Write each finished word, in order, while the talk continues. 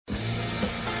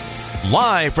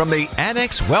Live from the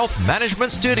Annex Wealth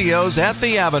Management Studios at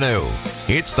the Avenue,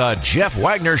 it's the Jeff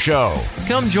Wagner Show.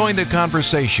 Come join the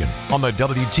conversation on the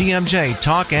WTMJ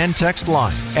talk and text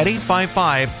line at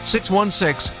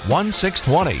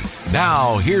 855-616-1620.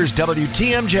 Now, here's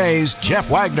WTMJ's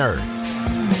Jeff Wagner.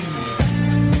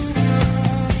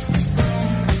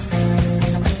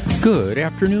 Good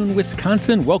afternoon,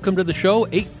 Wisconsin. Welcome to the show.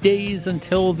 8 days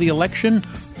until the election.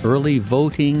 Early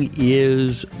voting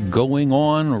is going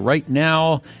on right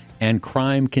now, and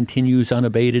crime continues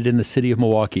unabated in the city of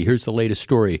Milwaukee. Here's the latest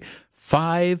story.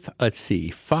 Five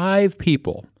separate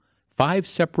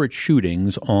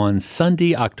shootings on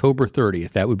Sunday, October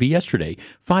 30th. That would be yesterday.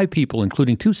 5 people,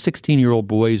 including 2 16-year-old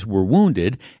boys, were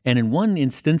wounded, and in one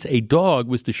instance, a dog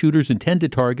was the shooter's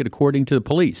intended target, according to the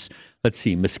police. Let's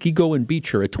see. Muskego and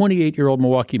Beecher, a 28-year-old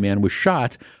Milwaukee man, was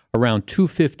shot around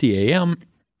 2:50 a.m.,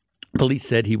 Police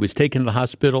said he was taken to the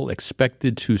hospital,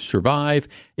 expected to survive.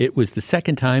 It was the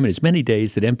second time in as many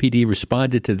days that MPD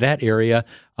responded to that area.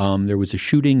 There was a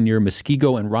shooting near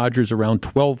Muskego and Rogers around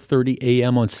 12:30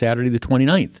 a.m. on Saturday the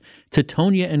 29th.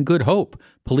 Teutonia and Good Hope.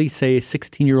 Police say a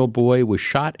 16-year-old boy was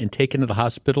shot and taken to the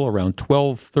hospital around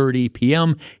 12:30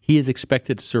 p.m. He is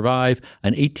expected to survive.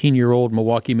 An 18-year-old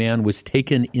Milwaukee man was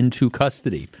taken into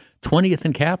custody. 20th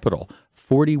and Capitol.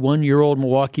 41-year-old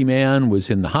Milwaukee man was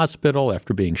in the hospital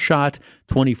after being shot.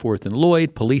 24th and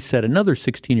Lloyd. Police said another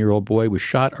 16-year-old boy was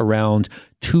shot around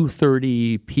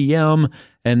 2:30 p.m.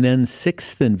 And then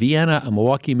 6th and Vienna, a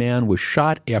Milwaukee man was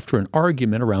shot after an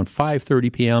argument around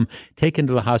 5:30 p.m., taken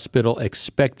to the hospital,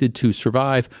 expected to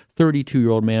survive.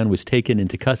 32-year-old man was taken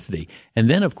into custody. And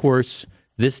then, of course,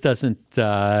 this doesn't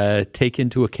take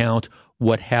into account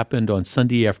what happened on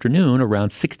Sunday afternoon around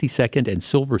 62nd and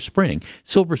Silver Spring.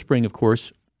 Silver Spring, of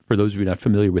course, for those of you not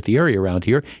familiar with the area around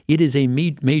here, it is a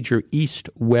major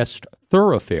east-west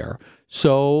thoroughfare.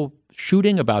 So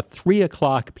shooting about 3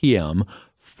 o'clock p.m.,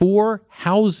 4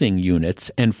 housing units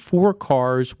and 4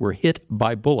 cars were hit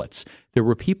by bullets. There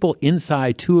were people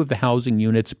inside 2 of the housing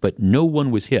units, but no one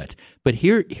was hit. But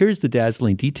here's the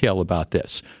dazzling detail about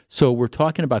this. So we're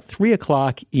talking about 3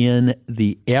 o'clock in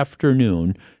the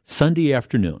afternoon, Sunday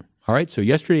afternoon. All right, so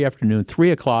yesterday afternoon,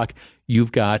 3 o'clock,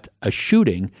 you've got a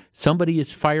shooting. Somebody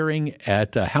is firing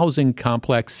at a housing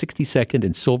complex, 62nd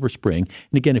and Silver Spring.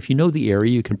 And again, if you know the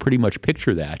area, you can pretty much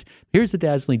picture that. Here's the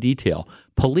dazzling detail.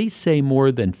 Police say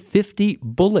more than 50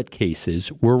 bullet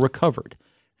cases were recovered.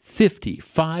 50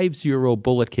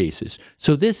 bullet cases.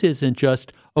 So this isn't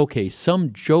just, okay,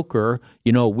 some joker,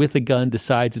 with a gun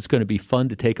decides it's going to be fun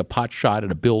to take a pot shot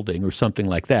at a building or something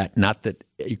like that. Not that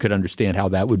you could understand how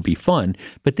that would be fun,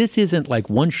 but this isn't like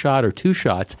 1 shot or 2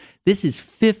 shots. This is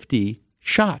 50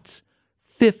 shots.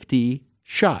 50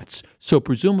 shots. So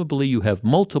presumably you have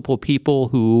multiple people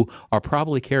who are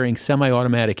probably carrying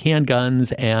semi-automatic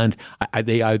handguns, and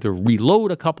they either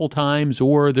reload a couple times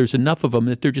or there's enough of them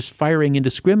that they're just firing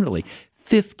indiscriminately.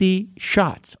 50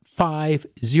 shots. 50.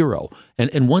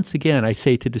 And once again, I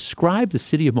say to describe the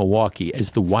city of Milwaukee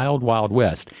as the Wild Wild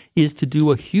West is to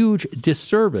do a huge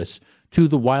disservice to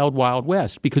the Wild Wild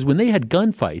West, because when they had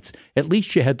gunfights, at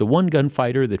least you had the one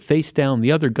gunfighter that faced down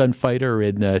the other gunfighter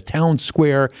in the town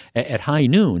square at high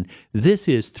noon. This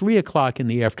is 3 o'clock in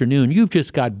the afternoon. You've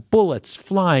just got bullets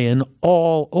flying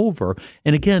all over.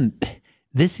 And again,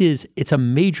 it's a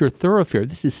major thoroughfare.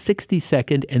 This is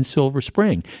 62nd and Silver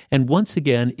Spring. And once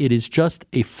again, it is just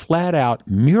a flat out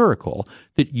miracle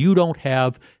that you don't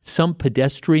have some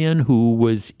pedestrian who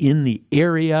was in the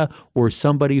area or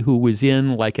somebody who was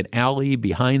in like an alley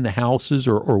behind the houses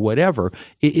or whatever.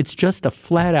 It's just a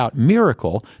flat out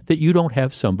miracle that you don't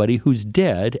have somebody who's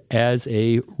dead as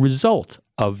a result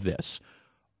of this.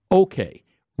 Okay.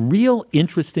 Real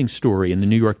interesting story in the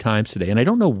New York Times today, and I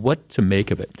don't know what to make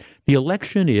of it. The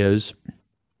election is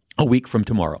a week from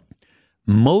tomorrow.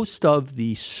 Most of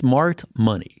the smart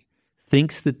money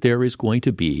thinks that there is going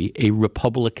to be a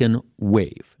Republican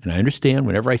wave. And I understand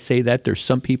whenever I say that, there's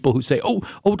some people who say, oh,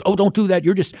 don't do that.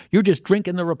 You're just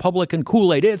drinking the Republican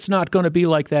Kool-Aid. It's not going to be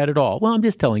like that at all. Well, I'm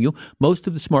just telling you, most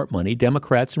of the smart money,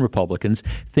 Democrats and Republicans,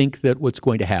 think that what's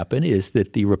going to happen is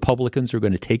that the Republicans are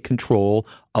going to take control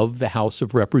of the House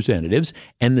of Representatives,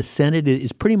 and the Senate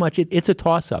is pretty much, it's a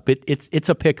toss-up. It's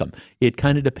a pick-em. It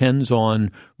kind of depends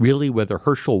on really whether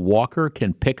Herschel Walker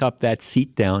can pick up that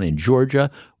seat down in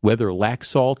Georgia, whether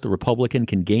Laxalt, the Republican,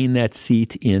 can gain that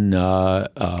seat in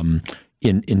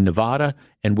Nevada,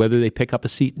 and whether they pick up a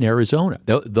seat in Arizona.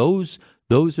 Those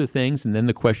are things, and then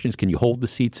the question is, can you hold the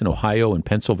seats in Ohio and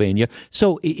Pennsylvania?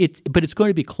 So but it's going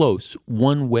to be close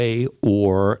one way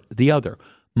or the other.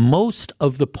 Most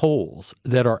of the polls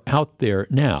that are out there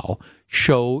now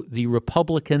show the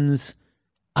Republicans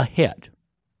ahead.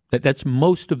 That's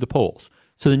most of the polls.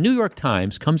 So the New York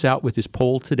Times comes out with this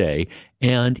poll today,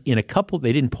 and in a couple,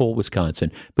 they didn't poll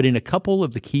Wisconsin, but in a couple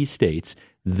of the key states,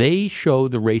 they show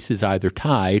the races either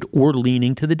tied or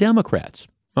leaning to the Democrats.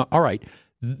 All right.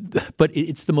 But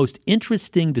it's the most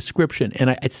interesting description, and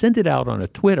I sent it out on a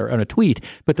tweet.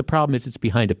 But the problem is it's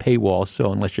behind a paywall,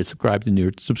 so unless you subscribe to the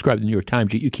New York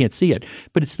Times, you can't see it.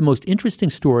 But it's the most interesting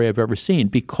story I've ever seen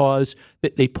because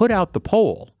they put out the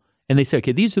poll and they say,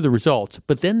 okay, these are the results.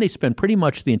 But then they spend pretty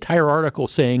much the entire article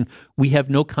saying we have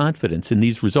no confidence in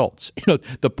these results.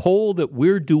 The poll that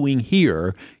we're doing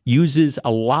here uses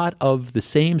a lot of the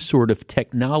same sort of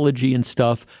technology and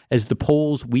stuff as the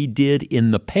polls we did in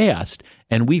the past.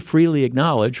 And we freely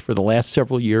acknowledge for the last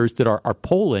several years that our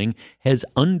polling has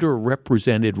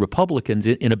underrepresented Republicans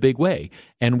in a big way.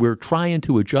 And we're trying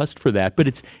to adjust for that. But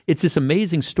it's this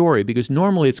amazing story because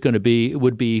normally it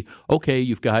would be, okay,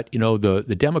 you've got,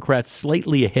 the Democrats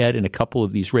slightly ahead in a couple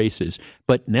of these races.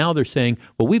 But now they're saying,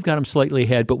 well, we've got them slightly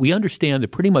ahead, but we understand that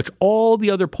pretty much all the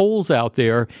other polls out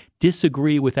there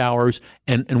disagree with ours,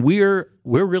 and we're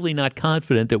really not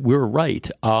confident that we're right.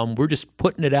 We're just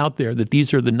putting it out there that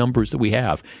these are the numbers that we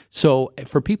have. So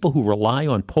for people who rely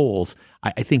on polls,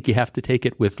 I think you have to take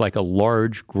it with like a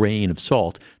large grain of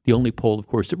salt. The only poll, of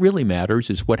course, that really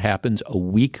matters is what happens a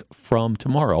week from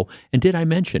tomorrow. And did I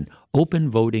mention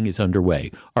open voting is underway?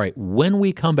 All right, when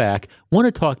we come back, I want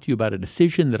to talk to you about a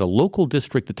decision that a local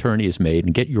district attorney has made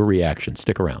and get your reaction.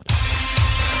 Stick around.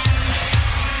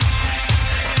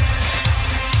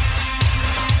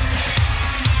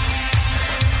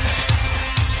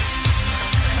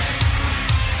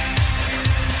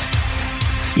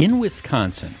 In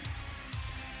Wisconsin,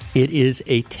 it is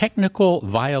a technical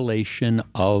violation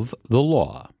of the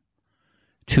law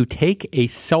to take a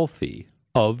selfie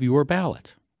of your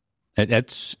ballot.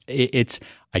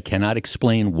 I cannot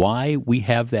explain why we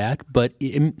have that, but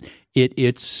it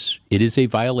is a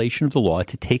violation of the law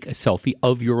to take a selfie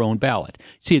of your own ballot.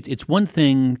 See, it's one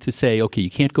thing to say, okay, you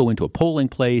can't go into a polling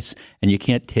place and you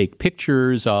can't take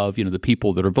pictures of, the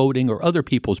people that are voting or other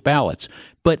people's ballots.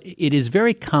 But it is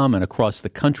very common across the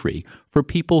country for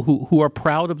people who are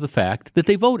proud of the fact that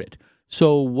they voted.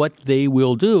 So what they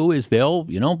will do is they'll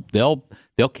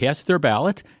cast their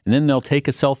ballot and then they'll take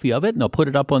a selfie of it and they'll put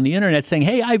it up on the internet saying,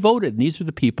 hey, I voted, and these are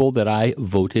the people that I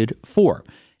voted for.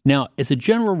 Now, as a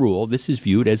general rule, this is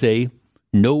viewed as a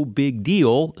no big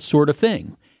deal sort of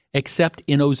thing, except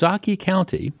in Ozaukee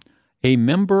County, a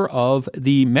member of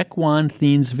the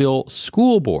Mequon-Thiensville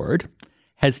School Board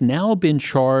has now been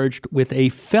charged with a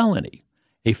felony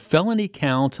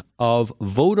count of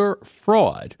voter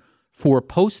fraud for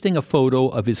posting a photo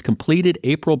of his completed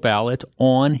April ballot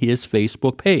on his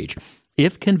Facebook page.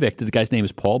 If convicted, the guy's name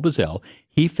is Paul Bazell,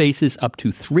 he faces up to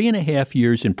 3.5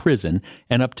 years in prison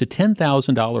and up to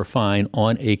 $10,000 fine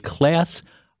on a Class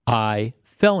I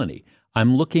felony.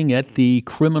 I'm looking at the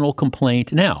criminal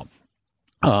complaint now.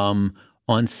 On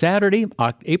Saturday,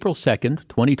 April 2nd,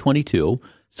 2022,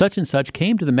 such and such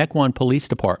came to the Mequon Police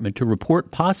Department to report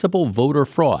possible voter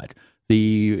fraud.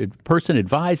 The person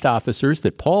advised officers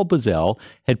that Paul Bazell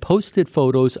had posted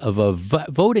photos of a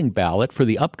voting ballot for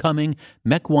the upcoming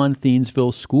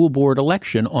Mequon-Thiensville School Board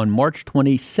election on March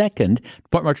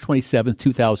 27th,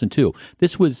 2002.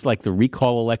 This was like the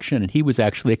recall election, and he was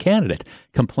actually a candidate.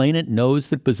 Complainant knows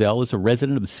that Bazell is a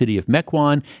resident of the city of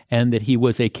Mequon and that he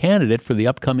was a candidate for the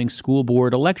upcoming school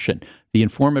board election. The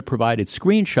informant provided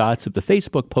screenshots of the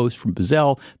Facebook post from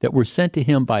Bazell that were sent to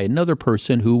him by another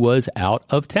person who was out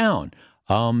of town.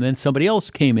 Then somebody else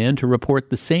came in to report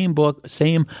the same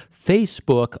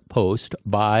Facebook post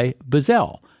by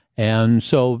Bazell. And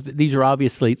so these are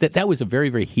obviously, that was a very,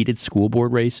 very heated school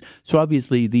board race. So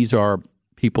obviously these are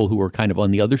people who are kind of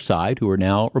on the other side who are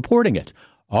now reporting it.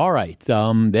 All right.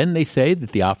 Then they say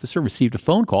that the officer received a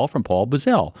phone call from Paul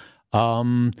Bazell.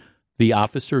 The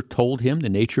officer told him the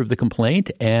nature of the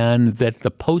complaint and that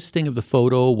the posting of the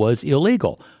photo was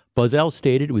illegal. Bazell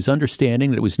stated it was understanding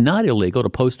that it was not illegal to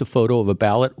post a photo of a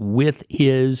ballot with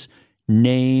his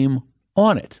name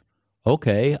on it.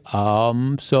 Okay,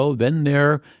 so then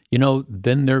they're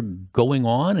going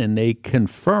on and they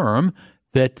confirm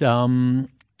that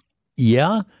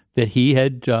that he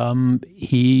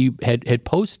had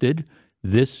posted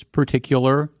this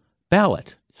particular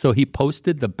ballot. So he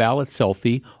posted the ballot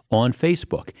selfie on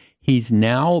Facebook. He's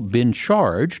now been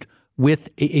charged with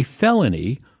a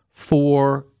felony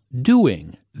for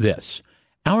doing this.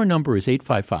 Our number is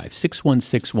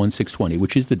 855-616-1620,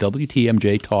 which is the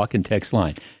WTMJ talk and text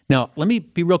line. Now, let me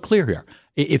be real clear here.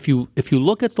 If you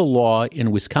look at the law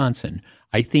in Wisconsin,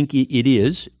 I think it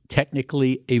is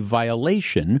technically a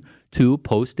violation to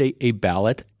post a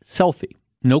ballot selfie.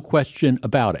 No question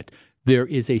about it. There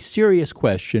is a serious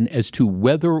question as to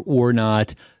whether or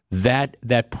not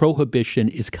that prohibition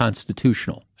is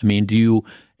constitutional. I mean,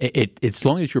 as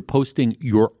long as you're posting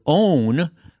your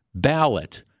own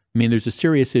ballot, I mean, there's a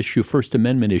serious issue, First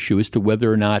Amendment issue, as to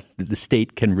whether or not the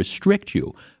state can restrict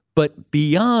you. But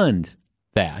beyond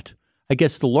that, I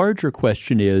guess the larger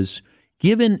question is,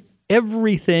 given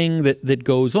everything that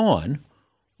goes on,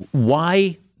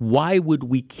 why would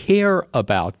we care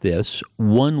about this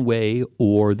one way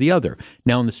or the other?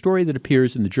 Now, in the story that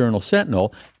appears in the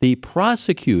Journal-Sentinel, the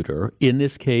prosecutor in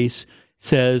this case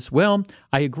says, well,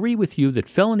 I agree with you that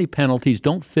felony penalties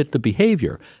don't fit the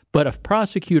behavior, but a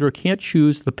prosecutor can't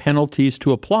choose the penalties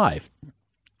to apply.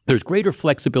 There's greater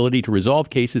flexibility to resolve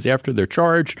cases after they're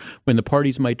charged when the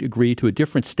parties might agree to a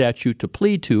different statute to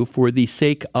plead to for the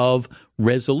sake of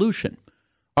resolution.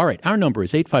 All right, our number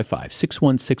is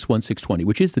 855-616-1620,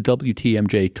 which is the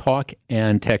WTMJ talk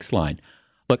and text line.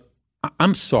 Look,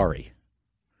 I'm sorry.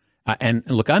 And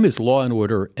look, I'm as law and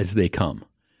order as they come.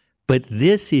 But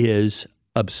this is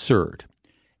absurd.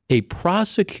 A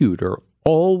prosecutor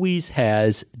always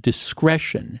has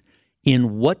discretion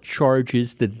in what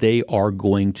charges that they are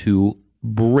going to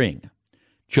bring.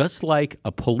 Just like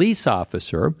a police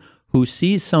officer who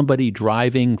sees somebody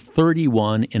driving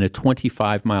 31 in a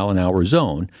 25-mile-an-hour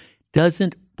zone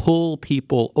doesn't pull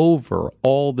people over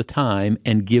all the time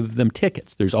and give them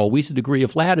tickets. There's always a degree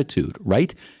of latitude,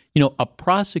 right? You know, a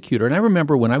prosecutor, and I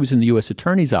remember when I was in the U.S.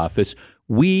 Attorney's Office,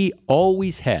 we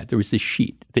always had, there was this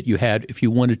sheet that you had if you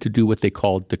wanted to do what they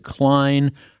called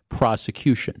decline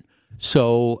prosecution.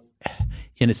 So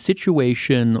in a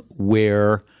situation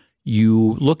where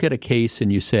you look at a case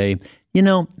and you say, you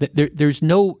know, there's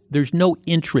no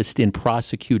interest in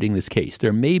prosecuting this case.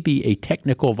 There may be a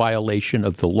technical violation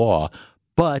of the law,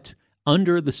 but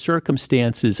under the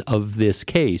circumstances of this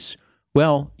case,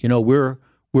 well, you know,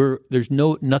 there's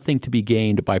nothing to be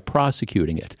gained by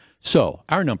prosecuting it. So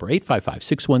our number,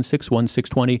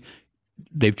 855-616-1620,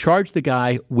 they've charged the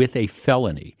guy with a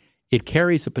felony. It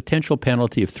carries a potential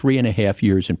penalty of 3.5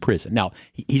 years in prison. Now,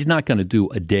 he's not going to do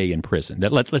a day in prison.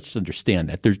 Let's understand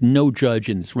that. There's no judge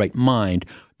in his right mind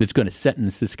that's going to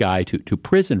sentence this guy to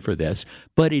prison for this.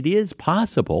 But it is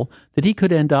possible that he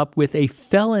could end up with a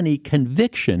felony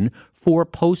conviction for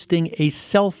posting a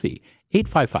selfie.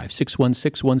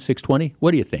 855-616-1620.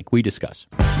 What do you think? We discuss.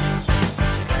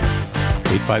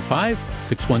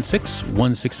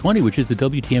 855-616-1620, which is the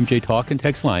WTMJ talk and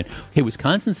text line. Okay,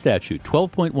 Wisconsin statute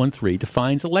 12.13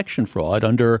 defines election fraud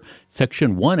under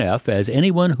Section 1F as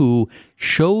anyone who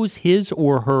shows his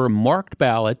or her marked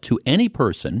ballot to any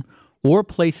person or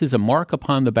places a mark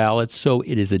upon the ballot so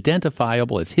it is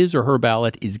identifiable as his or her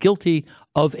ballot is guilty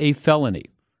of a felony.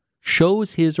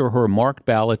 Shows his or her marked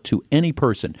ballot to any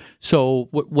person. So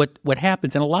what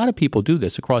happens, and a lot of people do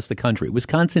this across the country.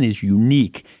 Wisconsin is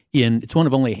unique it's one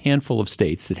of only a handful of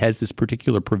states that has this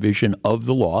particular provision of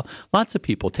the law. Lots of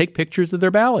people take pictures of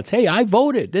their ballots. Hey, I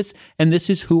voted this, and this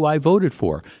is who I voted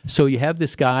for. So you have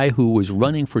this guy who was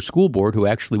running for school board, who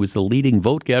actually was the leading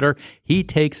vote getter. He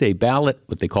takes a ballot,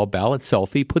 what they call ballot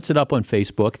selfie, puts it up on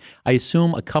Facebook. I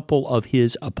assume a couple of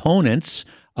his opponents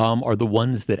are the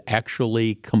ones that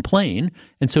actually complain.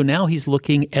 And so now he's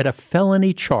looking at a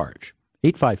felony charge.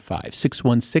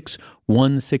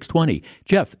 855-616-1620.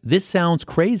 Jeff, this sounds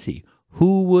crazy.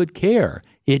 Who would care?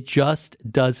 It just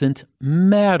doesn't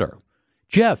matter.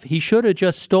 Jeff, he should have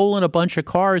just stolen a bunch of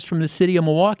cars from the city of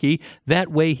Milwaukee.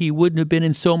 That way he wouldn't have been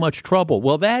in so much trouble.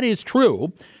 Well, that is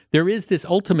true. There is this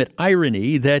ultimate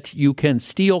irony that you can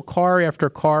steal car after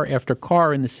car after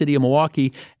car in the city of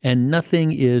Milwaukee, and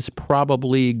nothing is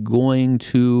probably going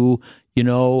to,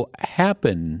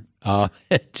 happen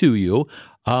to you.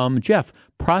 Jeff,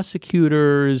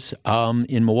 prosecutors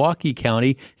in Milwaukee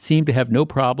County seem to have no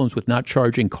problems with not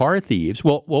charging car thieves.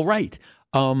 Well, right.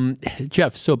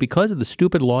 Jeff, so because of the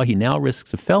stupid law, he now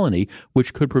risks a felony,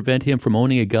 which could prevent him from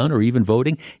owning a gun or even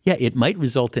voting. Yeah, it might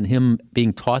result in him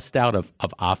being tossed out of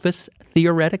office,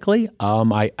 theoretically.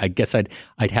 I guess I'd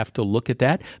have to look at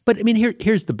that. But, I mean,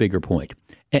 here's the bigger point.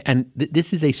 And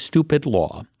this is a stupid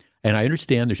law. And I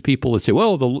understand there's people that say,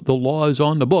 well, the law is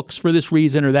on the books for this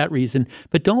reason or that reason.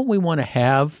 But don't we want to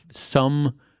have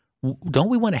some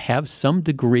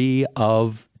degree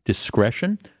of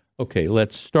discretion? Okay,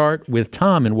 let's start with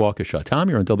Tom in Waukesha. Tom,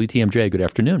 you're on WTMJ. Good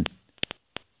afternoon.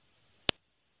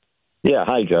 Yeah,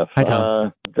 hi, Jeff. Hi,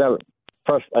 Tom.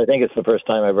 First, I think it's the first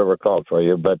time I've ever called for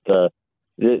you, but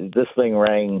this thing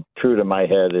rang true to my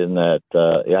head in that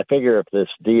I figure if this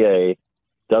DA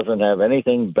doesn't have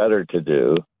anything better to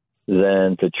do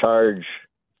than to charge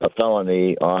a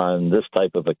felony on this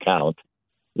type of account,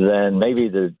 then maybe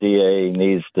the DA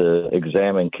needs to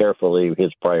examine carefully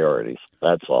his priorities.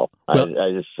 That's all. Well,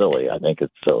 It's silly. I think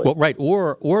it's silly. Well, right,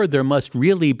 or there must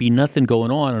really be nothing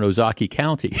going on in Ozaukee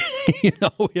County.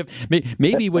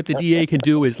 Maybe what the DA can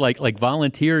do is like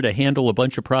volunteer to handle a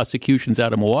bunch of prosecutions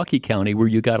out of Milwaukee County where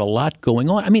you got a lot going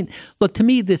on. I mean, look, to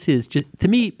me this is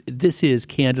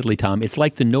candidly, Tom, it's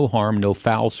like the no harm, no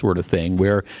foul sort of thing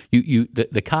where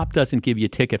the cop doesn't give you a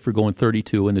ticket for going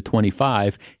 32 and the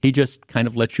 25. He just kind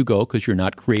of lets you go because you're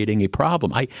not creating a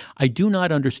problem. I do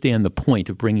not understand the point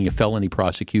of bringing a felony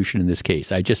prosecution in this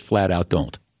case. I just flat out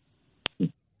don't.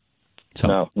 So,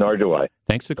 no, nor do I.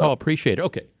 Thanks for the call. Appreciate it.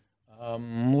 Okay.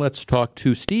 Let's talk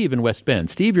to Steve in West Bend.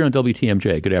 Steve, you're on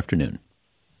WTMJ. Good afternoon.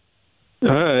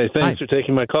 Hi. Thanks for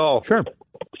taking my call. Sure.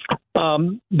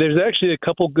 There's actually a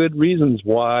couple good reasons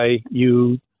why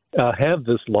you have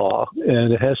this law,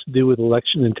 and it has to do with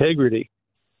election integrity.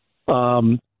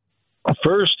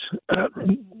 First,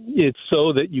 it's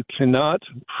so that you cannot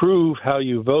prove how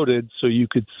you voted, so you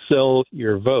could sell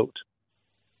your vote.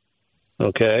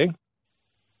 Okay?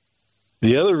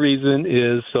 The other reason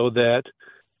is so that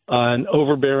an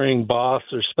overbearing boss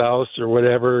or spouse or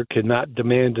whatever cannot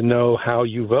demand to know how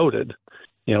you voted,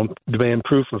 demand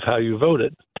proof of how you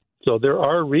voted. So there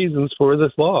are reasons for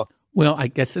this law. Well, I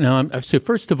guess so.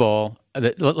 First of all,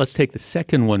 let's take the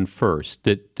second one first.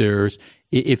 That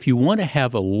if you want to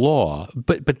have a law,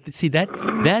 but see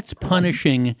that's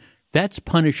punishing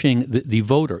the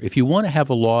voter. If you want to have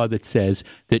a law that says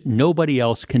that nobody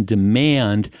else can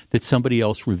demand that somebody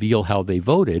else reveal how they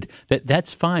voted,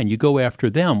 that's fine. You go after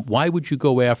them. Why would you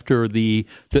go after the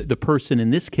person in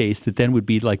this case that then would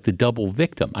be like the double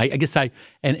victim? I guess and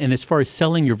as far as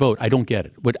selling your vote, I don't get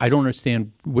it. I don't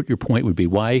understand what your point would be.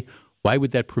 Why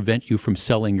would that prevent you from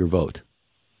selling your vote?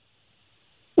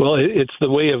 Well, it's the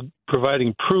way of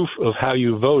providing proof of how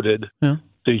you voted, so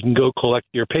you can go collect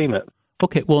your payment.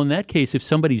 Okay, well, in that case, if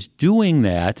somebody's doing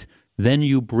that, then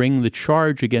you bring the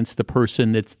charge against the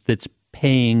person that's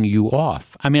paying you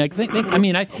off. I mean, I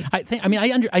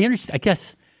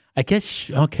understand. I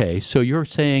guess. Okay, so you're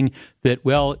saying that,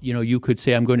 well, you could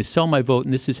say I'm going to sell my vote,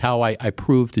 and this is how I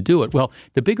prove to do it. Well,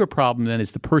 the bigger problem then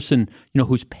is the person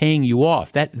who's paying you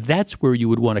off. That's where you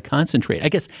would want to concentrate. I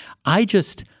guess I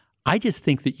just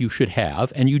think that you should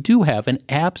have, and you do have, an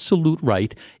absolute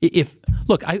right.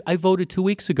 Look, I voted 2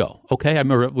 weeks ago. Okay, I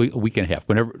remember a week and a half,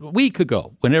 a week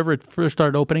ago, whenever it first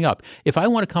started opening up. If I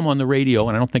want to come on the radio,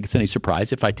 and I don't think it's any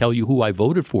surprise if I tell you who I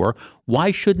voted for,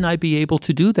 why shouldn't I be able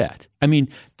to do that? I mean,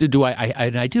 do I?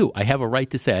 And I do. I have a right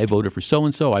to say I voted for so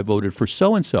and so. I voted for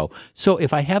so and so. So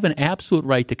if I have an absolute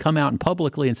right to come out and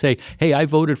publicly and say, "Hey, I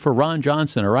voted for Ron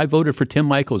Johnson," or "I voted for Tim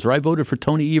Michaels," or "I voted for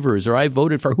Tony Evers," or "I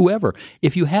voted for whoever,"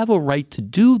 if you have a right to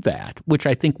do that, which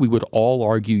I think we would all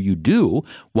argue you do,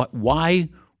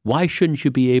 why shouldn't you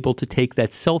be able to take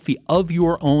that selfie of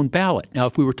your own ballot? Now,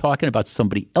 if we were talking about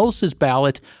somebody else's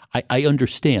ballot, I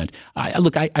understand.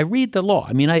 I read the law.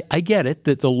 I mean, I get it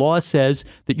that the law says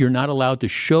that you're not allowed to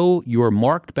show your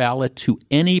marked ballot to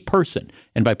any person.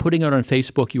 And by putting it on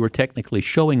Facebook, you are technically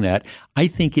showing that. I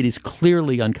think it is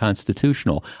clearly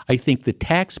unconstitutional. I think the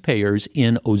taxpayers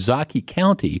in Ozaukee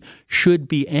County should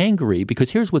be angry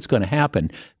because here's what's going to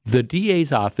happen. The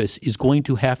DA's office is going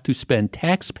to have to spend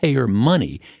taxpayer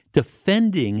money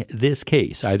defending this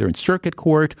case, either in circuit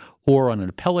court or on an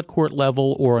appellate court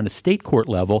level or on a state court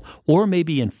level, or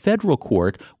maybe in federal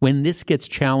court when this gets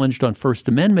challenged on First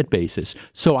Amendment basis.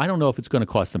 So I don't know if it's going to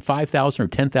cost them $5,000 or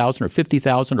 $10,000 or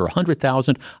 $50,000 or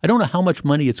 $100,000. I don't know how much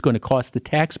money it's going to cost the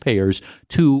taxpayers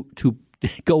to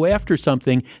go after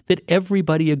something that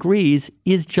everybody agrees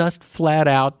is just flat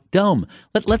out dumb.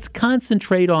 Let's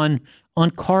concentrate on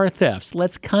car thefts.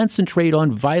 Let's concentrate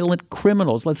on violent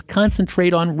criminals. Let's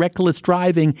concentrate on reckless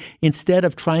driving instead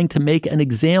of trying to make an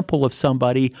example of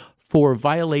somebody for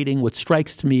violating what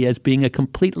strikes to me as being a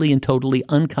completely and totally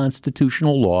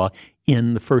unconstitutional law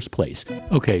in the first place.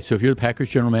 Okay, so if you're the Packers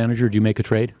general manager, do you make a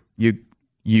trade? You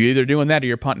either doing that or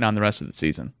you're punting on the rest of the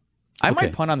season. I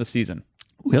might punt on the season.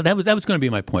 Well, that was going to be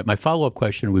my point. My follow-up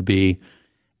question would be,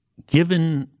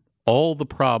 given all the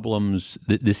problems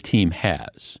that this team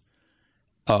has,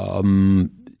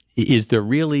 is there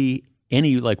really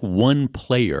any one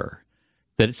player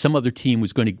that some other team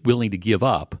was willing to give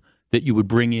up that you would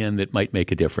bring in that might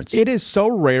make a difference? It is so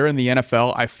rare in the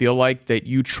NFL, I feel like, that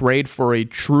you trade for a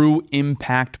true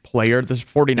impact player. The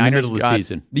 49ers in the middle of the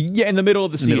season. Yeah, in the middle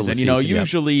of the season.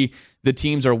 Usually the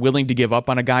teams are willing to give up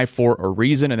on a guy for a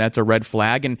reason, and that's a red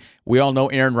flag. And we all know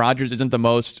Aaron Rodgers isn't the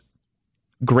most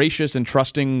gracious and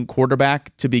trusting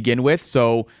quarterback to begin with.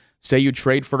 So say you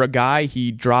trade for a guy,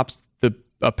 he drops the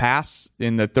a pass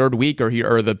in the third week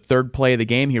or the third play of the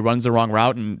game, he runs the wrong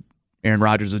route and Aaron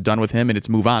Rodgers is done with him and it's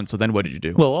move on. So then what did you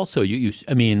do? Well, also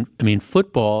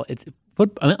football.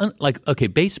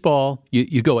 Baseball.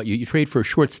 You trade for a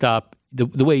shortstop. The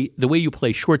way you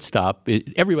play shortstop,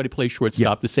 everybody plays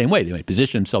shortstop the same way. They might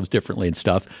position themselves differently and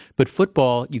stuff. But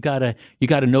football, you gotta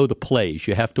know the plays.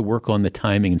 You have to work on the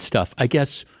timing and stuff. I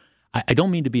guess I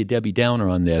don't mean to be a Debbie Downer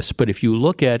on this, but if you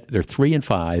look at they're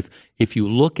 3-5, if you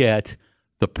look at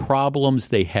the problems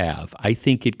they have, I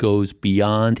think it goes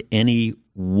beyond any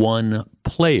one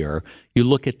player. You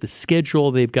look at the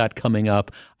schedule they've got coming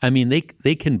up. I mean,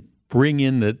 they can bring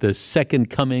in the second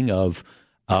coming of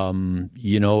fill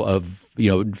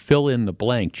in the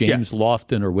blank, James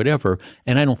Lofton or whatever,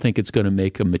 and I don't think it's going to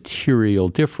make a material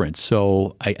difference.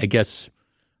 So I guess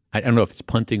I don't know if it's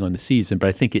punting on the season, but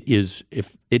I think it is.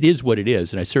 If it is what it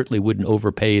is, and I certainly wouldn't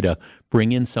overpay to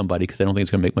bring in somebody because I don't think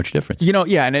it's going to make much difference.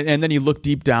 And then you look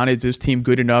deep down. Is this team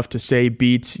good enough to say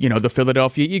beat the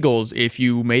Philadelphia Eagles if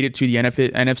you made it to the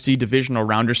NFC divisional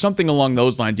round or something along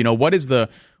those lines? What is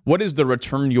the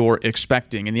return you're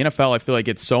expecting? In the NFL, I feel like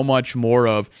it's so much more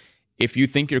of, if you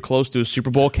think you're close to a Super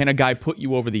Bowl, can a guy put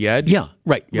you over the edge? Yeah,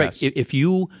 right. Yes. Right. If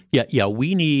you,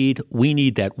 we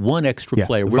need that one extra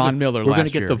player. Von Miller. We're going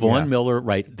to get the Von Miller.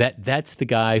 Right. That's the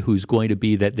guy who's going to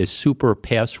be this super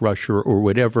pass rusher or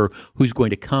whatever, who's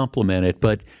going to complement it.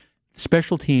 But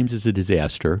special teams is a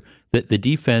disaster. The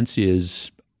defense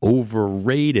is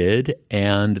overrated,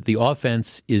 and the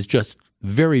offense is just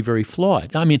very, very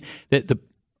flawed. I mean,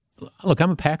 Look, I'm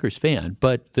a Packers fan,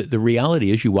 but the reality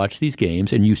is you watch these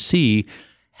games and you see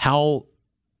how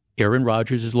Aaron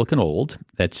Rodgers is looking old.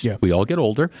 We all get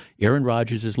older. Aaron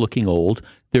Rodgers is looking old.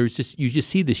 You just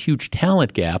see this huge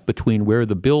talent gap between where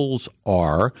the Bills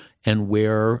are and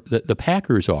where the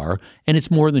Packers are, and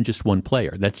it's more than just one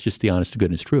player. That's just the honest to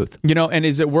goodness truth. And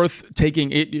is it worth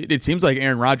taking it? It seems like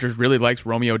Aaron Rodgers really likes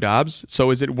Romeo Doubs, so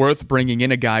is it worth bringing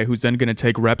in a guy who's then going to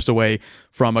take reps away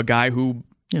from a guy who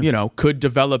could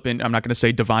develop in, I'm not going to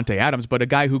say Devontae Adams, but a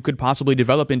guy who could possibly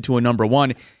develop into a number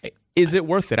one? Is it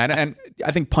worth it? And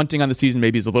I think punting on the season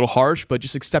maybe is a little harsh, but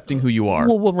just accepting who you are.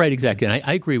 Well, right, exactly. And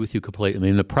I agree with you completely. I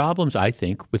mean, the problems, I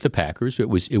think, with the Packers, it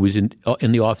was in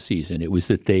the offseason. It was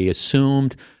that they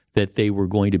assumed that they were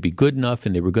going to be good enough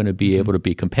and they were going to be able to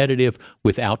be competitive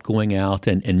without going out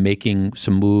and making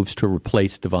some moves to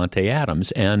replace Devontae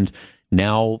Adams. And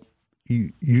now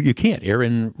you can't.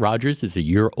 Aaron Rodgers is a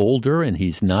year older, and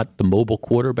he's not the mobile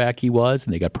quarterback he was,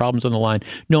 and they got problems on the line.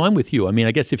 No, I'm with you. I mean,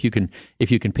 I guess if you can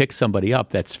pick somebody up,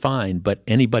 that's fine. But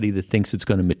anybody that thinks it's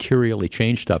going to materially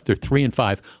change stuff, they're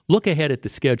 3-5. Look ahead at the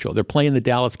schedule. They're playing the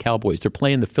Dallas Cowboys. They're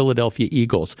playing the Philadelphia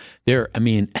Eagles. They're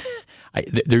going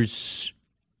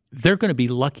to be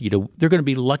lucky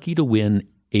to win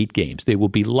 8 games. They will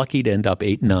be lucky to end up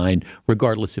 8-9,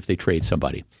 regardless if they trade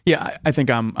somebody. Yeah, I think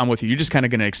I'm with you. You're just kind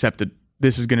of going to accept it.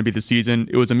 This is going to be the season.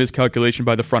 It was a miscalculation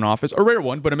by the front office, a rare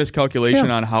one, but a miscalculation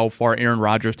on how far Aaron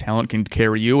Rodgers' talent can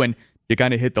carry you, and you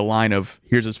kind of hit the line of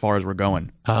here's as far as we're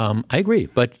going. I agree,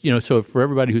 but so for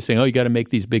everybody who's saying, "Oh, you got to make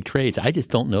these big trades," I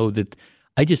just don't know that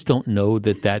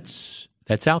that's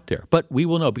out there. But we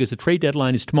will know because the trade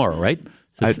deadline is tomorrow, right?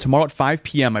 So tomorrow at 5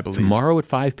 p.m., I believe. Tomorrow at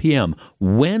 5 p.m.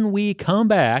 When we come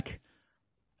back,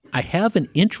 I have an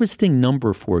interesting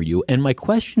number for you, and my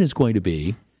question is going to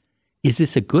be, is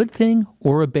this a good thing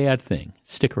or a bad thing?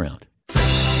 Stick around.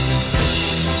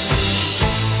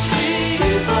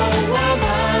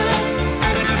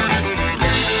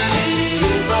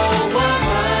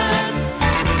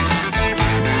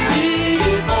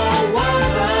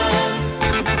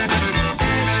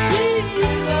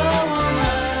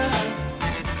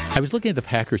 I was looking at the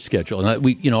Packers schedule, and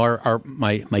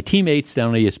my teammates down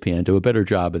on ESPN do a better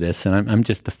job of this, and I'm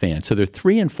just the fan. So they're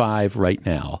 3-5 right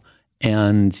now,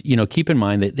 and keep in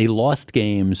mind that they lost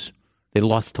games. They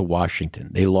lost to Washington.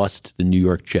 They lost to the New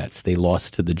York Jets. They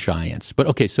lost to the Giants. But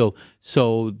okay, so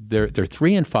they're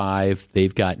 3-5.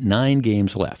 They've got 9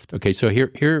 games left. Okay, so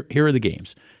here are the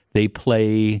games. They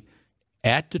play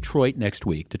at Detroit next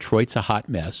week. Detroit's a hot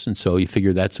mess, and so you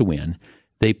figure that's a win.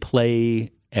 They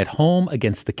play at home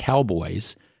against the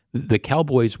Cowboys. The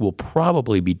Cowboys will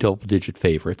probably be double-digit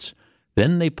favorites.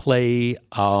 Then they play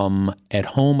at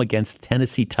home against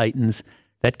Tennessee Titans.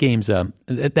 That game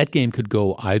could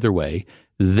go either way.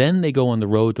 Then they go on the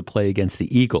road to play against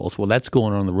the Eagles. Well, that's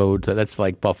going on the road. That's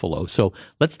like Buffalo. So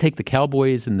let's take the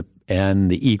Cowboys and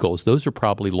the Eagles. Those are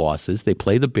probably losses. They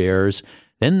play the Bears.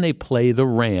 Then they play the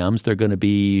Rams. They're going to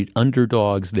be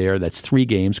underdogs there. That's 3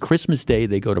 games. Christmas Day,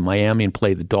 they go to Miami and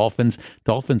play the Dolphins.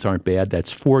 Dolphins aren't bad.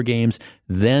 That's 4 games.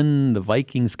 Then the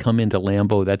Vikings come into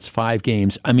Lambeau. That's 5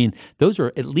 games. I mean, those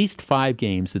are at least 5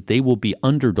 games that they will be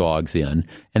underdogs in,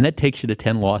 and that takes you to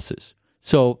 10 losses.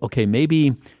 So, okay,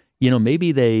 maybe they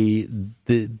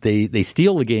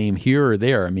steal a game here or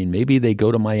there. I mean, maybe they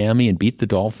go to Miami and beat the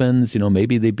Dolphins.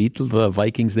 Maybe they beat the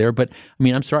Vikings there. But, I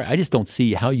mean, I'm sorry, I just don't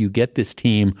see how you get this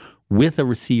team with a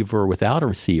receiver or without a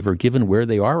receiver, given where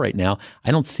they are right now. I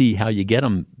don't see how you get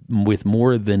them with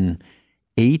more than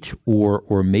 8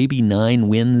 or maybe 9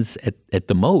 wins at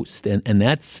the most. And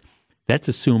that's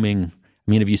assuming.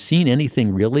 I mean, have you seen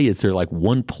anything really? Is there like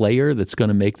one player that's going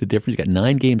to make the difference? You got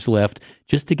 9 games left.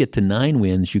 Just to get to 9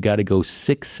 wins, you got to go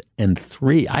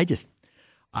 6-3.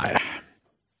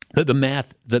 The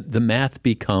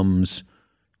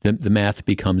math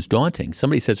becomes daunting.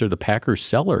 Somebody says, are the Packers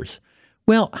sellers?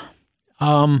 Well,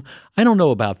 I don't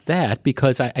know about that,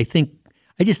 because I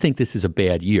just think this is a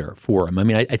bad year for them. I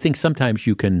mean, I think sometimes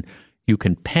you can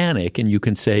panic and you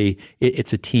can say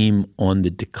it's a team on the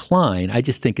decline. I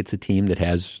just think it's a team that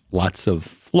has lots of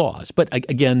flaws. But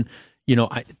again,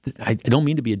 I don't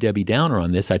mean to be a Debbie Downer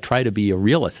on this. I try to be a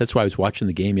realist. That's why I was watching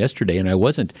the game yesterday, and I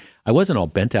wasn't all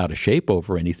bent out of shape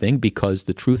over anything, because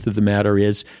the truth of the matter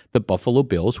is the Buffalo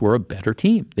Bills were a better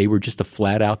team. They were just a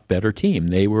flat out better team.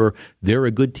 They're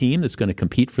a good team that's going to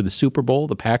compete for the Super Bowl.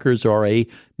 The Packers are a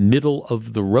middle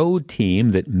of the road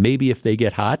team that maybe if they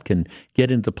get hot can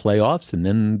get into playoffs, and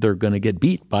then they're going to get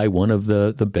beat by one of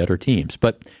the better teams.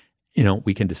 But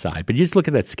we can decide. But you just look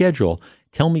at that schedule.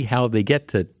 Tell me how they get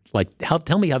to.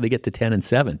 Tell me how they get to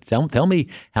 10-7. Tell me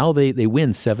how they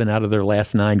win 7 out of their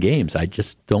last 9 games. I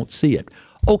just don't see it.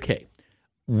 Okay.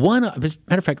 As a matter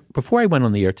of fact, before I went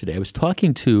on the air today, I was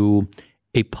talking to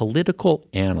a political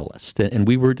analyst, and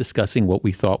we were discussing what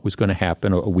we thought was going to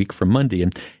happen a week from Monday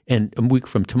and a week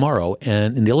from tomorrow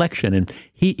and in the election. And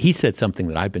he said something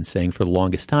that I've been saying for the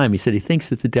longest time. He said he thinks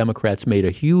that the Democrats made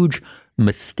a huge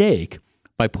mistake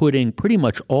by putting pretty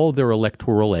much all their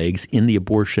electoral eggs in the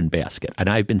abortion basket. And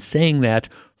I've been saying that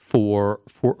for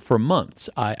months.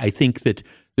 I think that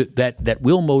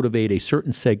will motivate a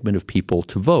certain segment of people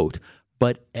to vote.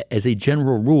 But as a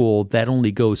general rule, that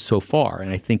only goes so far.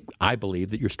 And I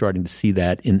believe that you're starting to see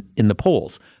that in the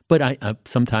polls. But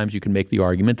sometimes you can make the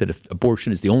argument that if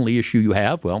abortion is the only issue you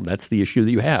have, well, that's the issue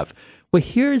that you have. Well,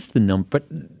 here's the number. But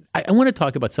I want to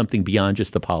talk about something beyond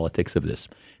just the politics of this.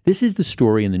 This is the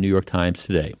story in the New York Times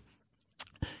today.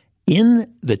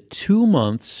 In the 2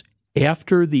 months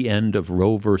after the end of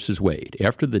Roe versus Wade,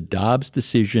 after the Dobbs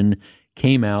decision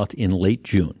came out in late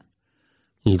June,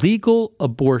 legal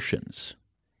abortions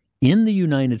in the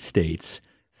United States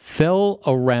fell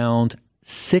around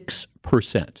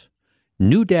 6%.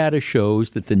 New data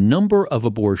shows that the number of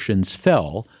abortions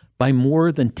fell by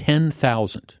more than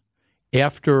 10,000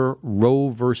 after Roe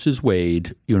versus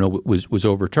Wade, was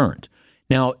overturned.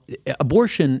 Now,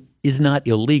 abortion is not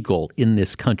illegal in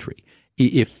this country.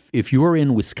 If you're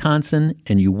in Wisconsin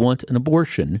and you want an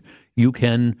abortion, you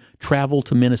can travel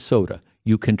to Minnesota.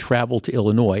 You can travel to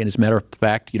Illinois. And as a matter of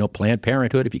fact, Planned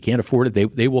Parenthood, if you can't afford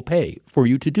it, they will pay for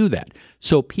you to do that.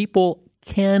 So people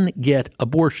can get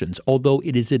abortions, although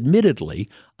it is admittedly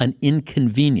an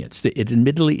inconvenience. It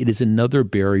is another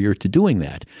barrier to doing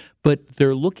that. But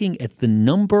they're looking at the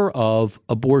number of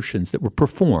abortions that were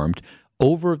performed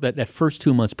over that first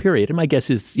 2 months period. And my guess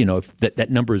is, if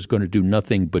that number is going to do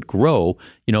nothing but grow,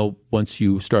 once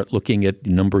you start looking at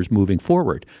numbers moving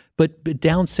forward. But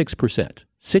down 6%.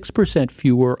 6%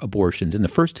 fewer abortions in the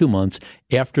first 2 months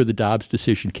after the Dobbs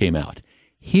decision came out.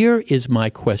 Here is my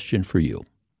question for you.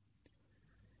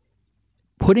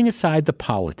 Putting aside the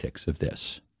politics of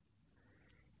this,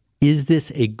 is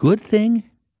this a good thing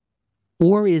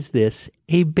or is this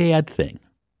a bad thing?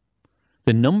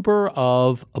 The number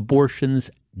of abortions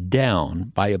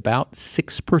down by about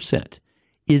 6%.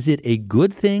 Is it a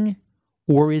good thing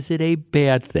or is it a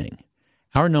bad thing?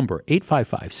 Our number,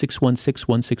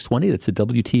 855-616-1620. That's the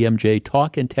WTMJ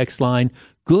talk and text line.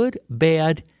 Good,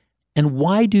 bad, and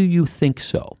why do you think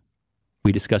so?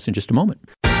 We discuss in just a moment.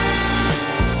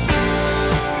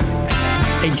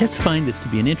 I just find this to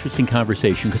be an interesting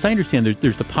conversation because I understand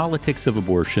there's the politics of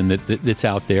abortion that's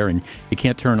out there, and you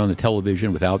can't turn on the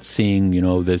television without seeing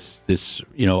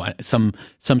some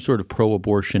sort of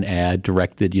pro-abortion ad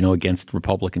directed against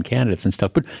Republican candidates and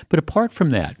stuff. But apart from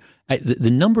that,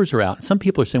 the numbers are out. Some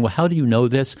people are saying, well, how do you know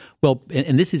this? Well,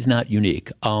 and this is not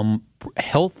unique.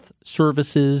 Health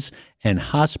services and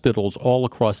hospitals all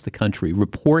across the country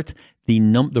report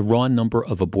the raw number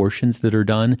of abortions that are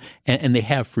done, and they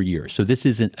have for years. So this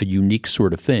isn't a unique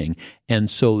sort of thing. And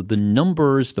so the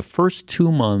numbers, the first 2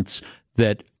 months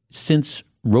that since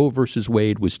Roe versus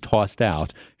Wade was tossed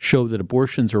out, show that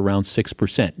abortions are around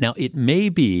 6%. Now, it may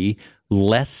be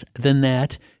less than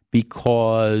that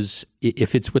because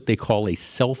if it's what they call a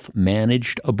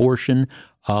self-managed abortion,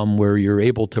 where you're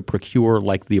able to procure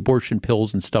like the abortion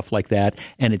pills and stuff like that,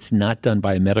 and it's not done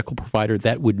by a medical provider,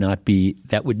 that would not be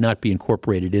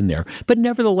incorporated in there. But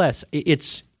nevertheless,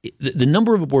 the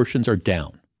number of abortions are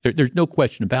down. There's no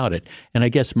question about it. And I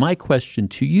guess my question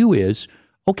to you is,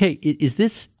 okay, is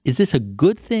this a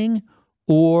good thing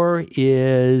or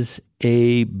is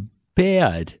a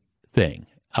bad thing?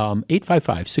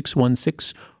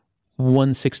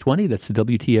 855-616-1620. That's the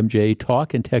WTMJ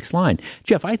talk and text line.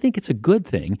 Jeff, I think it's a good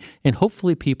thing, and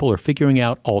hopefully people are figuring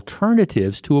out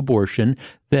alternatives to abortion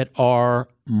that are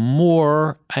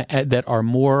more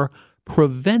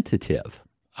preventative.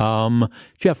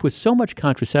 Jeff, with so much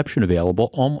contraception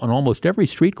available on almost every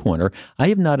street corner, I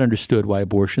have not understood why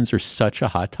abortions are such a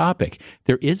hot topic.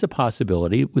 There is a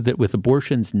possibility that with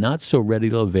abortions not so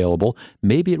readily available,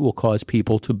 maybe it will cause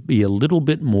people to be a little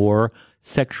bit more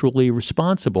sexually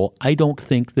responsible. I don't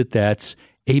think that that's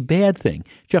a bad thing.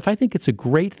 Jeff, I think it's a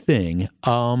great thing.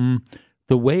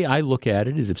 The way I look at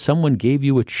it is if someone gave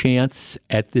you a chance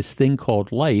at this thing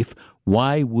called life,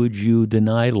 why would you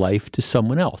deny life to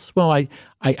someone else? Well, I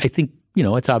think,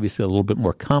 it's obviously a little bit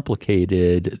more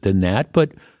complicated than that,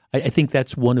 but I think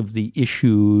that's one of the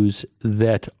issues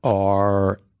that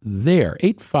are there.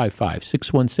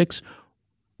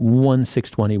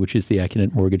 855-616-1620, which is the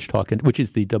Acunet Mortgage Talk, which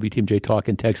is the WTMJ Talk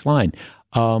and Text line.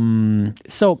 Somebody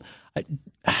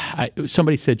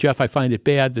said, Jeff, I find it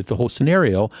bad that the whole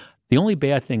scenario. The only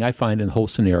bad thing I find in the whole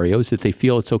scenario is that they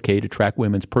feel it's okay to track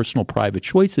women's personal private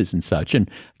choices and such. And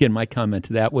again, my comment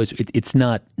to that was it's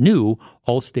not new.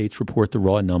 All states report the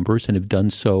raw numbers and have done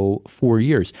so for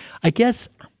years. I guess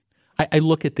I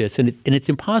look at this, and it's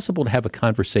impossible to have a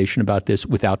conversation about this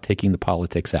without taking the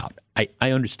politics out.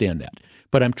 I understand that.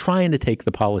 But I'm trying to take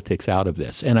the politics out of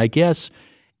this. And I guess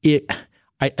I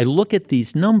look at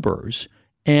these numbers,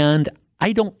 and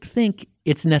I don't think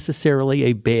it's necessarily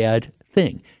a bad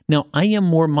thing. Now, I am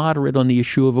more moderate on the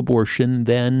issue of abortion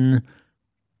than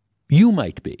you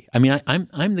might be. I mean,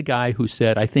 I'm the guy who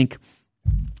said I think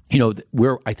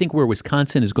where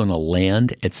Wisconsin is going to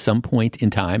land at some point in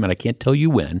time, and I can't tell you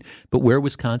when, but where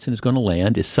Wisconsin is going to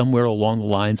land is somewhere along the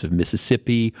lines of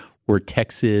Mississippi or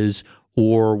Texas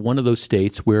or one of those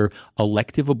states where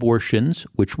elective abortions,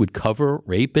 which would cover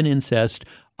rape and incest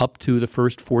up to the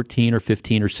first 14 or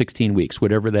 15 or 16 weeks,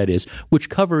 whatever that is, which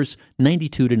covers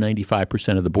 92 to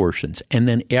 95% of the abortions. And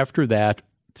then after that,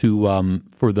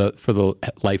 for the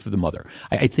life of the mother.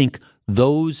 I think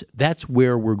that's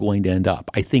where we're going to end up.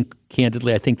 I think,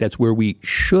 candidly, that's where we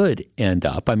should end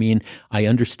up. I mean, I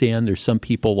understand there's some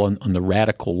people on the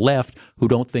radical left who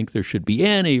don't think there should be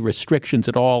any restrictions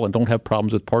at all and don't have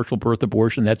problems with partial birth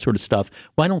abortion, that sort of stuff.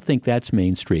 Well, I don't think that's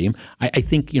mainstream. I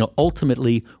think,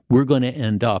 ultimately we're going to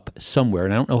end up somewhere,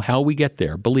 and I don't know how we get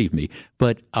there, believe me.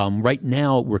 But right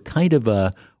now we're kind of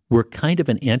an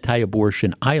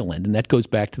anti-abortion island, and that goes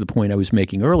back to the point I was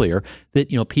making earlier that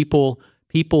people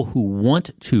who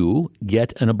want to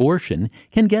get an abortion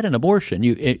can get an abortion.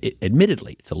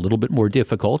 Admittedly, it's a little bit more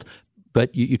difficult,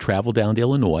 but you travel down to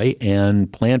Illinois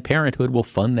and Planned Parenthood will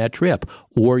fund that trip.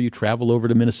 Or you travel over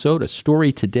to Minnesota.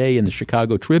 Story today in the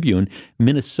Chicago Tribune,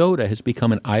 Minnesota has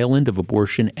become an island of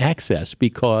abortion access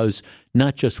because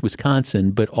not just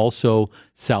Wisconsin, but also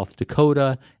South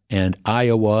Dakota and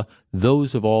Iowa,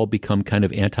 those have all become kind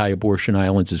of anti-abortion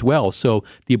islands as well. So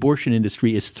the abortion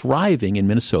industry is thriving in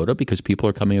Minnesota because people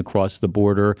are coming across the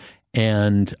border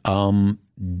and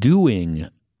doing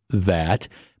that.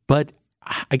 But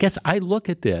I guess I look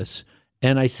at this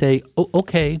and I say,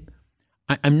 okay,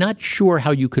 I'm not sure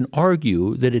how you can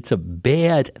argue that it's a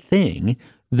bad thing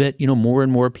that, more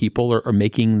and more people are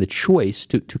making the choice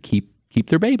to keep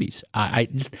their babies.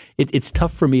 It's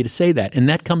tough for me to say that. And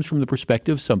that comes from the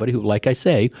perspective of somebody who, like I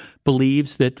say,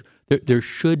 believes that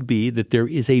there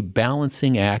is a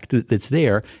balancing act that's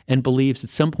there and believes at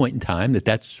some point in time that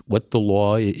that's what the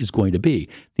law is going to be.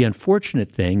 The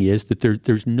unfortunate thing is that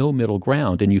there's no middle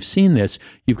ground. And you've seen this.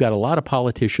 You've got a lot of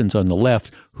politicians on the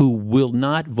left who will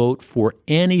not vote for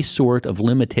any sort of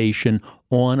limitation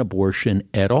on abortion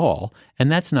at all.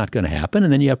 And that's not going to happen.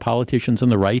 And then you have politicians on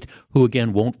the right who,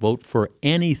 again, won't vote for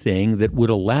anything that would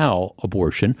allow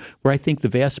abortion, where I think the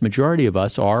vast majority of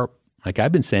us are like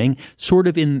I've been saying, sort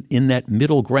of in that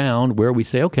middle ground where we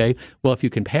say, okay, well, if you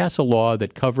can pass a law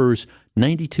that covers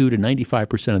 92 to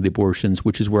 95% of the abortions,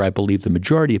 which is where I believe the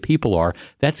majority of people are,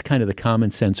 that's kind of the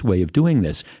common sense way of doing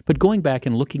this. But going back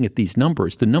and looking at these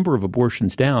numbers, the number of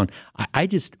abortions down,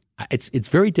 it's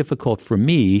very difficult for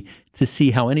me to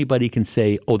see how anybody can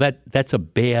say, oh, that's a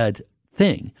bad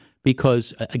thing.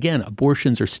 Because, again,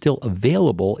 abortions are still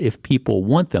available if people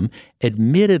want them.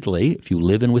 Admittedly, if you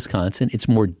live in Wisconsin, it's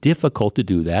more difficult to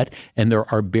do that, and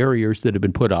there are barriers that have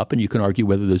been put up, and you can argue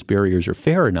whether those barriers are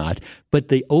fair or not. But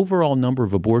the overall number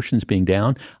of abortions being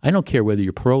down, I don't care whether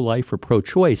you're pro-life or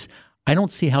pro-choice, I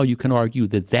don't see how you can argue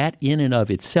that in and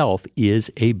of itself is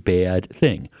a bad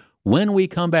thing. When we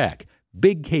come back,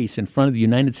 big case in front of the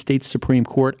United States Supreme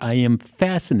Court. I am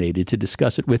fascinated to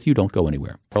discuss it with you. Don't go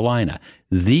anywhere. Carolina.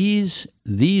 These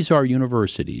are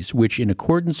universities which, in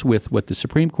accordance with what the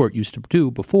Supreme Court used to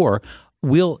do before,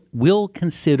 will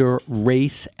consider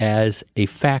race as a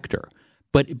factor.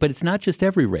 But it's not just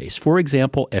every race. For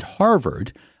example, at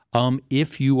Harvard,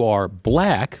 if you are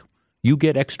black, you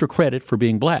get extra credit for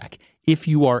being black. If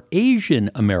you are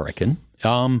Asian American,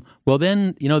 well,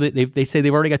 then, they say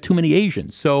they've already got too many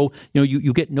Asians. So,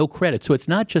 you get no credit. So it's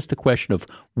not just a question of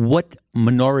what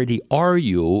minority are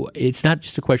you. It's not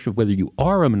just a question of whether you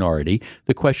are a minority.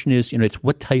 The question is, it's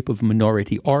what type of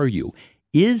minority are you?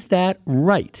 Is that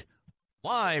right?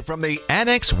 Live from the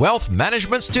Annex Wealth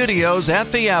Management Studios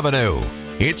at the Avenue,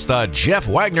 it's the Jeff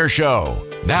Wagner Show.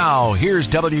 Now, here's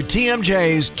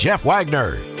WTMJ's Jeff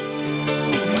Wagner.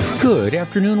 Good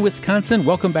afternoon, Wisconsin.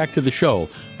 Welcome back to the show.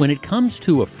 When it comes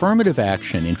to affirmative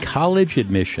action in college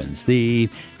admissions, the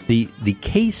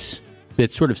case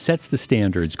that sort of sets the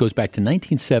standards goes back to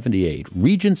 1978,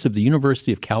 Regents of the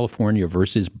University of California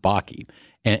versus Bakke.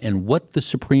 And what the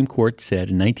Supreme Court said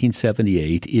in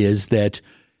 1978 is that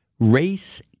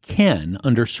race can,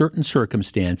 under certain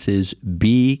circumstances,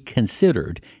 be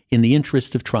considered in the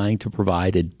interest of trying to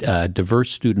provide a diverse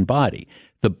student body.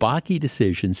 The Bakke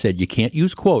decision said you can't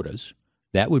use quotas,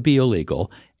 that would be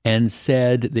illegal, and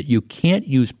said that you can't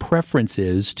use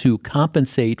preferences to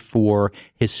compensate for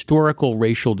historical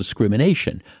racial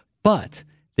discrimination. But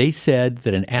they said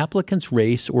that an applicant's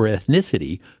race or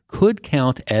ethnicity could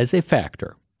count as a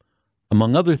factor,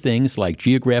 among other things like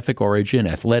geographic origin,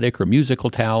 athletic or musical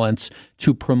talents,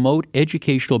 to promote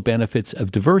educational benefits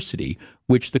of diversity,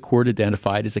 which the court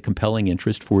identified as a compelling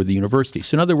interest for the university.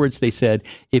 So in other words, they said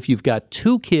if you've got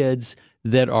two kids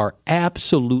that are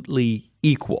absolutely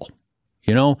equal,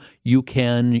 you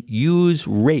can use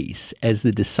race as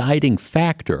the deciding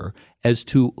factor as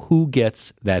to who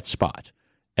gets that spot,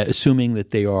 assuming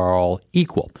that they are all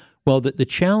equal. Well, the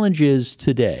challenge is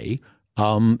today,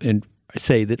 and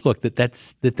say that, look,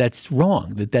 that's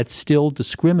wrong, that's still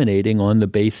discriminating on the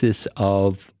basis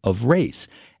of race.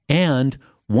 And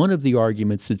one of the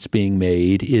arguments that's being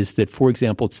made is that, for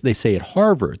example, they say at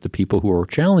Harvard, the people who are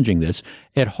challenging this,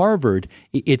 at Harvard,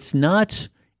 it's not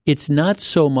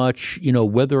so much,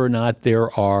 whether or not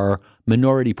there are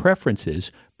minority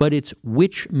preferences, but it's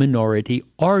which minority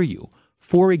are you?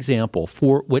 For example,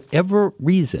 for whatever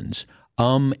reasons,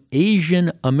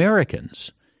 Asian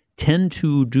Americans tend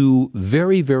to do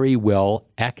very, very well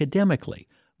academically,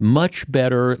 much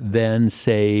better than,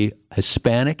 say,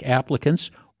 Hispanic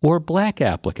applicants or black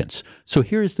applicants. So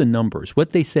here's the numbers.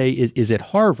 What they say is at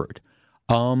Harvard,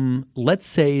 let's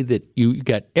say that you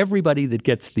got everybody that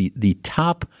gets the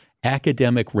top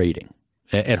academic rating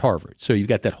at Harvard. So you've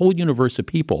got that whole universe of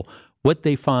people. What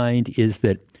they find is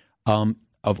that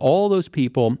of all those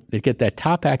people that get that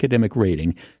top academic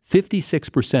rating,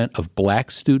 56% of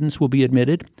black students will be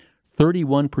admitted,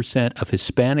 31% of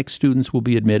Hispanic students will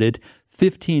be admitted,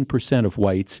 15% of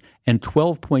whites, and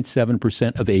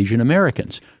 12.7% of Asian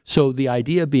Americans. So the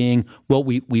idea being, well,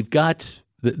 we've got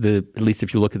at least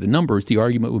if you look at the numbers, the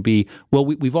argument would be, well,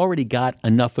 we've already got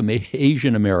enough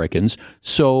Asian Americans,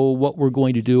 so what we're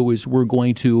going to do is we're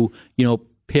going to,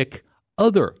 pick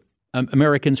other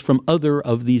Americans from other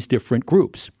of these different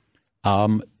groups.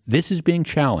 This is being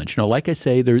challenged. Now, like I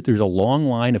say, there's a long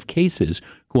line of cases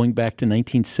going back to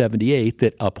 1978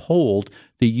 that uphold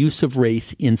the use of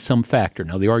race in some factor.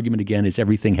 Now, the argument, again, is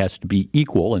everything has to be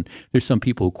equal, and there's some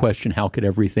people who question how could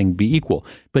everything be equal.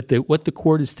 But what the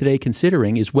court is today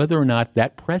considering is whether or not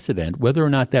that precedent, whether or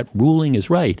not that ruling is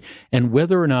right, and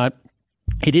whether or not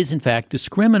it is, in fact,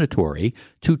 discriminatory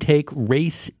to take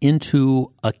race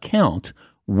into account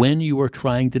when you are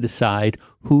trying to decide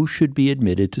who should be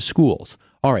admitted to schools.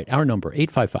 All right, our number,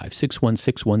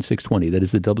 855-616-1620. That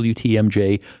is the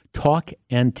WTMJ talk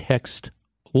and text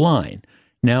line.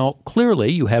 Now,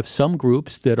 clearly, you have some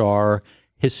groups that are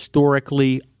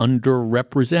historically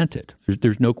underrepresented.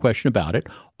 There's no question about it.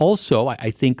 Also,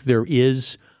 I think there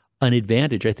is an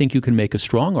advantage. I think you can make a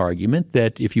strong argument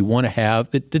that if you want to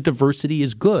have, that the diversity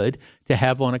is good to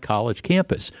have on a college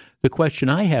campus. The question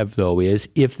I have, though, is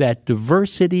if that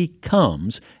diversity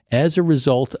comes as a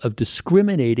result of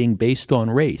discriminating based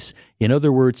on race, in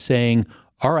other words, saying,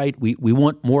 all right, we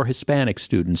want more Hispanic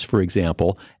students, for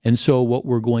example, and so what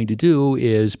we're going to do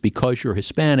is because you're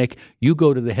Hispanic, you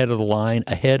go to the head of the line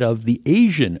ahead of the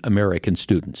Asian American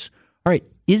students. All right,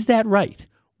 is that right?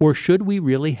 Or should we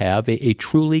really have a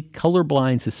truly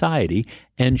colorblind society,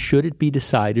 and should it be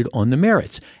decided on the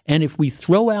merits? And if we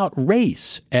throw out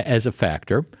race as a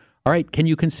factor, all right, can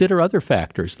you consider other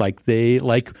factors like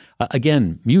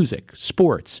again, music,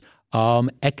 sports,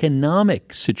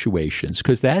 economic situations?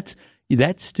 Because that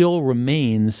still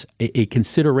remains a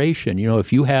consideration. You know,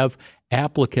 if you have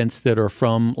applicants that are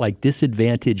from like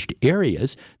disadvantaged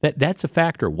areas, that's a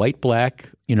factor. White,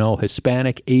 black,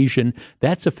 Hispanic, Asian,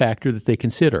 that's a factor that they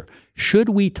consider. Should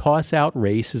we toss out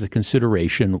race as a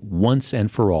consideration once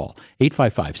and for all?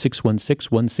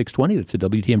 855-616-1620. That's the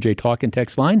WTMJ Talk and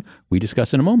Text line. We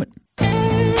discuss in a moment.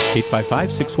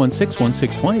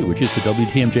 855-616-1620, which is the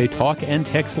WTMJ Talk and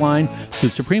Text line. So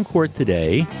the Supreme Court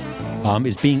today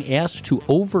is being asked to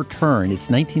overturn its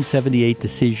 1978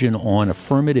 decision on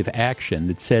affirmative action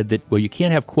that said that, well, you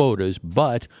can't have quotas,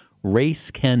 but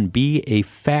race can be a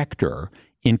factor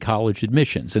in college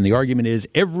admissions. And the argument is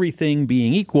everything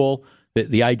being equal,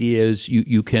 the idea is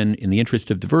you can, in the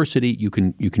interest of diversity, you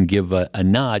can give a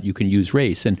nod, you can use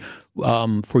race. And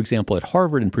for example, at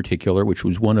Harvard in particular, which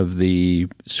was one of the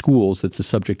schools that's the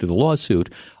subject of the lawsuit,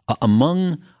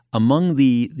 among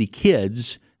the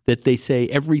kids that they say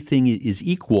everything is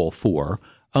equal for,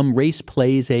 race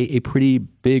plays a pretty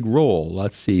big role.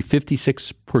 Let's see,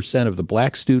 56% of the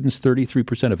black students,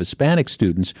 33% of Hispanic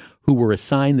students who were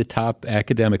assigned the top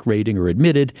academic rating are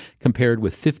admitted, compared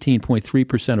with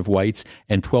 15.3% of whites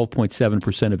and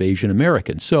 12.7% of Asian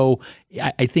Americans. So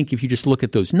I think if you just look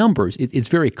at those numbers, it's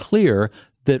very clear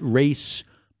that race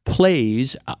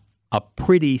plays a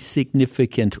pretty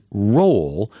significant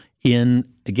role in,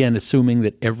 again, assuming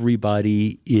that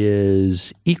everybody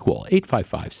is equal.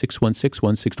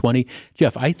 855-616-1620.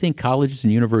 Jeff, I think colleges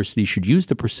and universities should use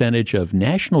the percentage of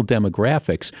national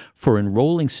demographics for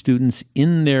enrolling students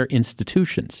in their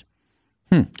institutions.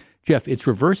 Jeff, it's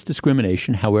reverse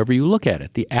discrimination however you look at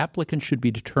it. The applicant should be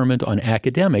determined on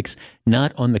academics,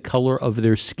 not on the color of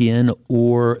their skin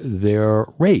or their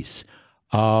race.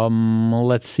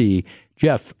 Let's see.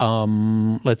 Jeff,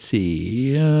 let's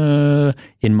see.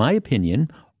 In my opinion,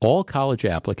 all college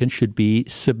applicants should be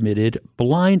submitted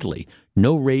blindly.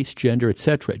 No race, gender,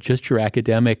 etc., just your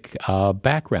academic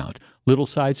background. Little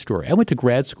side story. I went to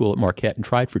grad school at Marquette and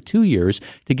tried for 2 years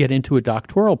to get into a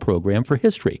doctoral program for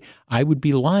history. I would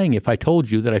be lying if I told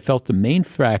you that I felt the main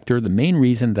factor, the main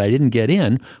reason that I didn't get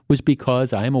in was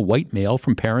because I am a white male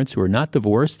from parents who are not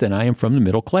divorced and I am from the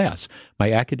middle class.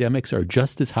 My academics are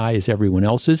just as high as everyone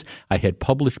else's. I had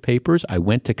published papers. I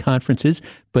went to conferences,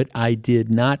 but I did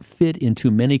not fit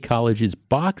into many colleges'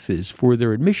 boxes for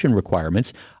their admission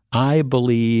requirements. I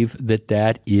believe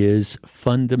that is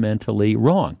fundamentally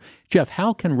wrong. Jeff,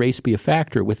 how can race be a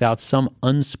factor without some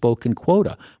unspoken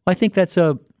quota? Well, I think that's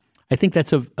a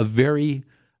very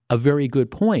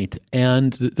good point.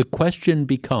 And the question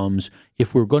becomes,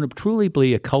 if we're going to truly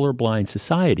be a colorblind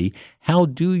society, how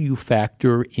do you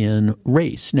factor in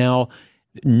race? Now,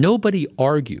 nobody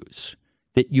argues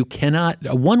that you cannot.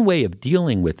 One way of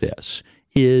dealing with this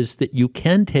is that you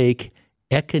can take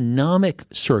economic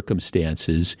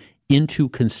circumstances into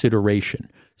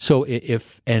consideration. So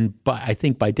I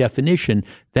think by definition,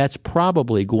 that's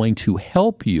probably going to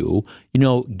help you,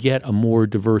 get a more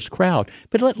diverse crowd.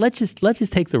 But let's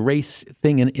just take the race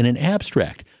thing in an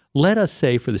abstract. Let us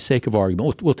say, for the sake of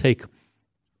argument,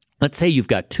 let's say you've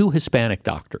got two Hispanic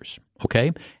doctors,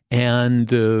 okay,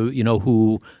 and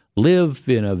who live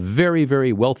in a very,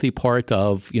 very wealthy part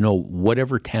of,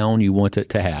 whatever town you want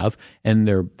to have. And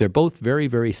they're both very,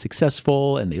 very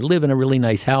successful, and they live in a really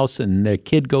nice house, and their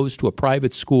kid goes to a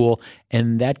private school,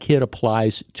 and that kid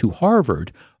applies to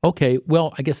Harvard. Okay,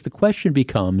 well, I guess the question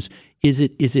becomes, is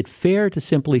it fair to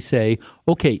simply say,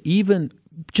 okay, even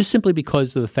just simply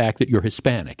because of the fact that you're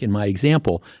Hispanic, in my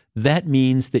example, that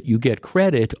means that you get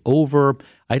credit over,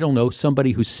 I don't know,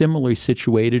 somebody who's similarly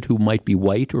situated who might be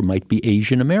white or might be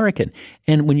Asian American.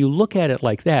 And when you look at it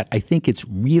like that, I think it's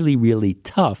really, really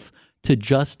tough to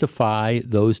justify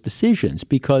those decisions.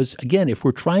 Because, again, if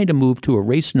we're trying to move to a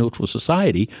race-neutral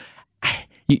society,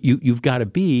 you've got to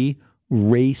be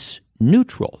race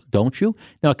neutral, don't you?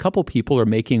 Now, a couple people are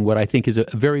making what I think is a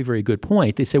very, very good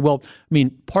point. They say, well, I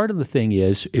mean, part of the thing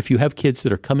is if you have kids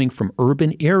that are coming from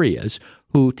urban areas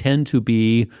who tend to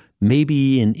be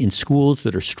maybe in schools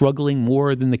that are struggling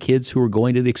more than the kids who are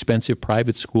going to the expensive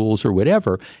private schools or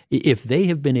whatever, if they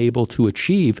have been able to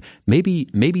achieve, maybe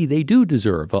they do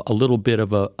deserve a little bit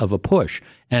of a push.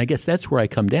 And I guess that's where I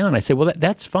come down. I say, well,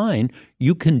 that's fine.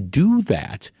 You can do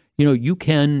that. You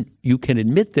can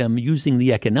admit them using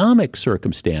the economic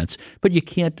circumstance, but you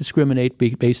can't discriminate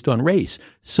based on race.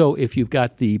 So if you've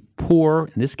got the poor,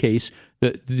 in this case,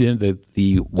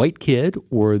 the white kid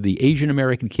or the Asian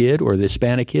American kid or the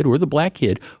Hispanic kid or the black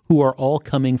kid who are all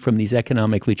coming from these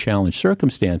economically challenged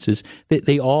circumstances,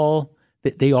 they all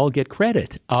get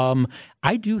credit.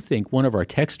 I do think one of our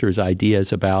texters'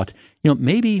 ideas about,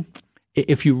 maybe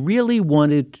if you really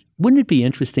wanted, wouldn't it be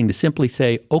interesting to simply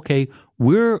say, okay,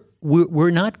 we're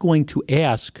not going to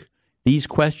ask these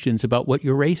questions about what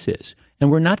your race is,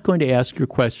 and we're not going to ask your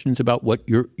questions about what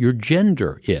your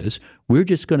gender is. We're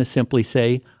just going to simply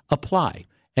say apply.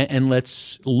 And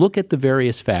let's look at the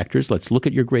various factors. Let's look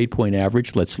at your grade point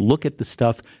average. Let's look at the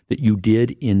stuff that you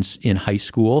did in high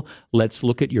school. Let's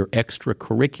look at your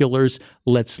extracurriculars.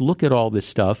 Let's look at all this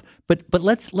stuff. But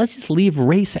let's just leave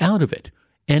race out of it.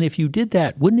 And if you did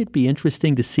that, wouldn't it be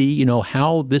interesting to see,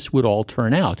 how this would all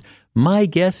turn out? My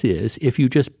guess is if you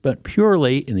just, but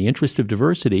purely in the interest of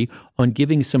diversity, on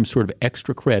giving some sort of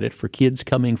extra credit for kids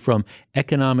coming from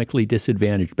economically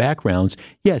disadvantaged backgrounds,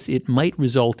 yes, it might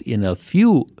result in a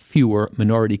fewer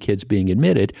minority kids being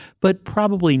admitted, but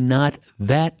probably not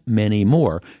that many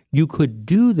more. You could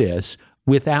do this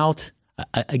without,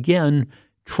 again,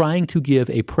 trying to give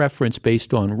a preference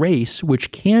based on race,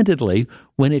 which candidly,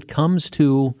 when it comes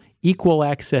to equal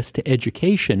access to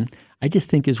education, I just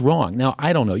think is wrong. Now,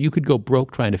 I don't know. You could go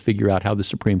broke trying to figure out how the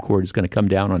Supreme Court is going to come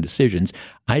down on decisions.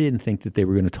 I didn't think that they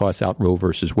were going to toss out Roe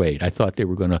versus Wade. I thought they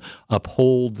were going to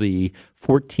uphold the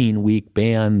 14-week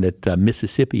ban that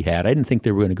Mississippi had. I didn't think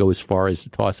they were going to go as far as to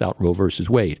toss out Roe versus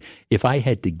Wade. If I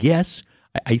had to guess,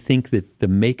 I think that the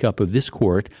makeup of this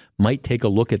court might take a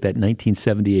look at that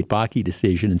 1978 Bakke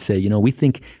decision and say, we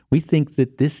think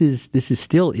that this is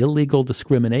still illegal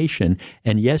discrimination.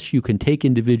 And yes, you can take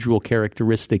individual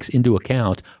characteristics into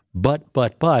account, but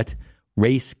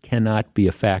race cannot be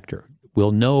a factor.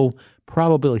 We'll know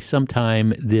probably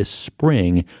sometime this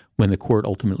spring when the court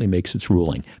ultimately makes its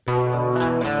ruling.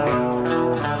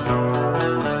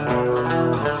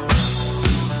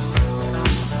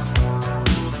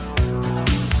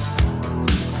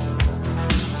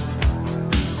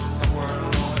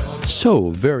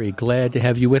 So very glad to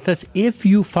have you with us. If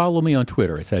you follow me on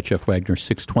Twitter, it's at Jeff Wagner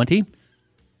 620.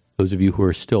 Those of you who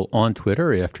are still on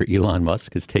Twitter after Elon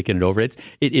Musk has taken it over, it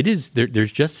is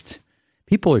there's just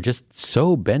people are just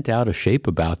so bent out of shape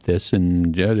about this,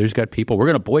 and there's got people, we're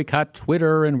going to boycott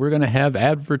Twitter and we're going to have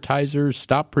advertisers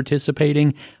stop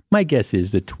participating. My guess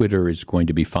is that Twitter is going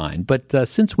to be fine. But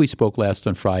since we spoke last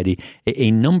on Friday,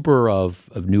 a number of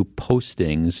new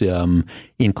postings,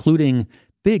 including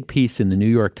big piece in the New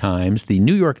York Times. The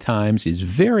New York Times is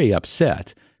very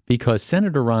upset because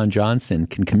Senator Ron Johnson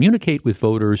can communicate with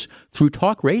voters through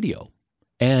talk radio.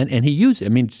 And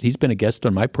he's been a guest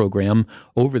on my program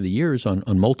over the years on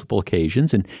multiple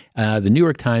occasions. And the New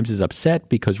York Times is upset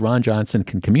because Ron Johnson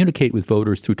can communicate with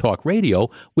voters through talk radio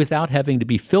without having to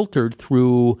be filtered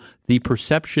through the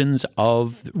perceptions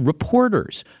of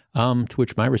reporters. To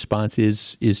which my response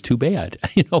is too bad.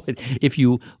 If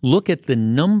you look at the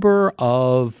number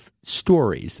of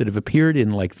stories that have appeared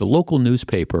in like the local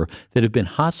newspaper that have been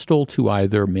hostile to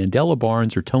either Mandela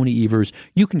Barnes or Tony Evers,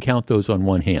 you can count those on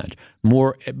one hand.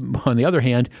 More on the other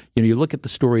hand, you look at the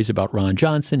stories about Ron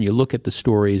Johnson, you look at the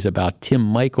stories about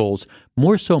Tim Michels,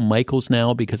 more so Michels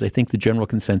now, because I think the general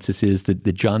consensus is that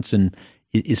Johnson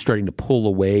is starting to pull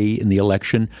away in the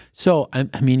election. So,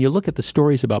 you look at the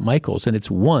stories about Michels, and it's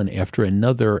one after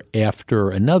another.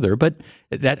 But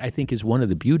that, I think, is one of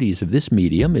the beauties of this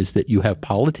medium, is that you have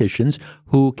politicians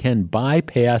who can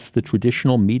bypass the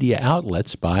traditional media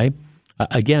outlets by,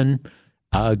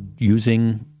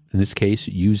 using, in this case,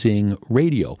 using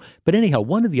radio. But anyhow,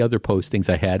 one of the other postings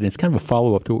I had, and it's kind of a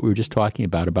follow-up to what we were just talking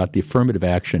about the affirmative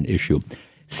action issue.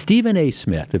 Stephen A.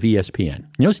 Smith of ESPN.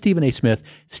 You know Stephen A. Smith?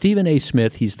 Stephen A.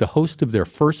 Smith, he's the host of their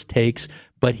First Takes,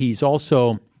 but he's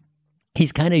kind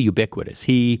of ubiquitous.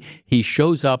 He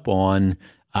shows up on,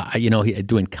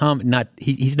 doing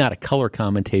he's not a color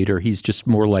commentator. He's just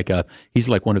more like he's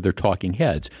like one of their talking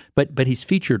heads. But he's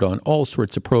featured on all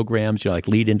sorts of programs, like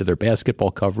lead into their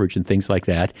basketball coverage and things like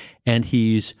that. And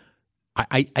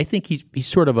I think he's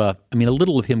sort of a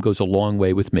little of him goes a long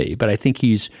way with me, but I think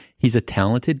he's a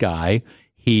talented guy.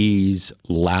 He's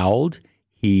loud.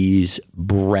 He's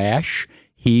brash.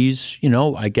 He's,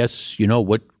 I guess,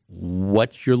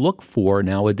 what you look for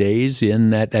nowadays in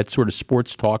that sort of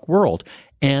sports talk world.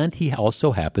 And he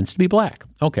also happens to be black.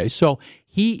 Okay, so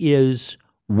he is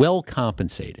well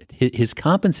compensated. His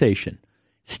compensation,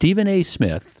 Stephen A.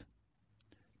 Smith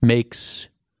makes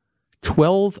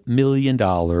 $12 million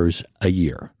a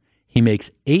year. He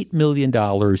makes $8 million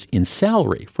in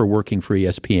salary for working for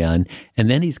ESPN, and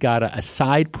then he's got a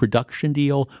side production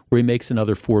deal where he makes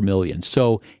another $4 million.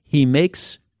 So he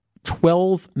makes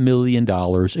 $12 million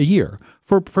a year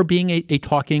for being a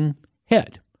talking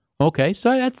head. Okay,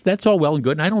 so that's all well and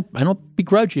good, and I don't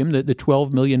begrudge him the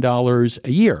 $12 million a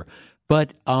year.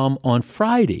 But on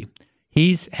Friday,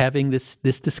 he's having this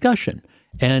discussion,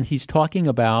 and he's talking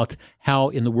about how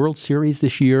in the World Series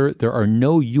this year there are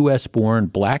no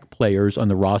U.S.-born black players on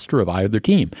the roster of either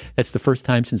team. That's the first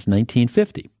time since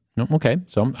 1950. Okay,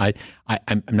 so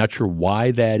I'm not sure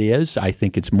why that is. I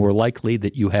think it's more likely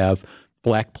that you have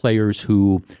black players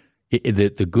who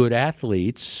the good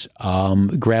athletes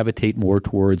gravitate more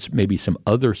towards maybe some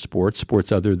other sports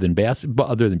other than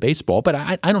baseball. But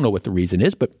I don't know what the reason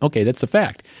is. But okay, that's a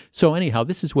fact. So anyhow,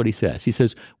 this is what he says. He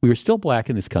says, we are still black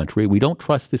in this country. We don't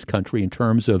trust this country in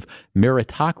terms of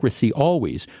meritocracy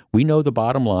always. We know the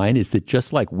bottom line is that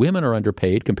just like women are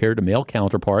underpaid compared to male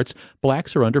counterparts,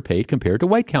 blacks are underpaid compared to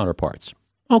white counterparts.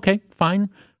 Okay, fine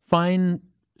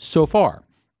so far.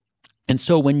 And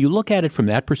so when you look at it from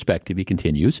that perspective, he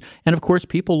continues, and of course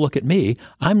people look at me,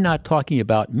 I'm not talking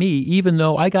about me, even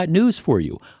though I got news for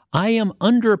you. I am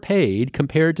underpaid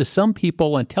compared to some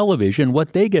people on television,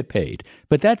 what they get paid.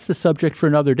 But that's the subject for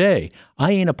another day.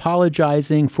 I ain't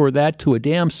apologizing for that to a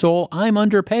damn soul. I'm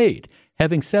underpaid.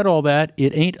 Having said all that,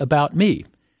 it ain't about me.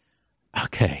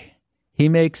 Okay. He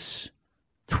makes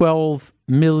 $12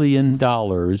 million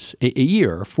a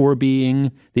year for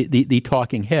being the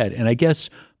talking head. And I guess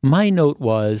my note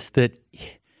was that,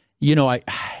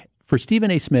 for Stephen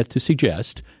A. Smith to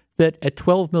suggest that at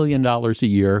 $12 million a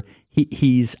year,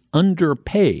 he's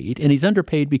underpaid, and he's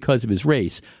underpaid because of his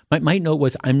race. My note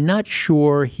was, I'm not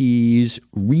sure he's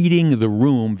reading the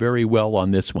room very well on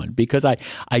this one, because I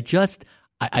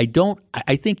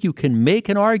think you can make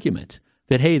an argument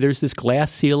that, hey, there's this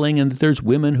glass ceiling and that there's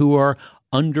women who are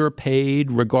underpaid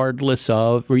regardless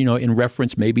of, or, in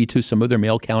reference maybe to some of their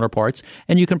male counterparts.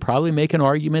 And you can probably make an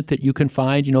argument that you can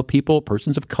find,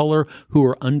 persons of color who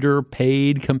are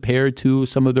underpaid compared to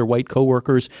some of their white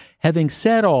coworkers. Having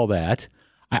said all that,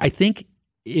 I think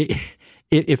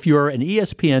if you're an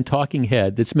ESPN talking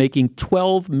head that's making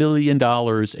 $12 million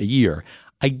a year,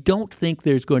 I don't think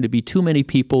there's going to be too many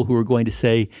people who are going to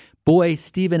say, boy,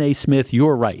 Stephen A. Smith,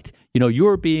 you're right.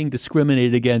 You're being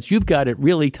discriminated against. You've got it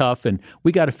really tough, and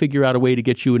we got to figure out a way to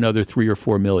get you another 3 or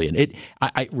 4 million.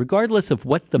 Regardless of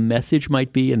what the message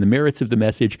might be and the merits of the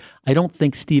message, I don't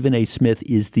think Stephen A. Smith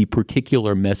is the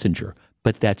particular messenger,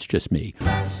 but that's just me.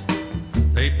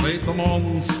 They played the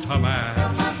Monster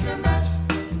Mash.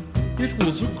 It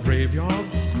was a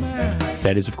graveyard smash.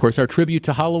 That is, of course, our tribute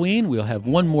to Halloween. We'll have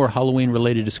one more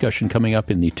Halloween-related discussion coming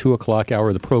up in the 2 o'clock hour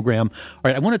of the program. All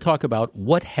right, I want to talk about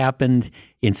what happened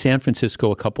in San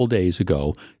Francisco a couple days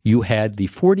ago. You had the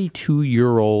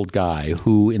 42-year-old guy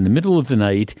who, in the middle of the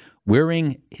night,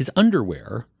 wearing his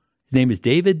underwear, his name is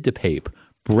David DePape,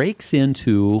 breaks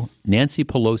into Nancy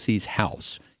Pelosi's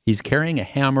house. He's carrying a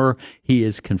hammer. He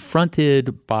is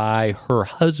confronted by her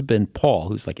husband, Paul,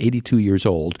 who's like 82 years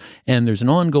old. And there's an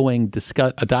ongoing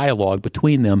dialogue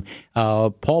between them.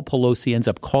 Paul Pelosi ends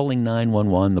up calling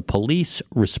 911. The police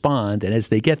respond. And as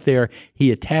they get there,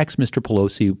 he attacks Mr.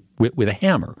 Pelosi with a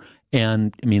hammer.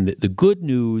 And, the good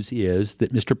news is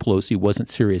that Mr. Pelosi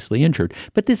wasn't seriously injured.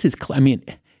 But this is,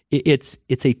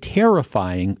 it's a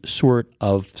terrifying sort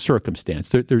of circumstance.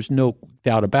 There's no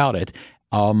doubt about it.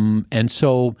 And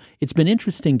so it's been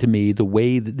interesting to me the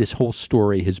way that this whole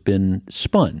story has been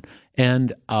spun.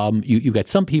 And you got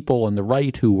some people on the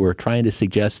right who were trying to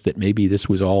suggest that maybe this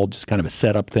was all just kind of a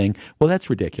setup thing. Well, that's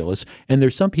ridiculous. And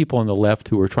there's some people on the left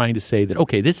who are trying to say that,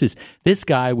 okay, this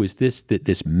guy was this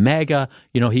MAGA,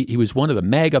 he was one of the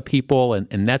MAGA people,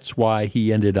 and that's why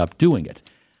he ended up doing it.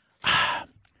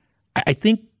 I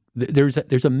think there's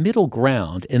a middle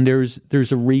ground, and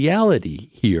there's a reality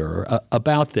here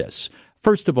about this.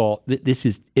 First of all, it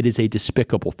is a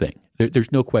despicable thing.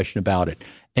 There's no question about it.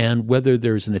 And whether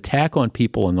there's an attack on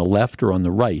people on the left or on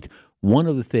the right, one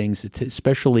of the things,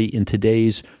 especially in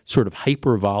today's sort of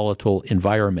hyper-volatile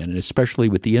environment, and especially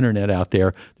with the internet out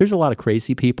there, there's a lot of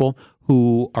crazy people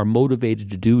who are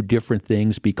motivated to do different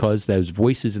things because those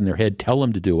voices in their head tell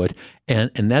them to do it.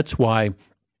 And that's why,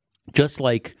 just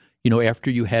like after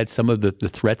you had some of the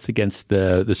threats against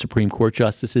the Supreme Court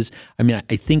justices. I mean,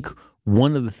 I think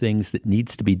one of the things that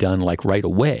needs to be done like right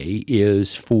away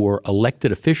is for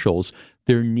elected officials,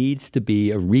 there needs to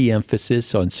be a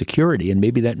re-emphasis on security. And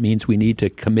maybe that means we need to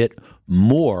commit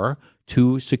more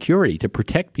to security to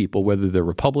protect people, whether they're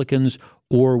Republicans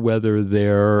or whether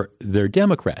they're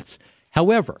Democrats.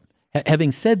 However,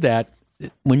 having said that,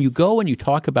 when you go and you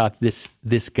talk about this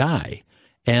guy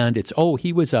and it's,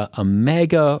 he was a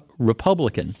MAGA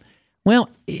Republican, well,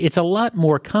 it's a lot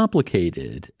more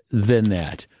complicated than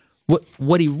that.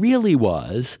 What he really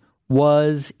was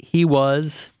he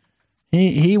was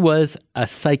a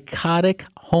psychotic,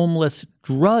 homeless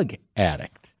drug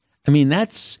addict. I mean,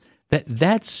 that's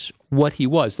what he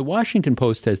was. The Washington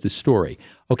Post has this story.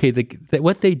 Okay,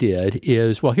 what they did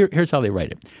is, well, here's how they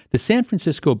write it. The San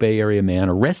Francisco Bay Area man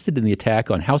arrested in the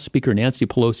attack on House Speaker Nancy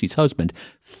Pelosi's husband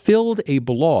filled a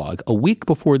blog a week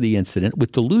before the incident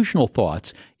with delusional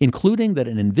thoughts, including that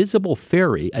an invisible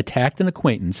fairy attacked an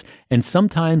acquaintance and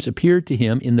sometimes appeared to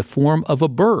him in the form of a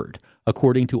bird,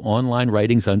 according to online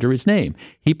writings under his name.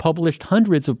 He published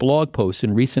hundreds of blog posts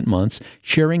in recent months,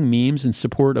 sharing memes in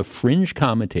support of fringe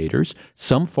commentators,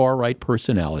 some far-right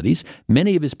personalities.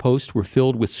 Many of his posts were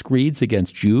filled with screeds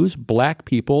against Jews, black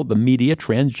people, the media,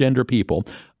 transgender people.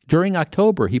 During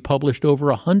October, he published over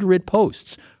 100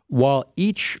 posts, while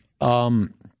each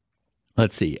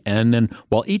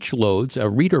while each loads, a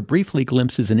reader briefly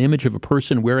glimpses an image of a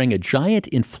person wearing a giant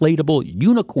inflatable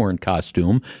unicorn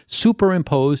costume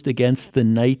superimposed against the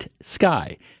night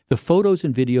sky. The photos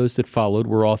and videos that followed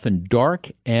were often dark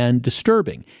and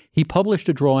disturbing. He published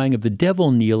a drawing of the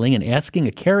devil kneeling and asking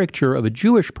a caricature of a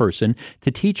Jewish person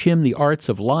to teach him the arts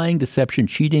of lying, deception,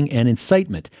 cheating, and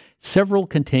incitement. Several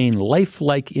contain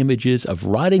lifelike images of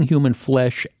rotting human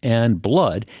flesh and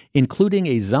blood, including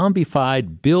a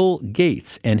zombified Bill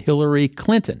Gates and Hillary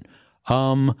Clinton.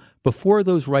 Before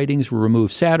those writings were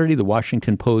removed Saturday, the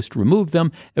Washington Post reviewed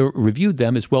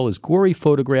them, as well as gory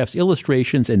photographs,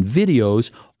 illustrations, and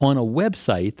videos on a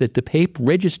website that DePape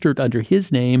registered under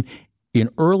his name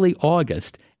in early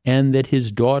August and that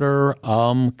his daughter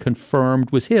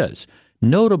confirmed was his.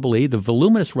 Notably, the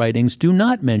voluminous writings do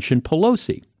not mention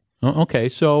Pelosi. Okay,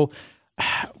 so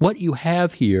what you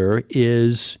have here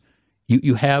is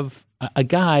you have a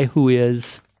guy who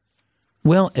is,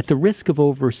 well, at the risk of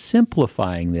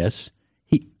oversimplifying this,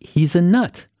 he's a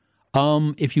nut.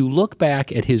 If you look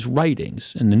back at his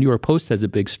writings, and the New York Post has a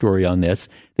big story on this,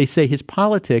 they say his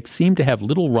politics seem to have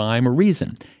little rhyme or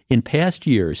reason. In past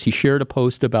years, he shared a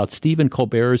post about Stephen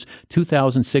Colbert's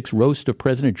 2006 roast of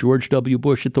President George W.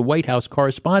 Bush at the White House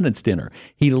Correspondents' Dinner.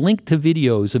 He linked to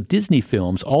videos of Disney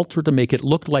films altered to make it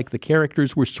look like the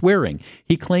characters were swearing.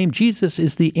 He claimed Jesus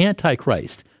is the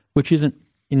Antichrist, which isn't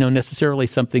necessarily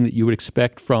something that you would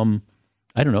expect from,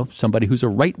 somebody who's a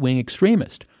right-wing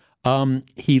extremist.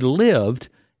 He lived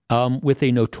with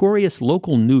a notorious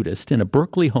local nudist in a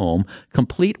Berkeley home,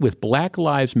 complete with Black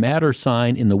Lives Matter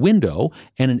sign in the window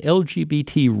and an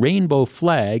LGBT rainbow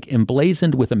flag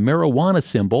emblazoned with a marijuana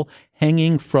symbol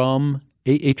hanging from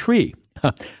a tree.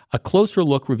 A closer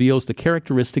look reveals the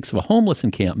characteristics of a homeless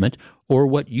encampment, or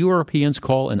what Europeans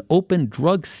call an open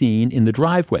drug scene in the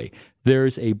driveway.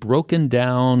 There's a broken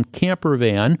down camper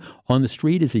van. On the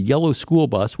street is a yellow school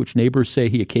bus, which neighbors say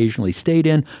he occasionally stayed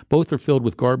in. Both are filled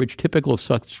with garbage, typical of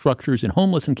such structures in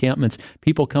homeless encampments.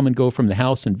 People come and go from the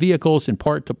house in vehicles, in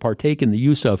part to partake in the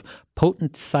use of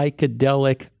potent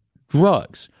psychedelic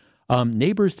drugs.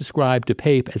 Neighbors described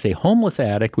DePape as a homeless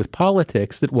addict with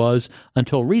politics that was,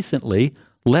 until recently,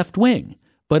 left-wing,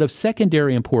 but of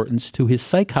secondary importance to his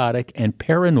psychotic and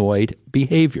paranoid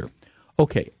behavior.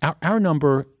 Okay, our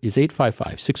number is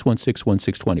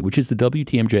 855-616-1620, which is the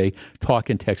WTMJ talk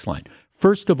and text line.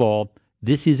 First of all,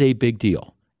 this is a big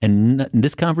deal, and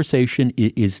this conversation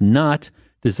is not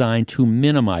designed to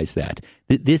minimize that.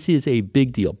 This is a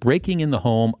big deal. Breaking in the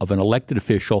home of an elected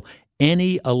official,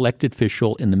 any elected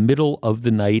official in the middle of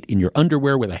the night in your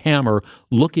underwear with a hammer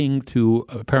looking to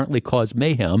apparently cause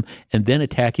mayhem and then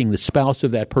attacking the spouse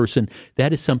of that person,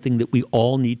 that is something that we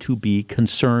all need to be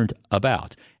concerned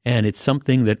about. And it's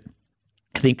something that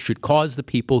I think should cause the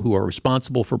people who are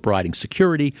responsible for providing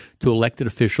security to elected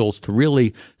officials to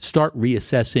really start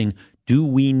reassessing, do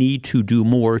we need to do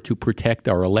more to protect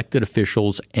our elected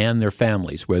officials and their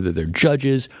families, whether they're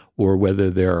judges or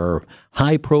whether they're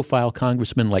high-profile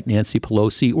congressmen like Nancy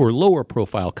Pelosi or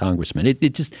lower-profile congressmen.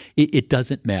 It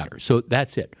doesn't matter. So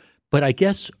that's it. But I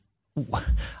guess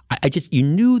you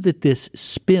knew that this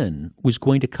spin was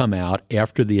going to come out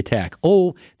after the attack.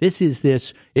 It's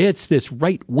this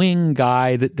right-wing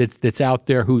guy that's out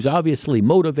there who's obviously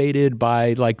motivated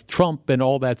by like Trump and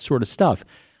all that sort of stuff.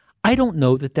 I don't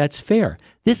know that that's fair.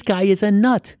 This guy is a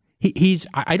nut.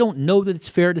 I don't know that it's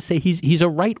fair to say he's a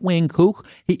right-wing kook.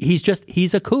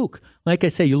 He's a kook. Like I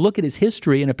say, you look at his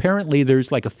history, and apparently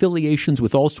there's like affiliations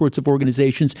with all sorts of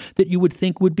organizations that you would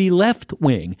think would be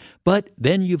left-wing. But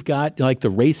then you've got like the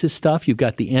racist stuff. You've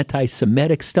got the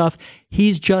anti-Semitic stuff.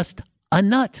 He's just a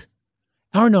nut.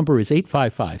 Our number is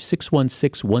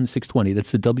 855-616-1620.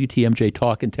 That's the WTMJ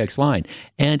talk and text line.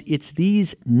 And it's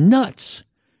these nuts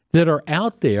that are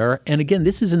out there. And again,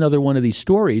 this is another one of these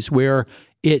stories where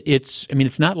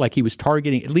it's not like he was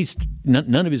targeting, at least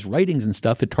none of his writings and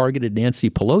stuff had targeted Nancy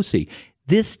Pelosi.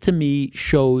 This, to me,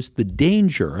 shows the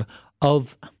danger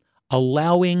of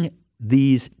allowing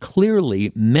these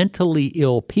clearly mentally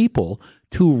ill people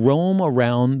to roam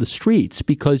around the streets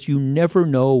because you never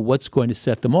know what's going to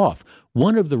set them off.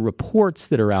 One of the reports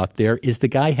that are out there is the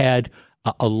guy had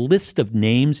a list of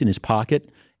names in his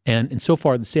pocket. And so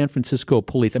far, the San Francisco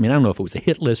police, I don't know if it was a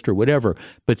hit list or whatever,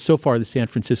 but so far the San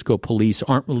Francisco police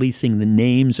aren't releasing the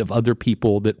names of other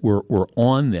people that were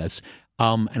on this.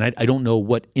 And I don't know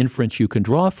what inference you can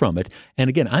draw from it. And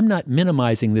again, I'm not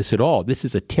minimizing this at all. This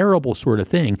is a terrible sort of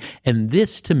thing. And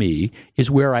this, to me, is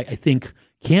where I think,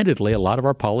 candidly, a lot of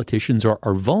our politicians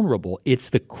are vulnerable. It's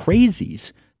the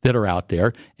crazies that are out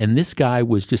there. And this guy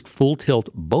was just full tilt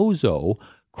bozo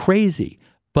crazy.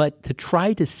 But to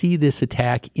try to see this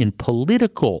attack in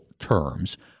political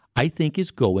terms, I think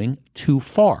is going too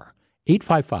far.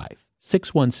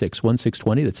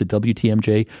 855-616-1620. That's a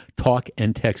WTMJ talk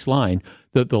and text line.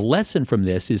 The lesson from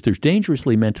this is there's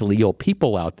dangerously mentally ill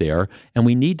people out there, and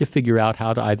we need to figure out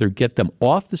how to either get them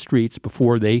off the streets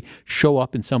before they show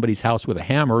up in somebody's house with a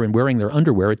hammer and wearing their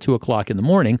underwear at 2 o'clock in the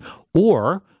morning,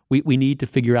 or we need to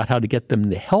figure out how to get them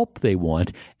the help they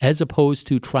want as opposed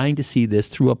to trying to see this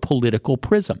through a political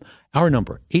prism. Our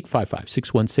number,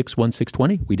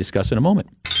 855-616-1620. We discuss in a moment.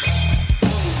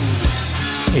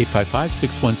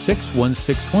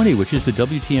 855-616-1620, which is the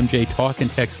WTMJ talk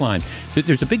and text line.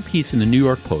 There's a big piece in the New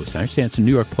York Post. I understand it's a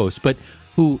New York Post, but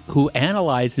who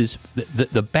analyzes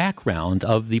the background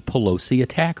of the Pelosi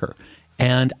attacker.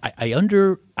 And I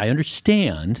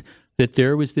understand that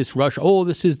there was this rush,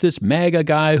 this is this MAGA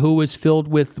guy who was filled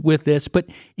with this. But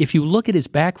if you look at his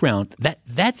background,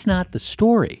 that's not the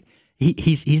story.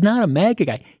 He's not a MAGA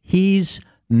guy. He's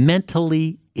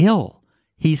mentally ill.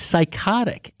 He's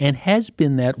psychotic and has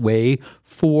been that way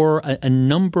for a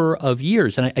number of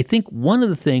years. And I think one of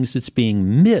the things that's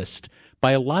being missed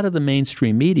by a lot of the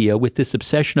mainstream media with this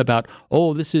obsession about,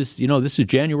 this is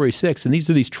January 6th, and these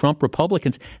are these Trump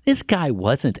Republicans. This guy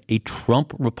wasn't a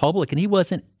Trump Republican. He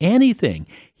wasn't anything.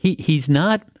 He's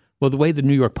not, the way the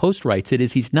New York Post writes it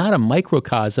is he's not a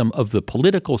microcosm of the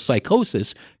political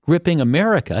psychosis gripping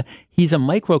America. He's a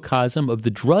microcosm of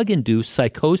the drug-induced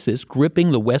psychosis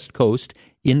gripping the West Coast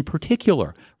in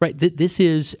particular. Right? This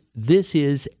is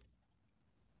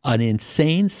an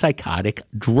insane, psychotic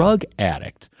drug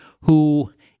addict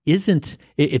who isn't,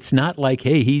 it's not like,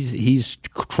 hey, he's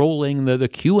trolling the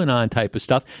QAnon type of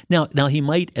stuff. Now he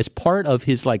might, as part of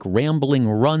his like rambling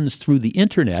runs through the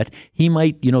internet, he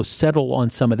might, settle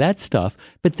on some of that stuff.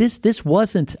 But this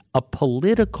wasn't a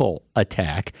political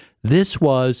attack. This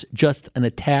was just an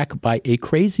attack by a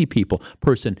crazy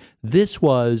person. This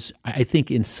was, I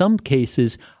think in some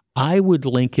cases, I would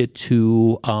link it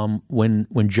to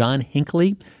when John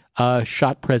Hinckley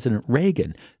shot President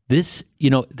Reagan. This,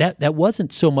 that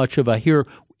wasn't so much of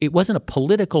it wasn't a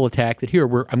political attack that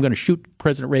I'm going to shoot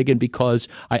President Reagan because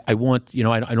I want,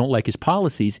 I don't like his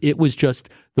policies. It was just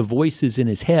the voices in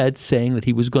his head saying that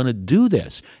he was going to do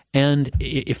this. And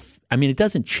it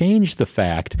doesn't change the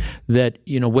fact that,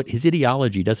 what his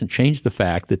ideology doesn't change the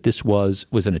fact that this was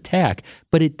an attack,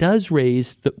 but it does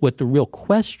raise what the real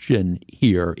question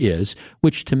here is,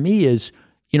 which to me is,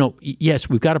 yes,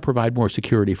 we've got to provide more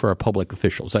security for our public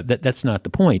officials. That's not the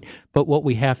point. But what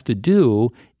we have to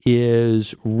do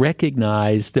is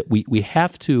recognize that we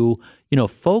have to,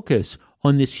 focus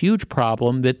on this huge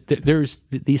problem that there's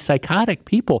these psychotic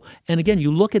people. And again,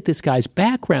 you look at this guy's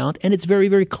background, and it's very,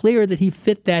 very clear that he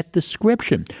fit that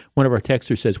description. One of our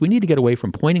texters says, we need to get away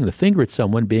from pointing the finger at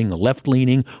someone being a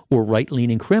left-leaning or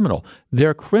right-leaning criminal.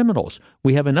 They're criminals.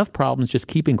 We have enough problems just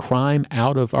keeping crime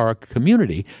out of our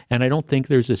community, and I don't think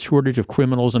there's a shortage of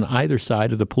criminals on either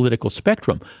side of the political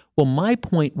spectrum. Well, my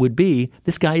point would be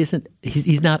this guy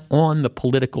he's not on the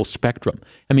political spectrum.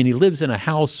 He lives in a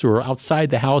house or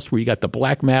outside the house where you got the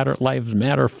Black Lives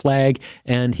Matter flag,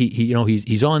 and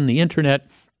he's on the internet,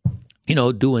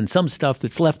 doing some stuff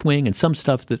that's left wing and some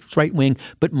stuff that's right wing,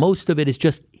 but most of it is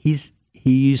just he's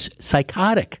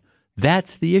psychotic.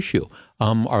 That's the issue.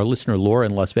 Our listener Laura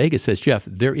in Las Vegas says, Jeff,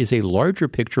 there is a larger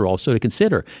picture also to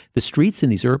consider. The streets in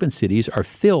these urban cities are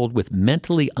filled with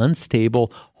mentally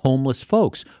unstable, homeless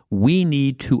folks. We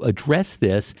need to address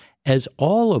this as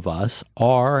all of us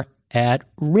are at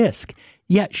risk.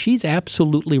 Yeah, she's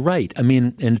absolutely right. I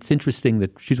mean, and it's interesting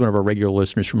that she's one of our regular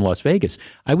listeners from Las Vegas.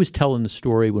 I was telling the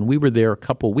story when we were there a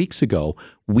couple weeks ago.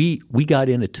 We got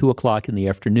in at 2:00 in the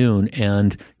afternoon,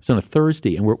 and it was on a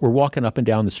Thursday, and we're walking up and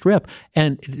down the Strip,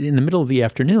 and in the middle of the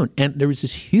afternoon, and there was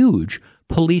this huge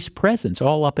police presence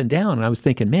all up and down. And I was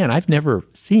thinking, man, I've never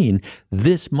seen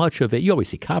this much of it. You always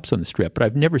see cops on the Strip, but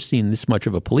I've never seen this much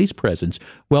of a police presence.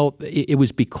 Well, it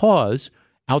was because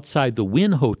outside the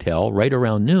Wynn Hotel, right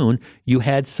around noon, you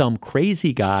had some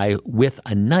crazy guy with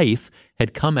a knife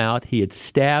had come out. He had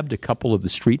stabbed a couple of the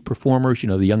street performers,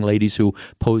 the young ladies who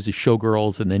pose as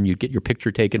showgirls, and then you get your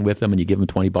picture taken with them and you give them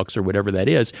 $20 or whatever that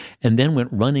is, and then went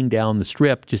running down the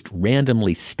Strip, just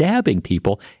randomly stabbing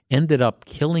people, ended up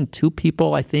killing 2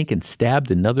 people, I think, and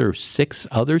stabbed another 6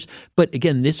 others. But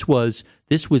again, this was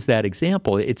that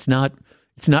example. It's not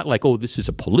like, oh, this is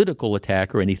a political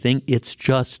attack or anything. It's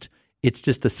just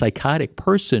a psychotic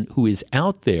person who is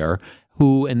out there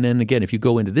who, and then again, if you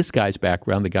go into this guy's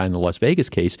background, the guy in the Las Vegas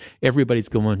case, everybody's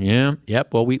going,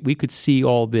 well, we could see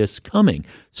all this coming.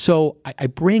 So I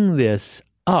bring this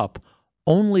up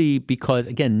only because,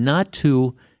 again, not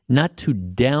to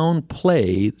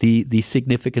downplay the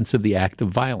significance of the act of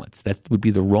violence. That would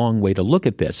be the wrong way to look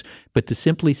at this. But to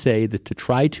simply say that to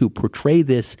try to portray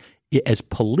this as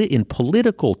in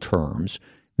political terms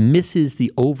misses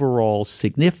the overall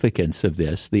significance of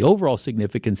this. The overall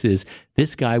significance is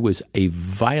this guy was a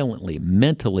violently,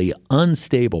 mentally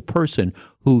unstable person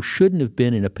who shouldn't have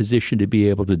been in a position to be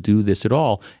able to do this at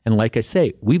all. And like I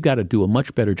say, we've got to do a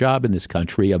much better job in this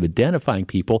country of identifying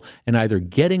people and either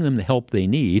getting them the help they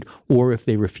need, or if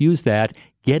they refuse that,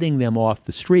 getting them off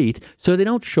the street so they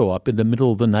don't show up in the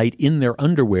middle of the night in their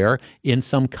underwear in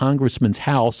some congressman's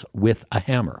house with a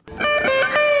hammer.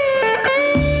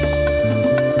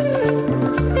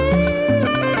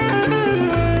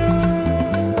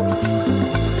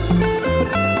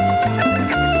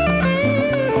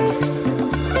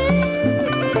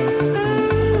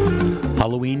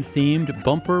 Halloween-themed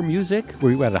bumper music.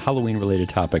 We've got a Halloween-related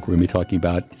topic we're going to be talking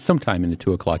about sometime in the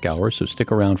 2:00 hour, so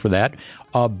stick around for that.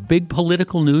 Big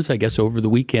political news, I guess, over the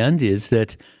weekend is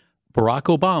that Barack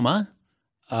Obama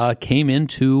came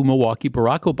into Milwaukee.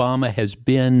 Barack Obama has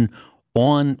been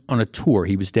on a tour.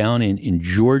 He was down in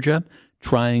Georgia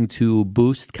trying to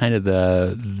boost kind of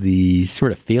the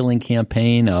sort of failing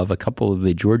campaign of a couple of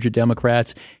the Georgia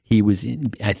Democrats.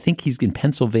 I think he's in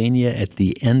Pennsylvania at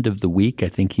the end of the week. I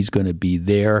think he's going to be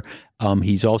there.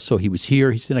 He was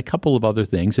here. He's done a couple of other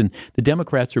things. And the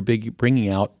Democrats are bringing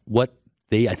out what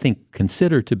they, I think,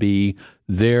 consider to be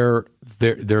their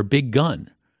big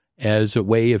gun as a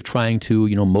way of trying to,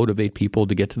 motivate people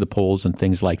to get to the polls and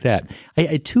things like that. I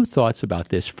had 2 thoughts about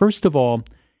this. First of all,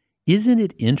 isn't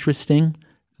it interesting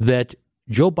that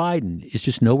Joe Biden is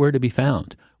just nowhere to be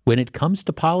found? When it comes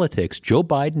to politics, Joe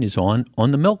Biden is on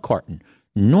the milk carton.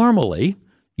 Normally,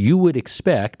 you would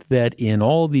expect that in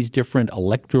all these different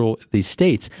these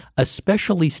states,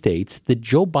 especially states that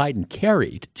Joe Biden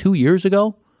carried 2 years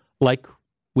ago, like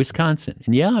Wisconsin.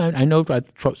 And yeah, I know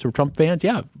some Trump fans,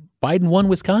 Biden won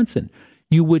Wisconsin.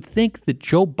 You would think that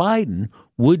Joe Biden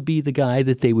would be the guy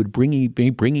that they would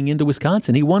be bringing into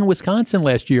Wisconsin. He won Wisconsin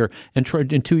last year and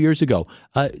 2 years ago.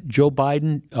 Joe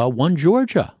Biden won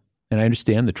Georgia. And I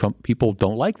understand the Trump people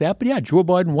don't like that, but Joe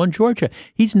Biden won Georgia.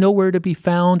 He's nowhere to be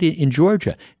found in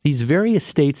Georgia. These various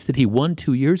states that he won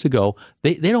 2 years ago,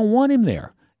 they don't want him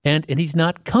there. And he's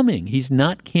not coming. He's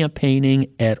not campaigning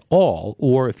at all.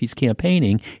 Or if he's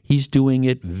campaigning, he's doing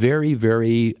it very,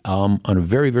 very on a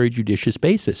very, very judicious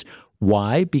basis.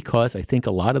 Why? Because I think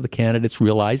a lot of the candidates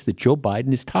realize that Joe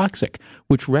Biden is toxic,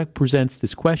 which represents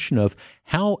this question of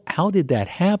how did that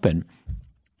happen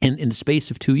in the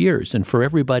space of 2 years? And for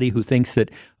everybody who thinks that,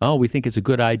 we think it's a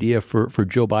good idea for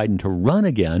Joe Biden to run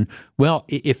again, well,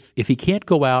 if he can't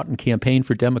go out and campaign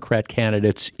for Democrat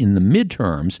candidates in the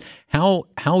midterms,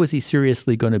 how is he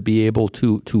seriously going to be able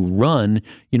to run,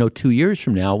 2 years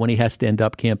from now when he has to end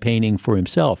up campaigning for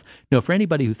himself? For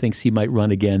anybody who thinks he might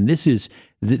run again, this is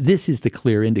this is the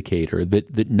clear indicator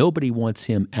that nobody wants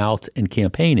him out and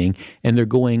campaigning, and they're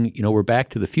going, we're back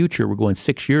to the future. We're going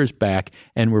 6 years back,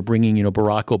 and we're bringing,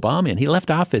 Barack Obama in. He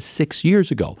left office 6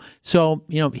 years ago. So,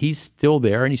 he's still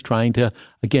there, and he's trying to,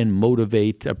 again,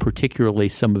 motivate particularly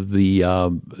some of the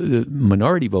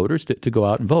minority voters to go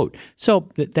out and vote. So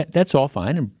that's all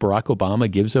fine, and Barack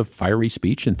Obama gives a fiery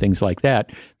speech and things like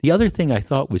that. The other thing I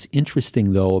thought was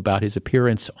interesting, though, about his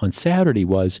appearance on Saturday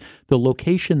was the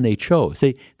location they chose.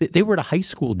 They were at a high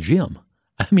school gym.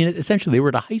 I mean, essentially, they were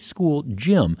at a high school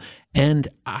gym. And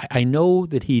I know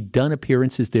that he'd done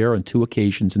appearances there on 2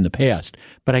 occasions in the past,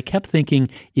 but I kept thinking,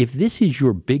 if this is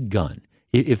your big gun,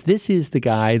 if this is the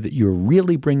guy that you're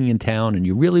really bringing in town and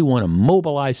you really want to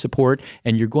mobilize support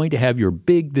and you're going to have your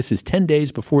big, this is 10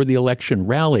 days before the election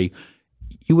rally,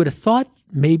 you would have thought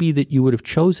maybe that you would have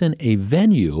chosen a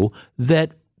venue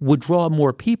that would draw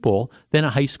more people than a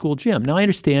high school gym. Now, I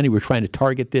understand you were trying to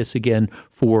target this again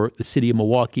for the city of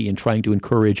Milwaukee and trying to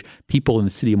encourage people in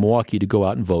the city of Milwaukee to go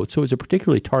out and vote. So it was a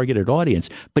particularly targeted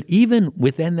audience. But even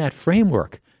within that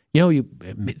framework,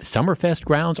 Summerfest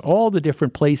grounds, all the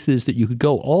different places that you could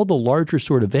go, all the larger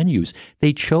sort of venues,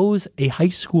 they chose a high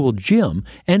school gym,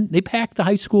 and they packed the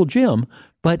high school gym.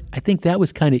 But I think that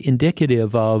was kind of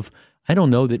indicative of, I don't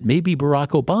know, that maybe Barack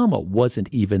Obama wasn't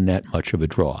even that much of a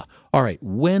draw. All right,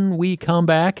 when we come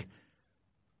back,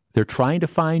 they're trying to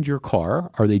find your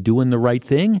car. Are they doing the right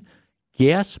thing?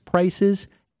 Gas prices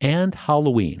and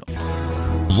Halloween.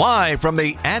 Live from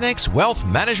the Annex Wealth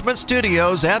Management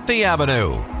Studios at the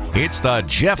Avenue, it's the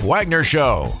Jeff Wagner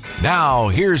Show. Now,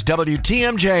 here's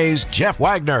WTMJ's Jeff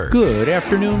Wagner. Good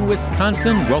afternoon,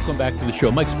 Wisconsin. Welcome back to the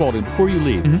show. Mike Spaulding, before you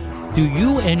leave, do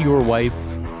you and your wife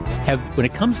when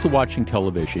it comes to watching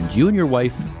television, do you and your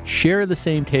wife share the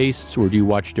same tastes, or do you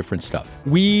watch different stuff?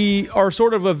 We are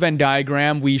sort of a Venn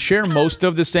diagram. We share most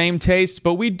of the same tastes,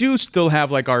 but we do still have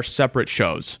like our separate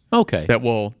shows. Okay. That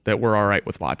we're all right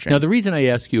with watching. Now, the reason I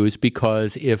ask you is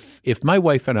because if my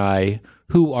wife and I,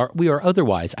 we are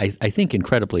otherwise, I think,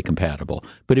 incredibly compatible,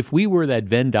 but if we were that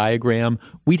Venn diagram,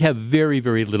 we'd have very,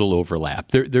 very little overlap.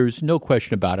 There's no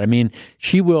question about it. I mean,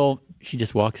 she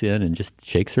just walks in and just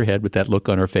shakes her head with that look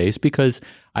on her face because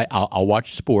I'll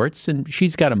watch sports, and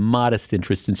she's got a modest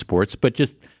interest in sports, but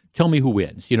just tell me who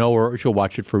wins, or she'll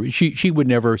watch it for. She would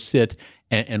never sit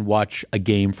and watch a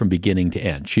game from beginning to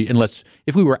end. Unless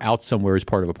if we were out somewhere as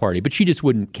part of a party, but she just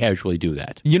wouldn't casually do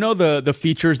that. The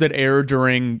features that air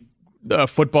during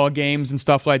football games and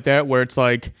stuff like that, where it's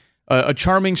like a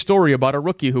charming story about a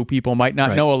rookie who people might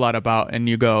not know a lot about, and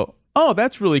you go, oh,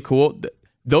 that's really cool.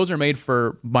 Those are made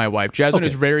for my wife. Jasmine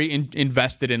is very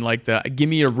invested in give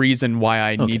me a reason why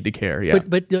I need to care. Yeah,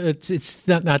 but it's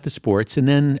not the sports. And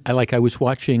then I was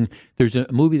watching. There's a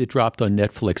movie that dropped on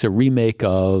Netflix, a remake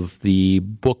of the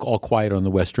book All Quiet on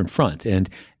the Western Front, and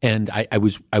I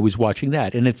was watching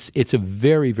that, and it's a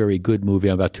very, very good movie.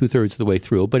 I'm about 2/3 of the way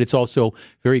through, but it's also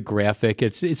very graphic.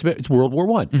 It's World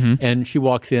War I, and she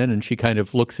walks in and she kind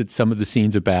of looks at some of the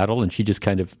scenes of battle, and she just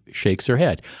kind of shakes her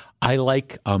head. I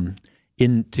like.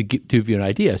 To give you an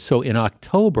idea, so in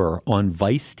October on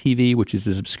Vice TV, which is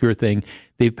this obscure thing,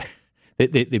 they've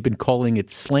been calling it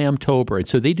Slamtober, and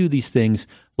so they do these things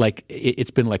like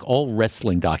it's been like all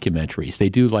wrestling documentaries. They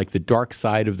do like the dark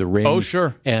side of the ring. Oh,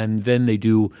 sure. And then they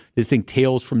do this thing,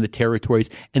 Tales from the Territories.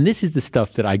 And this is the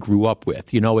stuff that I grew up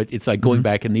with. It's like going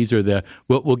back, and these are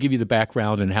we'll give you the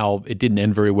background and how it didn't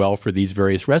end very well for these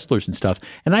various wrestlers and stuff.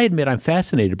 And I admit I'm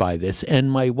fascinated by this.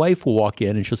 And my wife will walk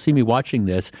in and she'll see me watching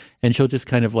this, and she'll just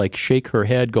kind of like shake her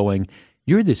head going,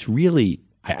 you're this really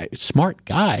smart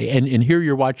guy. And here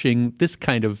you're watching this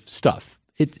kind of stuff.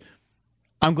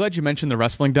 I'm glad you mentioned the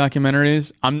wrestling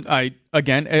documentaries.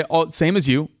 Same as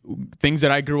you, things that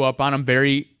I grew up on. I'm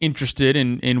very interested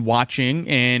in watching,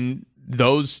 and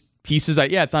those pieces.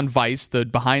 It's on Vice, the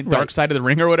behind dark side of the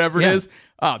ring or whatever it is.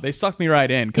 Oh, they suck me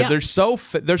right in because they're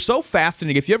so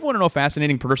fascinating. If you ever want to know a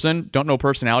fascinating person, don't know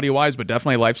personality wise, but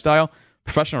definitely lifestyle,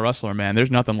 professional wrestler, man. There's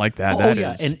nothing like that.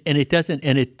 And it doesn't,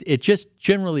 and it just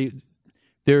generally.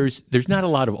 There's not a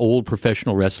lot of old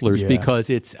professional wrestlers because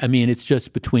it's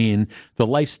just between the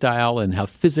lifestyle and how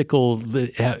physical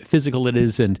it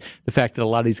is, and the fact that a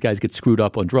lot of these guys get screwed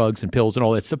up on drugs and pills and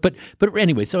all that stuff. But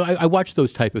anyway, so I watch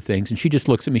those type of things, and she just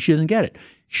looks at me. She doesn't get it.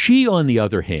 She, on the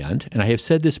other hand, and I have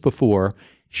said this before,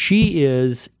 she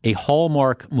is a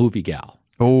Hallmark movie gal.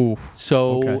 Oh,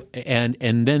 so okay.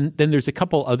 and then there's a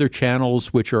couple other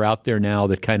channels which are out there now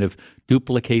that kind of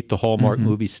duplicate the Hallmark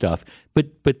movie stuff.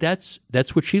 But that's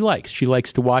what she likes. She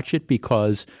likes to watch it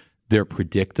because they're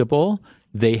predictable.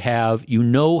 They have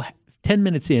 10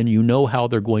 minutes in, you know how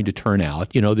they're going to turn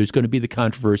out. There's going to be the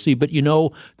controversy, but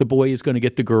the boy is going to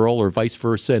get the girl or vice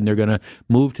versa, and they're going to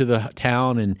move to the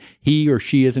town, and he or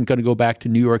she isn't going to go back to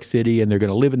New York City, and they're going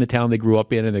to live in the town they grew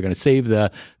up in, and they're going to save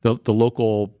the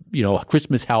local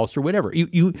Christmas house or whatever.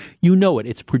 You know it.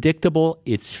 It's predictable.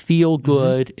 It's feel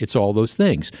good. It's all those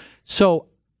things. So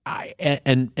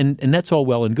and that's all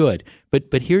well and good.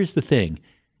 But here's the thing.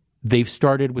 They've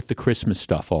started with the Christmas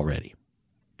stuff already.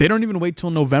 They don't even wait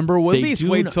till November. Well, at least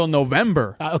wait till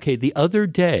November. Okay, the other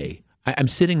day, I'm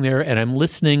sitting there and I'm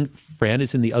listening. Fran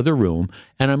is in the other room,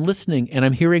 and I'm listening and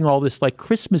I'm hearing all this like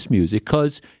Christmas music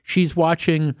because she's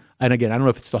watching. And again, I don't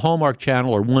know if it's the Hallmark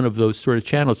Channel or one of those sort of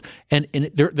channels. And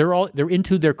they're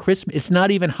into their Christmas. It's not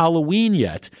even Halloween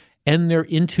yet, and they're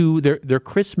into their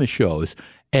Christmas shows.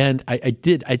 And I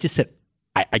just said,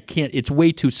 I can't. It's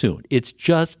way too soon. It's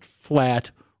just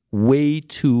flat way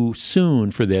too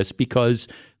soon for this because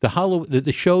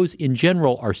the shows in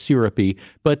general are syrupy,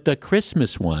 but the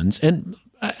Christmas ones, and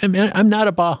I mean, I'm not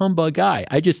a bah humbug guy.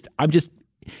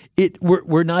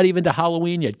 We're not even to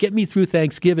Halloween yet. Get me through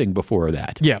Thanksgiving before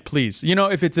that. Yeah, please.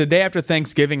 If it's a day after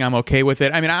Thanksgiving, I'm okay with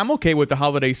it. I mean, I'm okay with the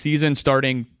holiday season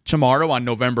starting tomorrow on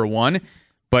November 1,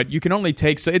 but you can only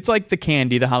take, so it's like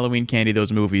the Halloween candy,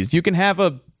 those movies. You can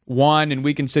have one and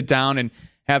we can sit down and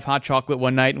have hot chocolate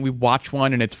one night and we watch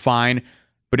one and it's fine.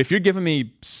 But if you're giving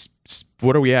me,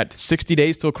 what are we at, 60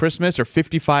 days till Christmas or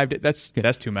 55 days?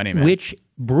 That's too many, man. Which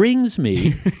brings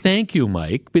me, thank you,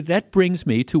 Mike, but that brings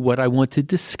me to what I want to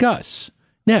discuss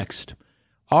next.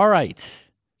 All right,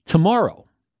 tomorrow,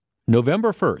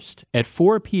 November 1st at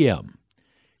 4 p.m.,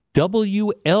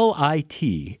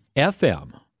 WLIT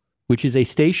FM, which is a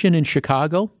station in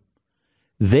Chicago,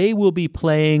 they will be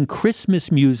playing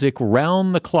Christmas music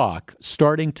round the clock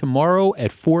starting tomorrow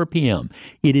at 4 p.m.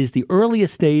 It is the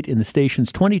earliest date in the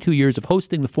station's 22 years of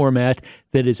hosting the format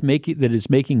that is making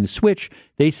the switch.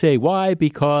 They say why?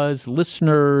 Because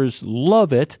listeners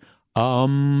love it,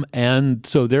 and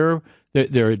so they're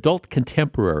adult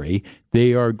contemporary.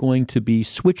 They are going to be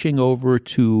switching over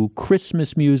to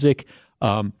Christmas music.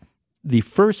 The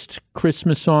first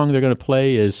Christmas song they're going to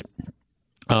play is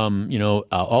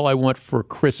All I Want for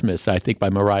Christmas, I think by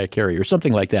Mariah Carey or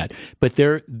something like that. But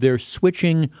they're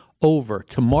switching over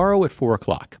tomorrow at 4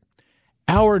 o'clock.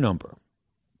 Our number,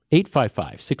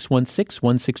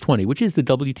 855-616-1620, which is the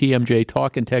WTMJ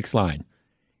talk and text line.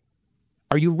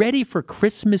 Are you ready for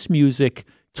Christmas music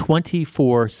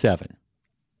 24/7?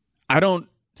 I don't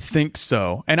think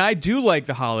so. And I do like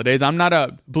the holidays.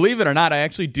 Believe it or not, I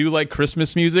actually do like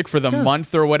Christmas music for the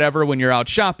month or whatever when you're out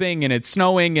shopping and it's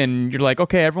snowing and you're like,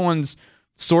 okay, everyone's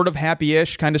sort of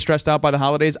happy-ish, kind of stressed out by the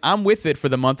holidays. I'm with it for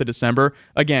the month of December.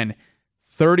 Again,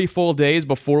 30 full days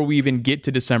before we even get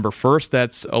to December 1st.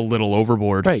 That's a little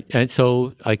overboard. Right. And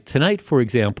so like tonight, for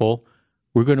example,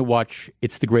 we're going to watch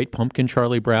It's the Great Pumpkin,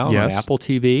 Charlie Brown on Apple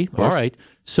TV. All right.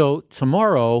 So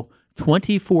tomorrow,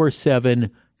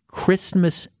 24/7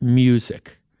 Christmas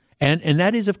music. And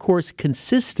that is, of course,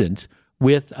 consistent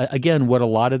with, again, what a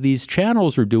lot of these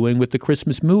channels are doing with the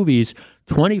Christmas movies,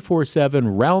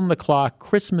 24/7, round-the-clock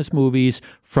Christmas movies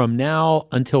from now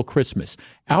until Christmas.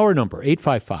 Our number,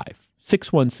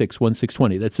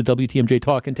 855-616-1620. That's the WTMJ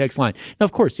talk and text line. Now,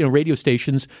 of course, radio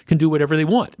stations can do whatever they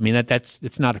want. I mean,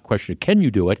 it's not a question of can you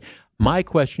do it. My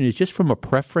question is just from a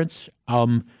preference,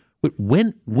 when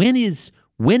is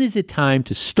it time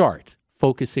to start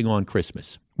focusing on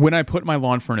Christmas? When I put my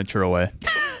lawn furniture away.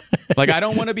 Like, I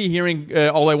don't want to be hearing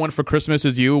All I Want for Christmas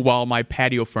Is You while my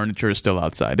patio furniture is still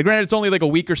outside. Granted, it's only like a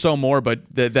week or so more, but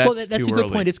that's too early. That's a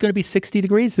good point. It's going to be 60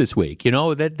 degrees this week.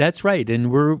 That's right. And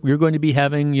we're going to be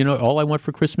having, All I Want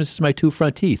for Christmas Is My Two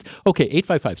Front Teeth. Okay,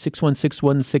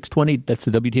 855-616-1620. That's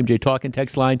the WTMJ talk and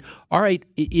text line. All right,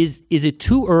 is it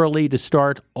too early to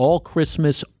start all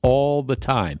Christmas all the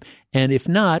time? And if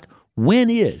not, when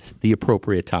is the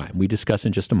appropriate time? We discuss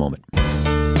in just a moment.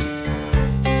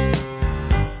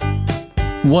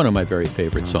 One of my very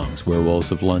favorite songs,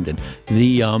 Werewolves of London.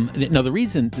 Now, the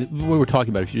reason what we're talking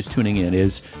about, if you're just tuning in,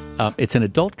 is it's an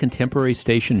adult contemporary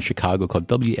station in Chicago called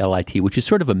WLIT, which is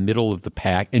sort of a middle of the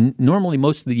pack. And normally,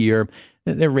 most of the year,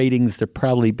 their ratings, they're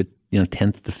probably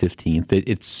 10th to 15th.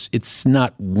 It's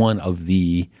not one of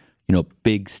the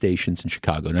big stations in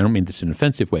Chicago. And I don't mean this in an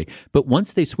offensive way, but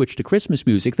once they switch to Christmas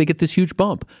music, they get this huge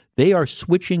bump. They are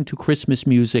switching to Christmas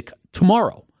music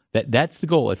tomorrow. That's the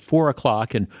goal at 4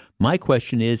 o'clock. And my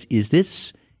question is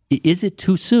it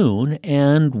too soon?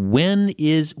 And when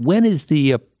is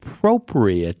the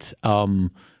appropriate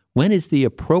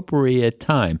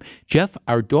time? Jeff,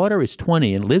 our daughter is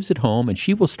 20 and lives at home, and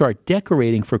she will start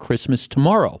decorating for Christmas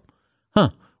tomorrow.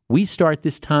 We start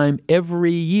this time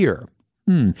every year.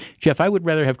 Jeff, I would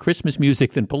rather have Christmas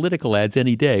music than political ads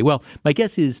any day. Well, my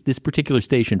guess is this particular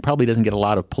station probably doesn't get a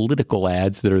lot of political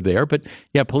ads that are there, but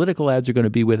yeah, political ads are going to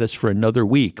be with us for another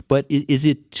week. But is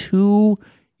it too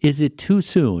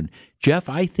soon? Jeff,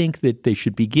 I think that they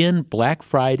should begin Black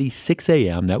Friday, 6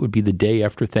 a.m. That would be the day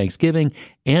after Thanksgiving,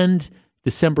 and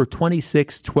December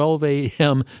 26th, 12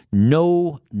 a.m.,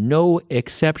 no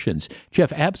exceptions.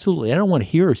 Jeff, absolutely. I don't want to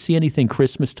hear or see anything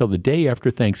Christmas till the day after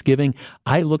Thanksgiving.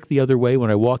 I look the other way when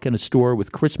I walk in a store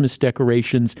with Christmas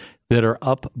decorations that are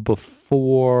up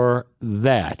before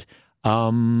that.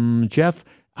 Jeff,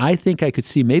 I think I could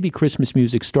see maybe Christmas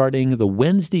music starting the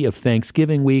Wednesday of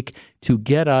Thanksgiving week to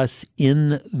get us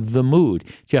in the mood.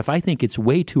 Jeff, I think it's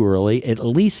way too early. At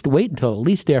least wait until at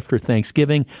least after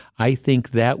Thanksgiving. I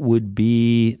think that would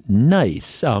be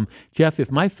nice. Jeff,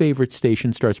 if my favorite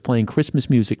station starts playing Christmas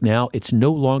music now, it's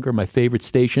no longer my favorite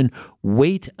station.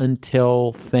 Wait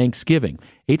until Thanksgiving.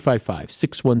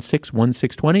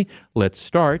 855-616-1620. Let's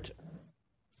start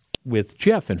with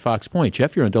Jeff in Fox Point.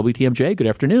 Jeff, you're on WTMJ. Good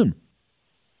afternoon.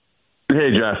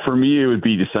 Hey, Jeff, for me, it would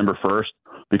be December 1st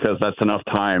because that's enough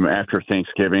time after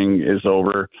Thanksgiving is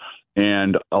over.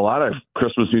 And a lot of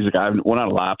Christmas music, well, not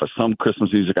a lot, but some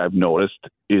Christmas music I've noticed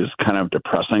is kind of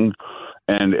depressing.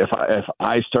 And if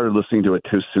I started listening to it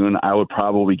too soon, I would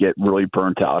probably get really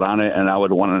burnt out on it, and I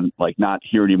would want to not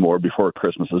hear anymore before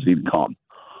Christmas has even come.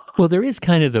 Well, there is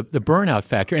kind of the burnout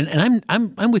factor, and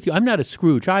I'm with you. I'm not a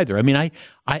Scrooge either. I mean, I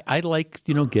like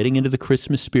getting into the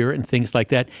Christmas spirit and things like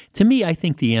that. To me, I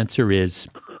think the answer is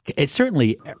it's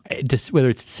certainly whether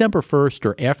it's December 1st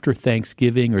or after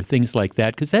Thanksgiving or things like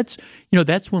that, because that's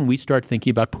when we start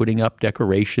thinking about putting up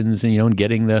decorations and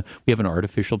getting we have an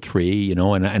artificial tree,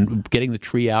 and getting the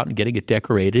tree out and getting it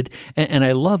decorated, and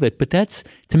I love it. But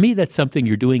to me that's something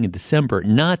you're doing in December,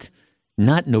 not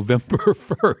November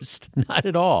 1st, not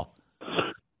at all.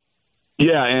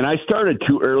 Yeah, and I started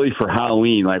too early for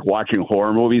Halloween, like watching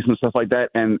horror movies and stuff like that.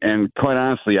 And quite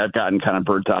honestly, I've gotten kind of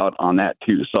burnt out on that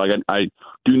too. So I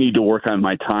do need to work on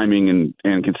my timing and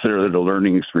consider it a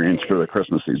learning experience for the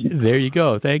Christmas season. There you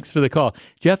go. Thanks for the call.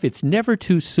 Jeff, it's never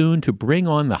too soon to bring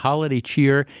on the holiday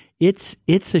cheer. It's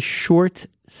a short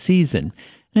season.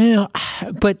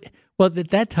 But... Well,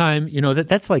 at that time,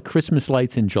 that's like Christmas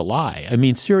lights in July. I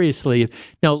mean, seriously.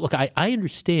 Now, look, I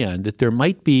understand that there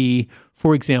might be,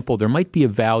 for example, a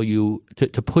value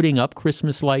to putting up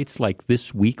Christmas lights like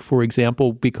this week, for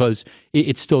example, because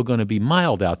it's still going to be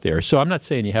mild out there. So I'm not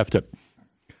saying you have to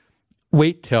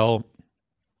wait till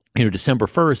December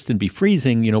 1st and be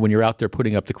freezing, when you're out there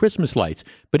putting up the Christmas lights.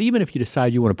 But even if you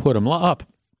decide you want to put them up,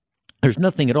 there's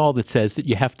nothing at all that says that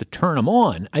you have to turn them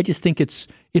on. I just think it's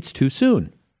too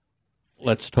soon.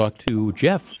 Let's talk to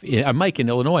Jeff. Mike in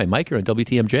Illinois. Mike, you're on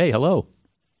WTMJ. Hello.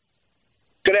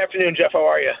 Good afternoon, Jeff. How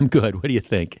are you? I'm good. What do you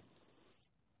think?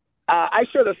 I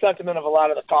share the sentiment of a lot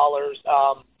of the callers.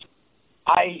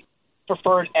 I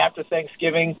preferred after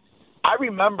Thanksgiving. I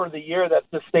remember the year that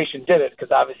this station did it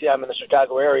because obviously I'm in the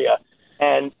Chicago area,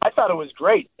 and I thought it was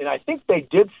great. And I think they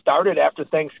did start it after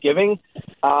Thanksgiving,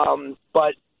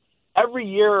 but every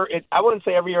year, I wouldn't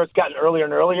say every year it's gotten earlier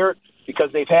and earlier,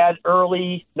 because they've had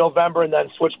early November and then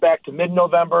switched back to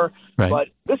mid-November. Right. But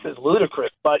this is ludicrous.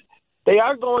 But they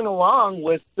are going along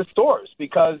with the stores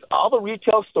because all the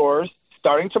retail stores,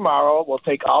 starting tomorrow, will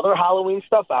take all their Halloween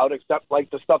stuff out, except like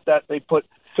the stuff that they put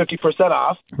 50%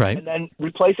 off, right, and then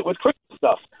replace it with Christmas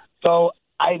stuff. So,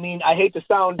 I mean, I hate to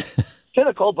sound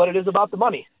cynical, but it is about the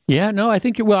money. Yeah, no, I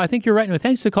think you're right. No,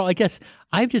 thanks for the call. I guess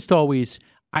I've just always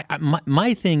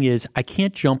my thing is I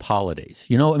can't jump holidays.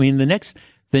 I mean,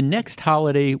 the next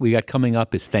holiday we got coming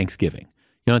up is Thanksgiving.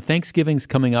 Thanksgiving's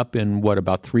coming up in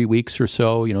about 3 weeks or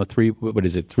so. 3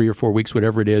 or 4 weeks,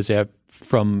 whatever it is,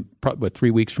 from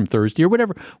 3 weeks from Thursday or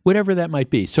whatever that might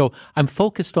be. So I'm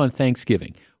focused on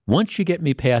Thanksgiving. Once you get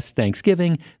me past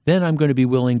Thanksgiving, then I'm going to be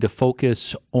willing to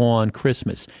focus on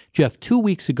Christmas. Jeff, 2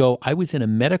 weeks ago, I was in a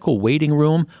medical waiting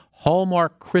room.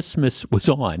 Hallmark Christmas was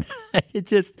on. It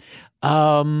just,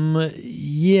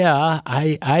 yeah,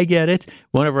 I get it.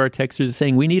 One of our texters is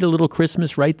saying, we need a little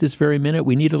Christmas right this very minute.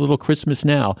 We need a little Christmas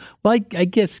now. Well, I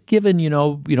guess given,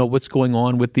 what's going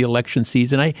on with the election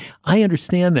season, I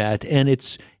understand that. And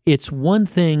it's one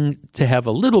thing to have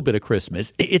a little bit of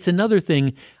Christmas. It's another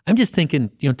thing. I'm just thinking,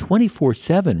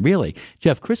 24/7, really.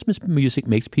 Jeff, Christmas music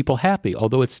makes people happy,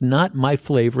 although it's not my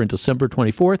flavor until December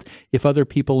 24th. If other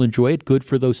people enjoy it, good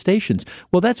for those stations.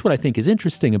 Well, that's what I think is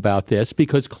interesting about this,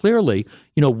 because clearly,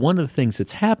 one of the things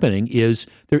that's happening is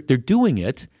they're doing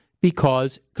it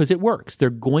because it works. They're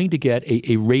going to get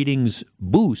a ratings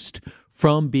boost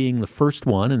from being the first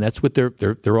one, and that's what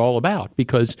they're all about,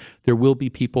 because there will be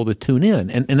people that tune in,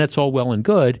 and that's all well and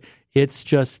good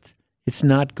it's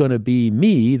not going to be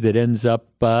me that ends up,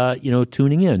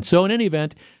 tuning in. So in any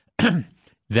event,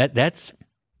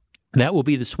 that will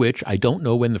be the switch. I don't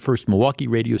know when the first Milwaukee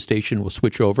radio station will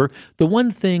switch over. The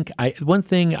one thing I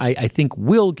think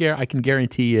I can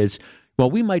guarantee is, well,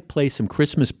 we might play some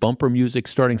Christmas bumper music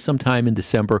starting sometime in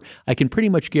December. I can pretty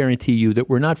much guarantee you that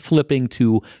we're not flipping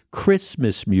to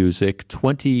Christmas music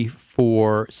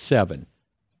 24/7.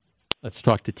 Let's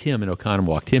talk to Tim in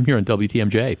Oconomowoc. Tim here on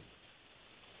WTMJ.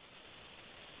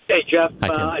 Hey, Jeff. Hi,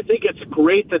 Tim. I think it's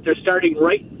great that they're starting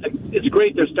right. It's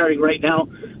great they're starting right now,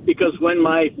 because when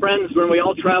we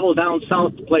all travel down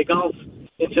south to play golf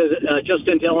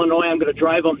into Illinois, I'm going to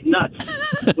drive them nuts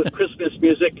with Christmas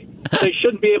music. They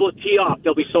shouldn't be able to tee off;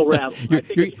 they'll be so rattled. You're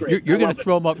going to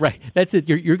throw them off, right? That's it.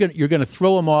 You're going to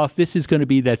throw them off. This is going to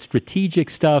be that strategic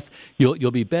stuff.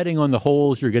 You'll be betting on the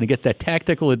holes. You're going to get that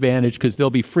tactical advantage because they'll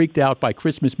be freaked out by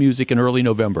Christmas music in early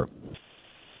November.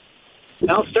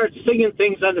 I'll start singing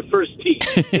things on the first tee.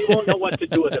 They won't know what to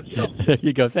do with themselves. There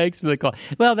you go. Thanks for the call.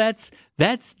 Well, that's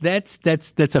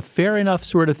a fair enough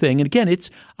sort of thing. And again,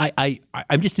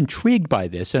 I'm just intrigued by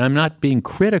this, and I'm not being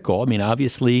critical. I mean,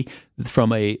 obviously,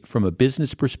 from a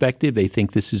business perspective, they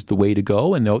think this is the way to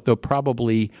go, and they'll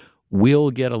probably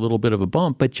will get a little bit of a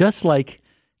bump. But just like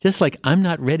I'm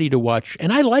not ready to watch,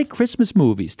 and I like Christmas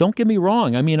movies. Don't get me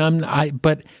wrong. I mean,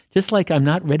 but just like I'm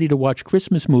not ready to watch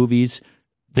Christmas movies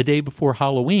the day before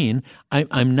Halloween,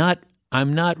 I'm not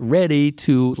ready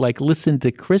to listen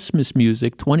to Christmas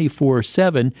music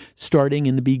 24/7 starting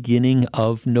in the beginning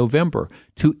of November.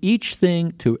 To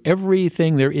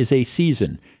everything there is a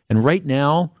season. And right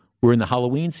now we're in the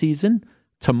Halloween season.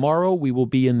 Tomorrow we will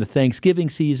be in the Thanksgiving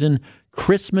season.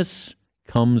 Christmas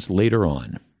comes later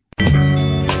on.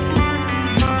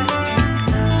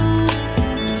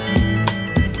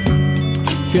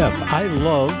 Jeff, I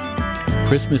love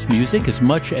Christmas music as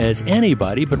much as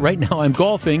anybody, but right now I'm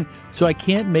golfing, so I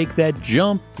can't make that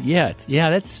jump yet. Yeah,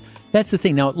 that's the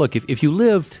thing. Now, look, if you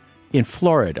lived in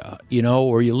Florida,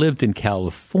 or you lived in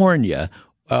California,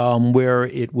 where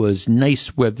it was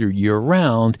nice weather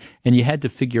year-round, and you had to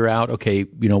figure out, okay,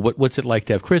 what's it like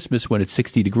to have Christmas when it's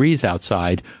 60 degrees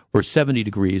outside or 70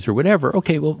 degrees or whatever.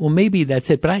 Okay, well, maybe that's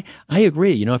it. But I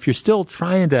agree. If you're still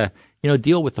trying to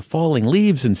deal with the falling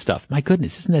leaves and stuff. My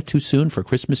goodness, isn't that too soon for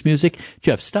Christmas music?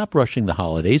 Jeff, stop rushing the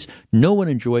holidays. No one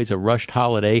enjoys a rushed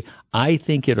holiday. I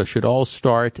think it should all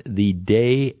start the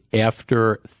day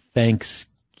after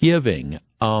Thanksgiving.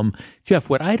 Jeff,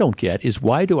 what I don't get is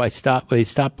why do they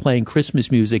stop playing Christmas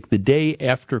music the day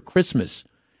after Christmas?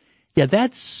 Yeah,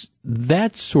 that's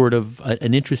sort of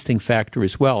an interesting factor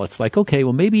as well. It's like, okay,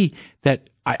 well, maybe that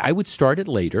I would start it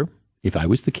later. If I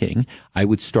was the king, I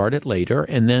would start it later,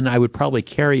 and then I would probably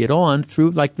carry it on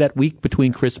through that week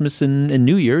between Christmas and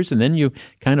New Year's, and then you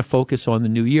kind of focus on the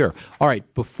new year. All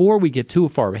right, before we get too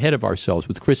far ahead of ourselves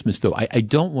with Christmas, though, I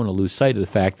don't want to lose sight of the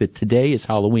fact that today is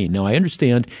Halloween. Now, I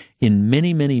understand in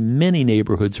many, many, many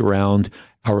neighborhoods around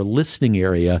our listening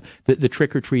area that the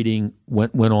trick-or-treating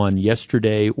went on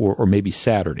yesterday or maybe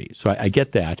Saturday, so I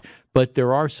get that. But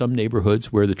there are some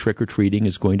neighborhoods where the trick-or-treating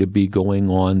is going to be going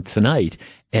on tonight.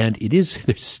 And there's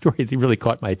a story that really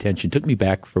caught my attention, took me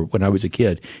back for when I was a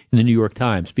kid in the New York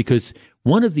Times, because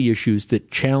one of the issues that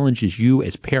challenges you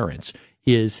as parents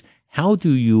is how do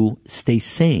you stay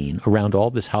sane around all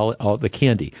the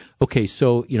candy? Okay,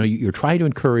 so, you're trying to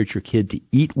encourage your kid to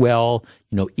eat well,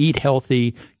 eat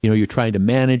healthy, you're trying to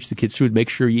manage the kid's food, make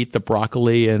sure you eat the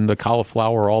broccoli and the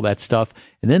cauliflower, all that stuff.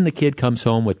 And then the kid comes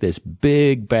home with this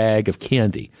big bag of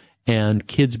candy. And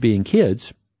kids being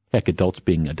kids, heck, adults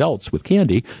being adults with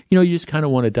candy, you just kind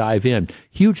of want to dive in.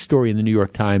 Huge story in the New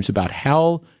York Times about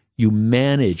how you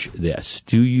manage this.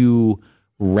 Do you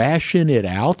ration it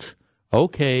out?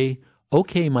 Okay,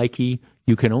 Mikey,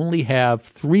 you can only have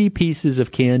 3 pieces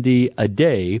of candy a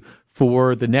day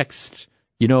for the next,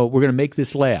 we're going to make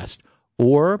this last.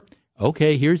 Or,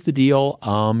 okay, here's the deal.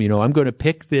 I'm going to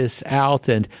pick this out,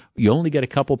 and you only get a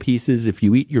couple pieces if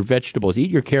you eat your vegetables, eat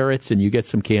your carrots, and you get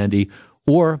some candy.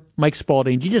 Or, Mike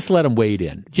Spalding, you just let them wade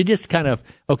in. You just kind of,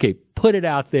 put it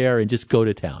out there and just go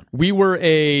to town. We were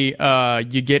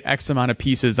you get X amount of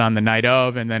pieces on the night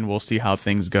of, and then we'll see how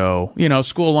things go.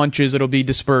 School lunches, it'll be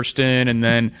dispersed in, and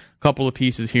then a couple of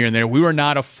pieces here and there. We were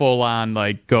not a full-on,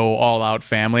 go all-out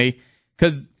family,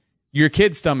 because your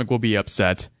kid's stomach will be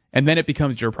upset, and then it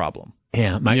becomes your problem.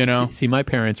 Yeah, my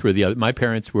parents were my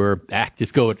parents were,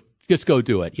 just go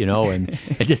do it, and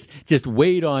just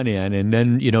wade on in, and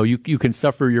then, you can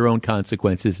suffer your own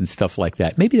consequences and stuff like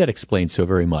that. Maybe that explains so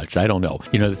very much. I don't know.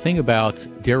 The thing about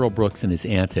Darrell Brooks and his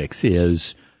antics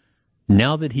is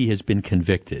now that he has been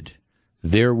convicted,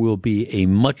 there will be a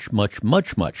much, much,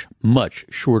 much, much, much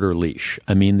shorter leash.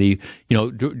 I mean,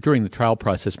 during the trial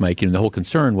process, Mike, the whole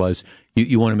concern was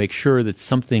you want to make sure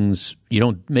that you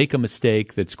don't make a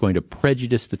mistake that's going to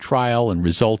prejudice the trial and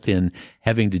result in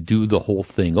having to do the whole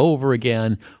thing over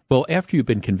again. Well, after you've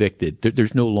been convicted,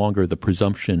 there's no longer the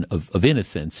presumption of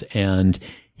innocence, and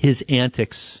his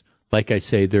antics, like I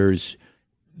say, there's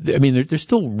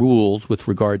still rules with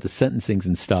regard to sentencings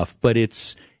and stuff, but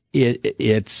it's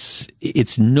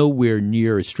nowhere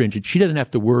near as stringent. She doesn't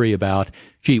have to worry about,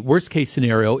 worst case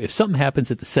scenario, if something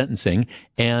happens at the sentencing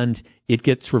and it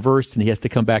gets reversed and he has to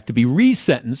come back to be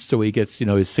resentenced, so he gets,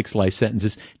 his 6 life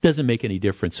sentences, doesn't make any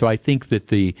difference. So I think that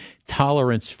the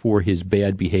tolerance for his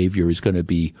bad behavior is going to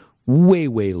be way,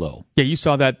 way low. Yeah, you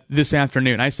saw that this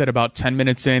afternoon. I said about 10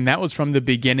 minutes in, that was from the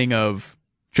beginning of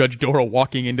Judge Doro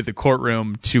walking into the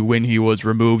courtroom to when he was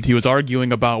removed. He was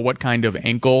arguing about what kind of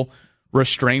ankle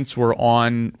restraints were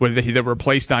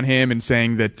placed on him, and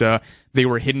saying that they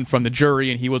were hidden from the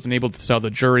jury, and he wasn't able to tell the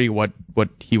jury what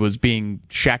he was being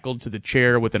shackled to the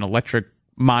chair with an electric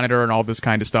monitor and all this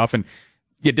kind of stuff. And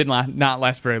it did not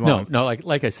last very long. No,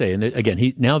 like I say, and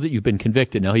again, now that you've been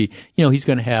convicted, now he's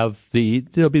going to have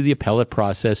there'll be the appellate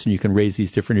process, and you can raise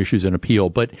these different issues and appeal.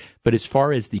 But as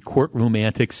far as the courtroom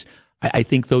antics, I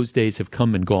think those days have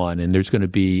come and gone, and there's going to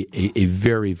be a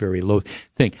very, very low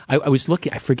thing. I was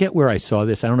looking, I forget where I saw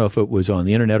this. I don't know if it was on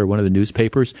the internet or one of the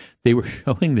newspapers. They were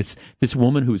showing this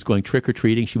woman who was going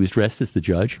trick-or-treating. She was dressed as the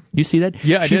judge. You see that?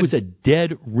 Yeah, She was a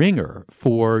dead ringer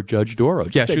for Judge Doro.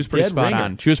 Yeah, she was pretty spot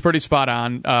on. She was pretty spot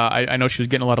on. I know she was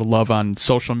getting a lot of love on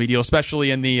social media, especially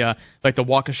in the the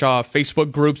Waukesha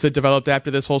Facebook groups that developed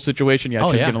after this whole situation. Yeah,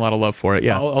 she was getting a lot of love for it.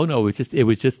 Yeah. Oh no, it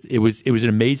was an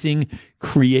amazing,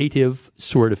 creative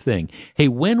sort of thing. Hey,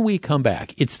 when we come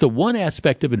back, it's the one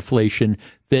aspect of inflation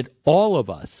that all of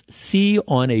us see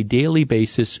on a daily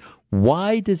basis.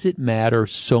 Why does it matter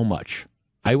so much?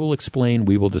 I will explain.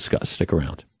 We will discuss. Stick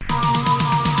around.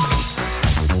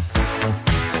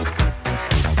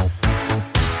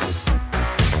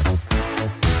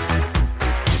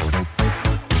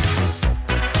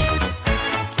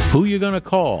 Who you gonna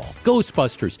call?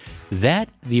 Ghostbusters.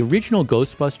 The original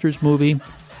Ghostbusters movie,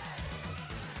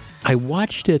 I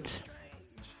watched it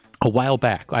a while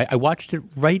back. I watched it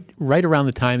right around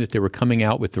the time that they were coming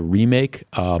out with the remake.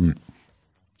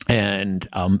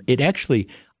 It actually,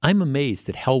 I'm amazed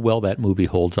at how well that movie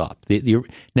holds up.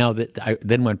 Now that I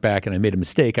then went back and I made a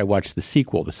mistake, I watched the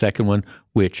sequel, the second one,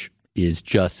 which is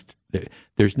just,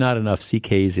 there's not enough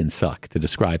CKs in suck to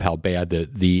describe how bad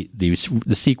the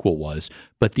sequel was.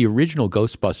 But the original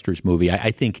Ghostbusters movie,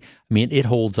 I think, it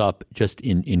holds up just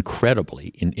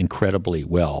incredibly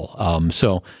well.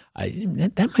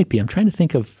 That might be, I'm trying to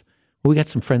think of, we got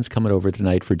some friends coming over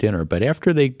tonight for dinner, but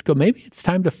after they go, maybe it's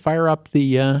time to fire up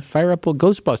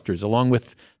Ghostbusters along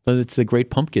with, it's the Great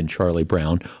Pumpkin, Charlie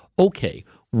Brown. Okay,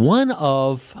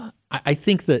 I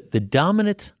think that the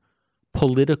dominant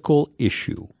political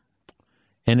issue,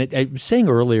 and I was saying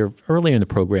earlier in the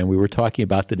program, we were talking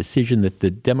about the decision that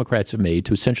the Democrats have made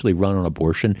to essentially run on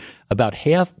abortion. About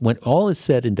half, when all is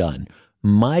said and done,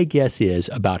 my guess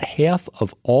is about half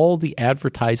of all the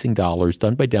advertising dollars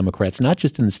done by Democrats, not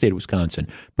just in the state of Wisconsin,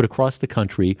 but across the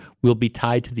country, will be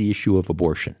tied to the issue of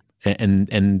abortion.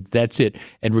 And that's it.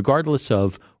 And regardless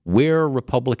of where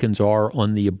Republicans are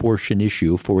on the abortion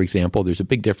issue, for example, there's a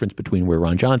big difference between where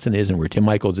Ron Johnson is and where Tim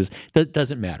Michaels is. That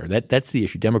doesn't matter. That's the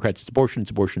issue. Democrats, it's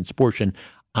abortion.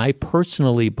 I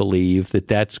personally believe that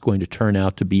that's going to turn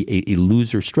out to be a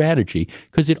loser strategy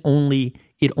because it only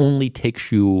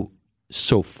takes you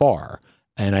so far.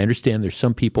 And I understand there's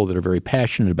some people that are very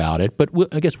passionate about it, but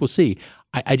I guess we'll see.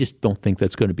 I just don't think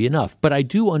that's going to be enough. But I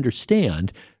do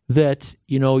understand that,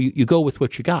 you go with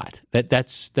what you got.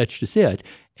 That's just it.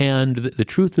 And the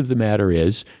truth of the matter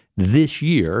is, this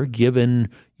year, given,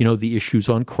 the issues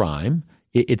on crime,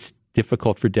 it's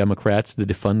difficult for Democrats to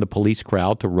defund the police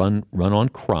crowd to run on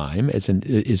crime is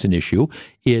an issue.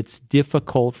 It's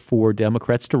difficult for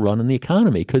Democrats to run on the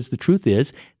economy because the truth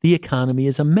is the economy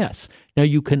is a mess. Now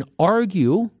you can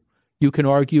argue,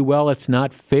 well, it's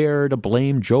not fair to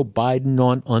blame Joe Biden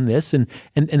on this, and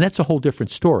that's a whole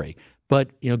different story.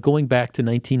 But, going back to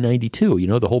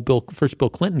 1992, the whole first Bill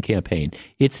Clinton campaign,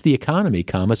 it's the economy,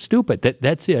 stupid.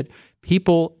 That's it.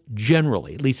 People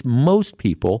generally, at least most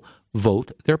people,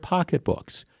 vote their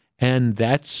pocketbooks. And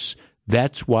that's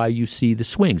why you see the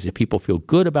swings. If people feel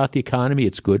good about the economy,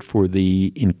 it's good for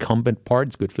the incumbent party,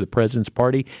 it's good for the president's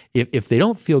party. If they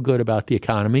don't feel good about the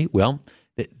economy, well,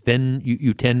 then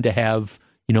you tend to have,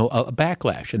 a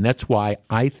backlash. And that's why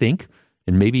I think,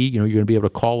 and maybe, you're going to be able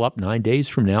to call up 9 days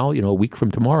from now, a week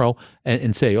from tomorrow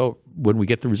and say, oh, when we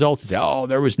get the results, say, oh,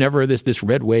 there was never this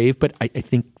red wave. But I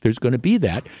think there's going to be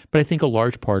that. But I think a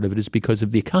large part of it is because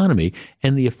of the economy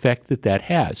and the effect that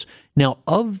has. Now,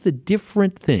 of the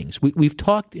different things, we've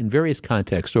talked in various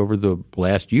contexts over the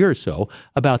last year or so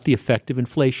about the effect of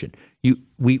inflation.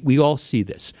 We all see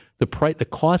this. The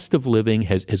cost of living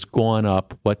has gone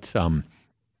up,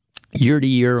 year to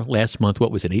year, last month,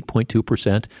 what was it,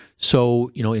 8.2%?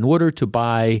 So, in order to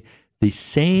buy the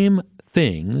same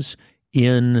things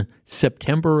in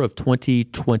September of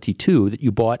 2022 that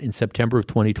you bought in September of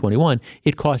 2021,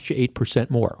 it cost you 8%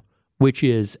 more, which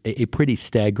is a pretty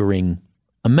staggering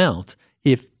amount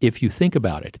if you think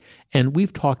about it. And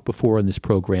we've talked before in this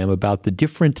program about the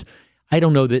different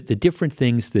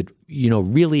things that,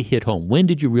 really hit home. When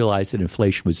did you realize that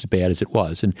inflation was as bad as it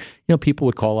was? And, people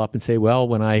would call up and say, well,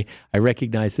 when I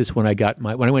recognized this when I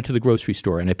went to the grocery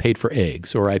store and I paid for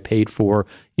eggs, or I paid for,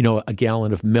 a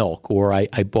gallon of milk, or I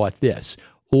bought this,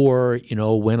 or,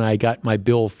 when I got my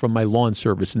bill from my lawn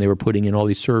service and they were putting in all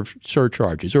these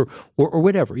surcharges or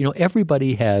whatever.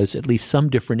 Everybody has at least some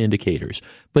different indicators.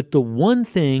 But the one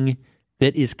thing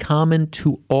that is common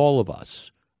to all of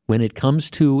us when it comes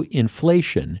to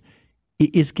inflation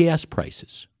is gas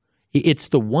prices. It's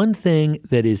the one thing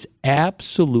that is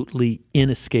absolutely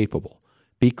inescapable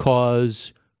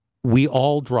because we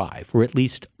all drive, or at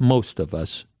least most of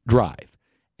us drive,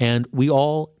 and we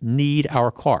all need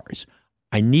our cars.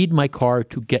 I need my car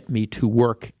to get me to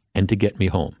work and to get me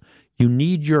home. You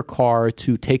need your car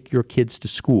to take your kids to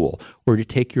school or to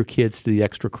take your kids to the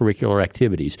extracurricular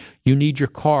activities. You need your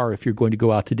car if you're going to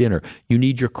go out to dinner. You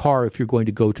need your car if you're going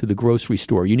to go to the grocery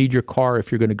store. You need your car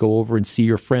if you're going to go over and see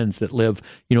your friends that live,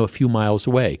 a few miles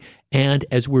away. And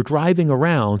as we're driving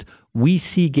around, we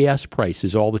see gas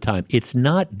prices all the time. It's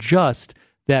not just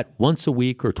that once a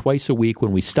week or twice a week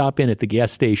when we stop in at the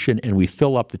gas station and we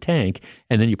fill up the tank,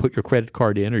 and then you put your credit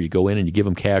card in, or you go in and you give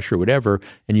them cash or whatever,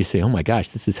 and you say, oh my gosh,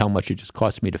 this is how much it just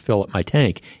cost me to fill up my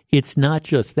tank. It's not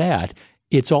just that.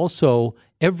 It's also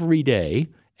every day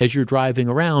as you're driving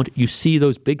around, you see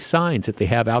those big signs that they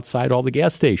have outside all the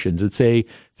gas stations that say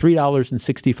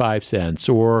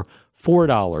 $3.65 or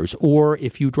 $4, or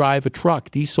if you drive a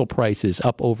truck, diesel prices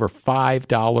up over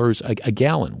 $5 a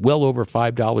gallon, well over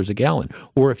 $5 a gallon.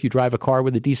 Or if you drive a car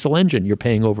with a diesel engine, you're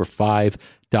paying over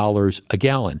 $5 a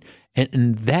gallon.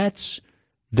 And that's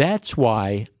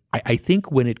why I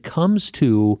think when it comes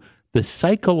to the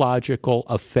psychological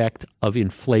effect of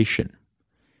inflation,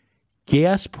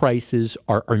 gas prices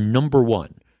are number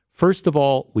one. First of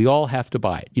all, we all have to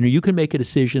buy it. You can make a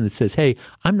decision that says, hey,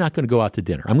 I'm not going to go out to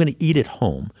dinner. I'm going to eat at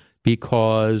home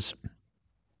because,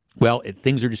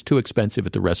 things are just too expensive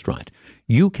at the restaurant.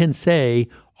 You can say,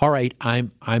 all right,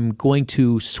 I'm going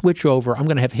to switch over. I'm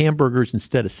going to have hamburgers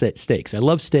instead of steaks. I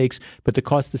love steaks, but the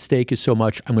cost of steak is so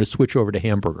much, I'm going to switch over to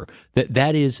hamburger.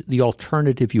 That is the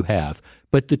alternative you have.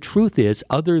 But the truth is,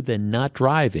 other than not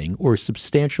driving or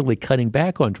substantially cutting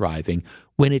back on driving,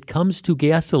 when it comes to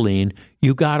gasoline,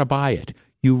 you got to buy it.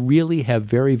 You really have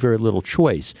very, very little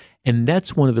choice. And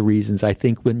that's one of the reasons I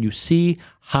think when you see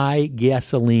high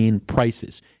gasoline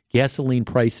prices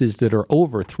that are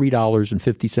over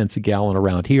 $3.50 a gallon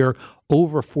around here,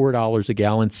 over $4 a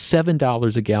gallon,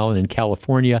 $7 a gallon in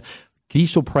California,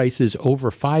 diesel prices over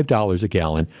 $5 a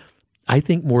gallon, I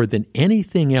think more than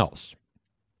anything else,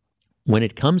 when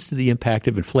it comes to the impact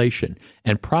of inflation,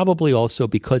 and probably also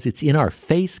because it's in our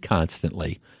face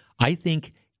constantly, I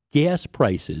think gas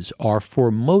prices are,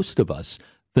 for most of us,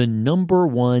 the number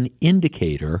one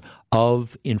indicator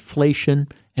of inflation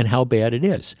and how bad it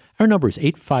is. Our number is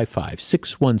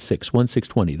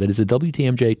 855-616-1620. That is a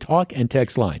WTMJ talk and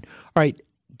text line. All right,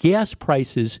 gas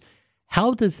prices,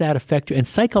 how does that affect you? And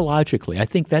psychologically, I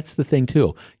think that's the thing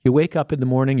too. You wake up in the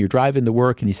morning, you're driving to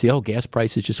work, and you see, oh, gas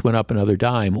prices just went up another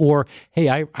dime. Or, hey,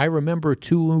 I remember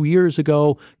 2 years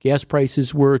ago, gas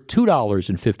prices were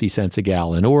 $2.50 a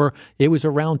gallon, or it was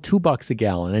around $2 a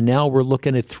gallon, and now we're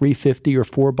looking at $3.50 or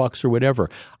 $4 or whatever.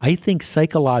 I think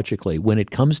psychologically, when it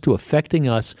comes to affecting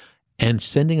us and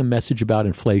sending a message about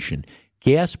inflation,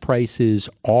 gas prices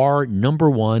are number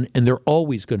one, and they're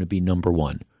always going to be number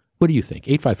one. What do you think?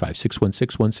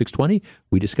 855-616-1620.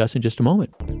 We discuss in just a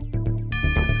moment.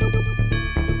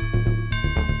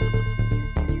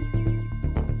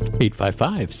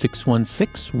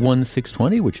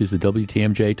 855-616-1620, which is the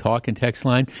WTMJ talk and text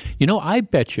line. I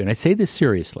bet you, and I say this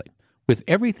seriously, with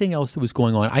everything else that was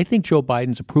going on, I think Joe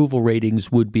Biden's approval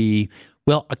ratings would be,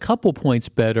 a couple points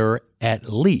better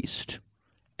at least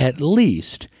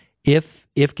if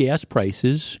gas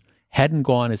prices hadn't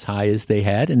gone as high as they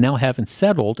had and now haven't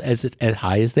settled as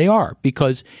high as they are.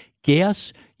 Because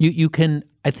gas, you can,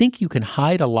 I think you can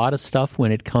hide a lot of stuff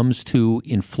when it comes to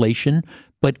inflation,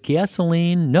 but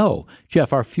gasoline, no.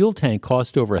 Jeff, our fuel tank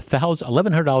cost over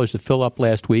 $1,100 to fill up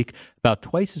last week, about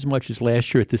twice as much as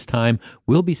last year at this time.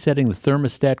 We'll be setting the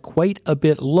thermostat quite a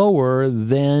bit lower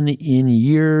than in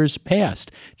years past.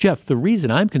 Jeff, the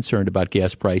reason I'm concerned about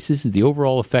gas prices is the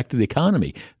overall effect of the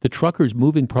economy. The truckers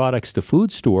moving products to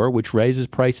food store, which raises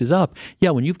prices up. Yeah,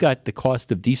 when you've got the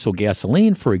cost of diesel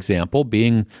gasoline, for example,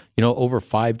 being, over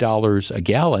 $5 a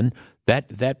gallon,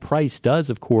 that price does,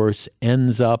 of course,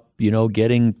 ends up,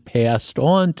 getting passed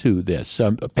on to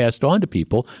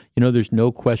people. There's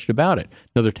no question about it.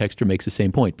 Another texter makes the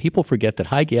same point. People forget that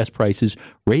high gas prices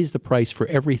raise the price for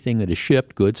everything that is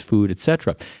shipped, goods, food,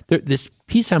 etc. This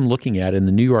piece I'm looking at in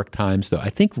the New York Times, though, I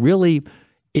think really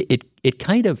it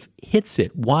kind of hits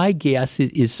it. Why gas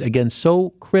is again,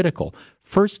 so critical.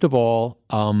 First of all,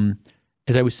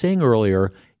 as I was saying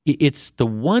earlier, it's the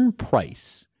one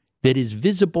price that is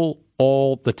visible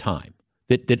all the time.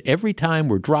 That every time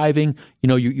we're driving,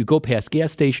 you go past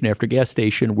gas station after gas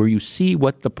station where you see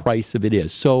what the price of it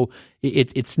is. So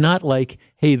it's not like,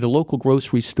 hey, the local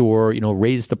grocery store,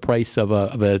 raised the price of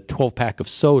a 12-pack of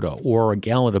soda or a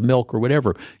gallon of milk or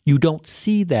whatever. You don't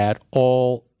see that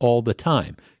all the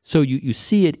time. So you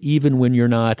see it even when you're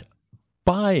not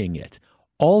buying it.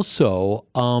 Also,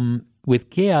 with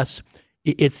gas,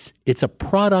 it's a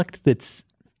product that's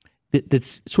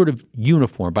sort of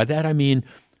uniform. By that I mean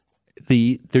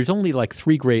there's only like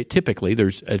three grades. Typically,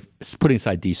 there's putting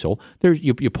aside diesel.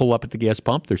 You pull up at the gas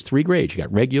pump. There's three grades. You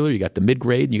got regular, you got the mid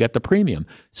grade, and you got the premium.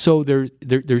 So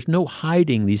there's no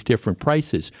hiding these different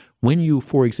prices. When you,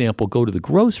 for example, go to the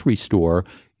grocery store,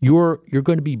 you're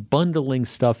going to be bundling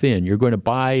stuff in. You're going to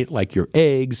buy like your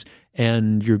eggs,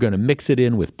 and you're going to mix it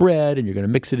in with bread, and you're going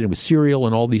to mix it in with cereal,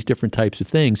 and all these different types of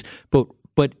things.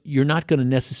 But you're not going to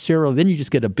necessarily, then you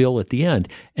just get a bill at the end.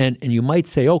 And you might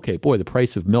say, okay, boy, the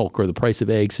price of milk or the price of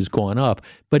eggs has gone up,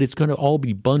 but it's going to all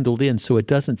be bundled in so it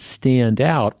doesn't stand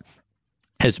out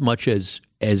as much as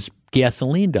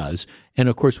gasoline does. And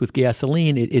of course, with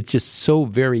gasoline, it's just so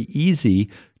very easy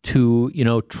to,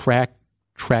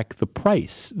 track the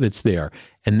price that's there.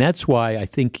 And that's why I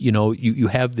think, you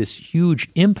have this huge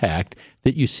impact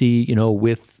that you see,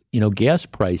 with, gas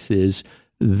prices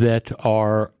that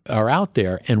are out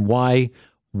there, and why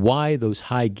those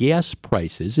high gas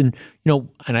prices. And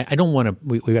and I don't want to.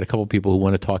 We got a couple of people who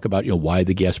want to talk about why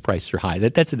the gas prices are high.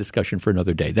 That's a discussion for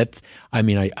another day. I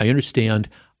understand.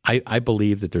 I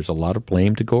believe that there's a lot of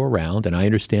blame to go around, and I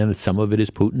understand that some of it is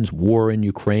Putin's war in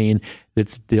Ukraine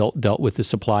that's dealt with the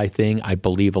supply thing. I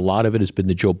believe a lot of it has been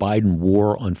the Joe Biden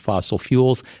war on fossil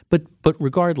fuels. But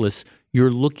regardless,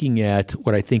 you're looking at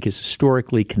what I think is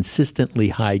historically consistently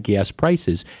high gas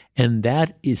prices, and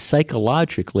that is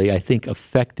psychologically, I think,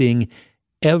 affecting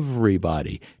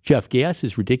everybody. Jeff, gas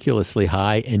is ridiculously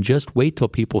high, and just wait till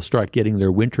people start getting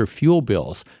their winter fuel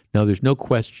bills. Now, there's no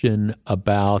question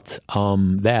about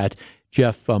that.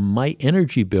 Jeff, my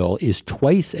energy bill is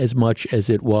twice as much as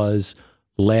it was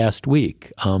last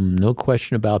week. No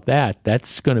question about that.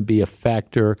 That's going to be a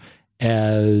factor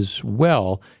as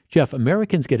well. Jeff,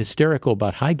 Americans get hysterical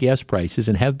about high gas prices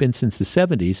and have been since the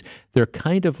 70s. They're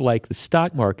kind of like the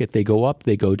stock market. They go up,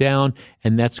 they go down,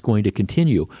 and that's going to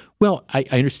continue. Well, I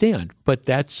understand, but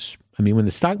when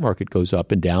the stock market goes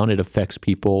up and down, it affects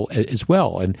people as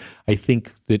well. And I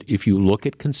think that if you look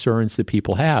at concerns that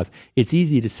people have, it's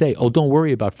easy to say, oh, don't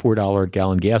worry about $4 a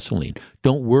gallon gasoline.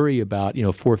 Don't worry about,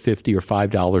 $4.50 or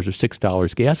 $5 or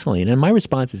 $6 gasoline. And my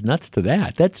response is nuts to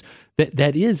that.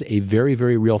 That is a very,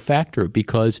 very real factor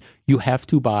because you have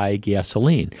to buy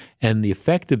gasoline. And the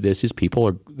effect of this is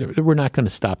we're not going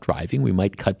to stop driving. We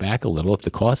might cut back a little if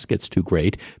the cost gets too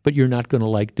great, but you're not going to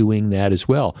like doing that as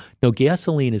well. Now,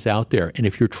 gasoline is out there. And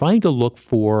if you're trying to look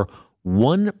for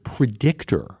one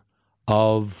predictor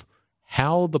of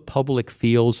how the public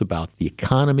feels about the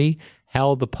economy,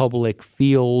 how the public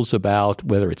feels about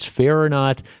whether it's fair or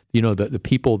not, the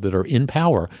people that are in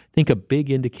power, I think a big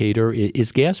indicator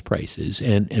is gas prices.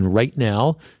 And right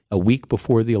now, a week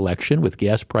before the election, with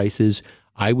gas prices,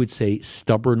 I would say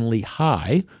stubbornly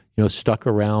high, stuck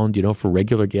around, for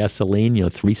regular gasoline,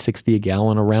 $3.60 a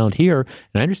gallon around here.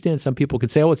 And I understand some people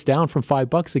could say, oh, it's down from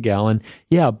 $5 a gallon.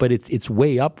 Yeah, but it's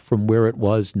way up from where it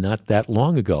was not that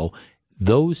long ago.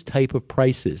 Those type of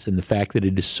prices and the fact that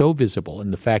it is so visible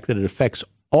and the fact that it affects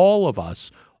all of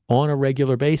us on a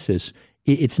regular basis,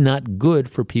 it's not good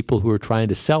for people who are trying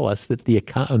to sell us that the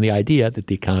idea that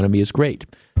the economy is great.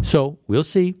 So we'll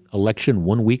see. Election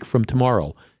 1 week from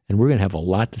tomorrow, and we're going to have a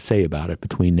lot to say about it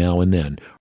between now and then.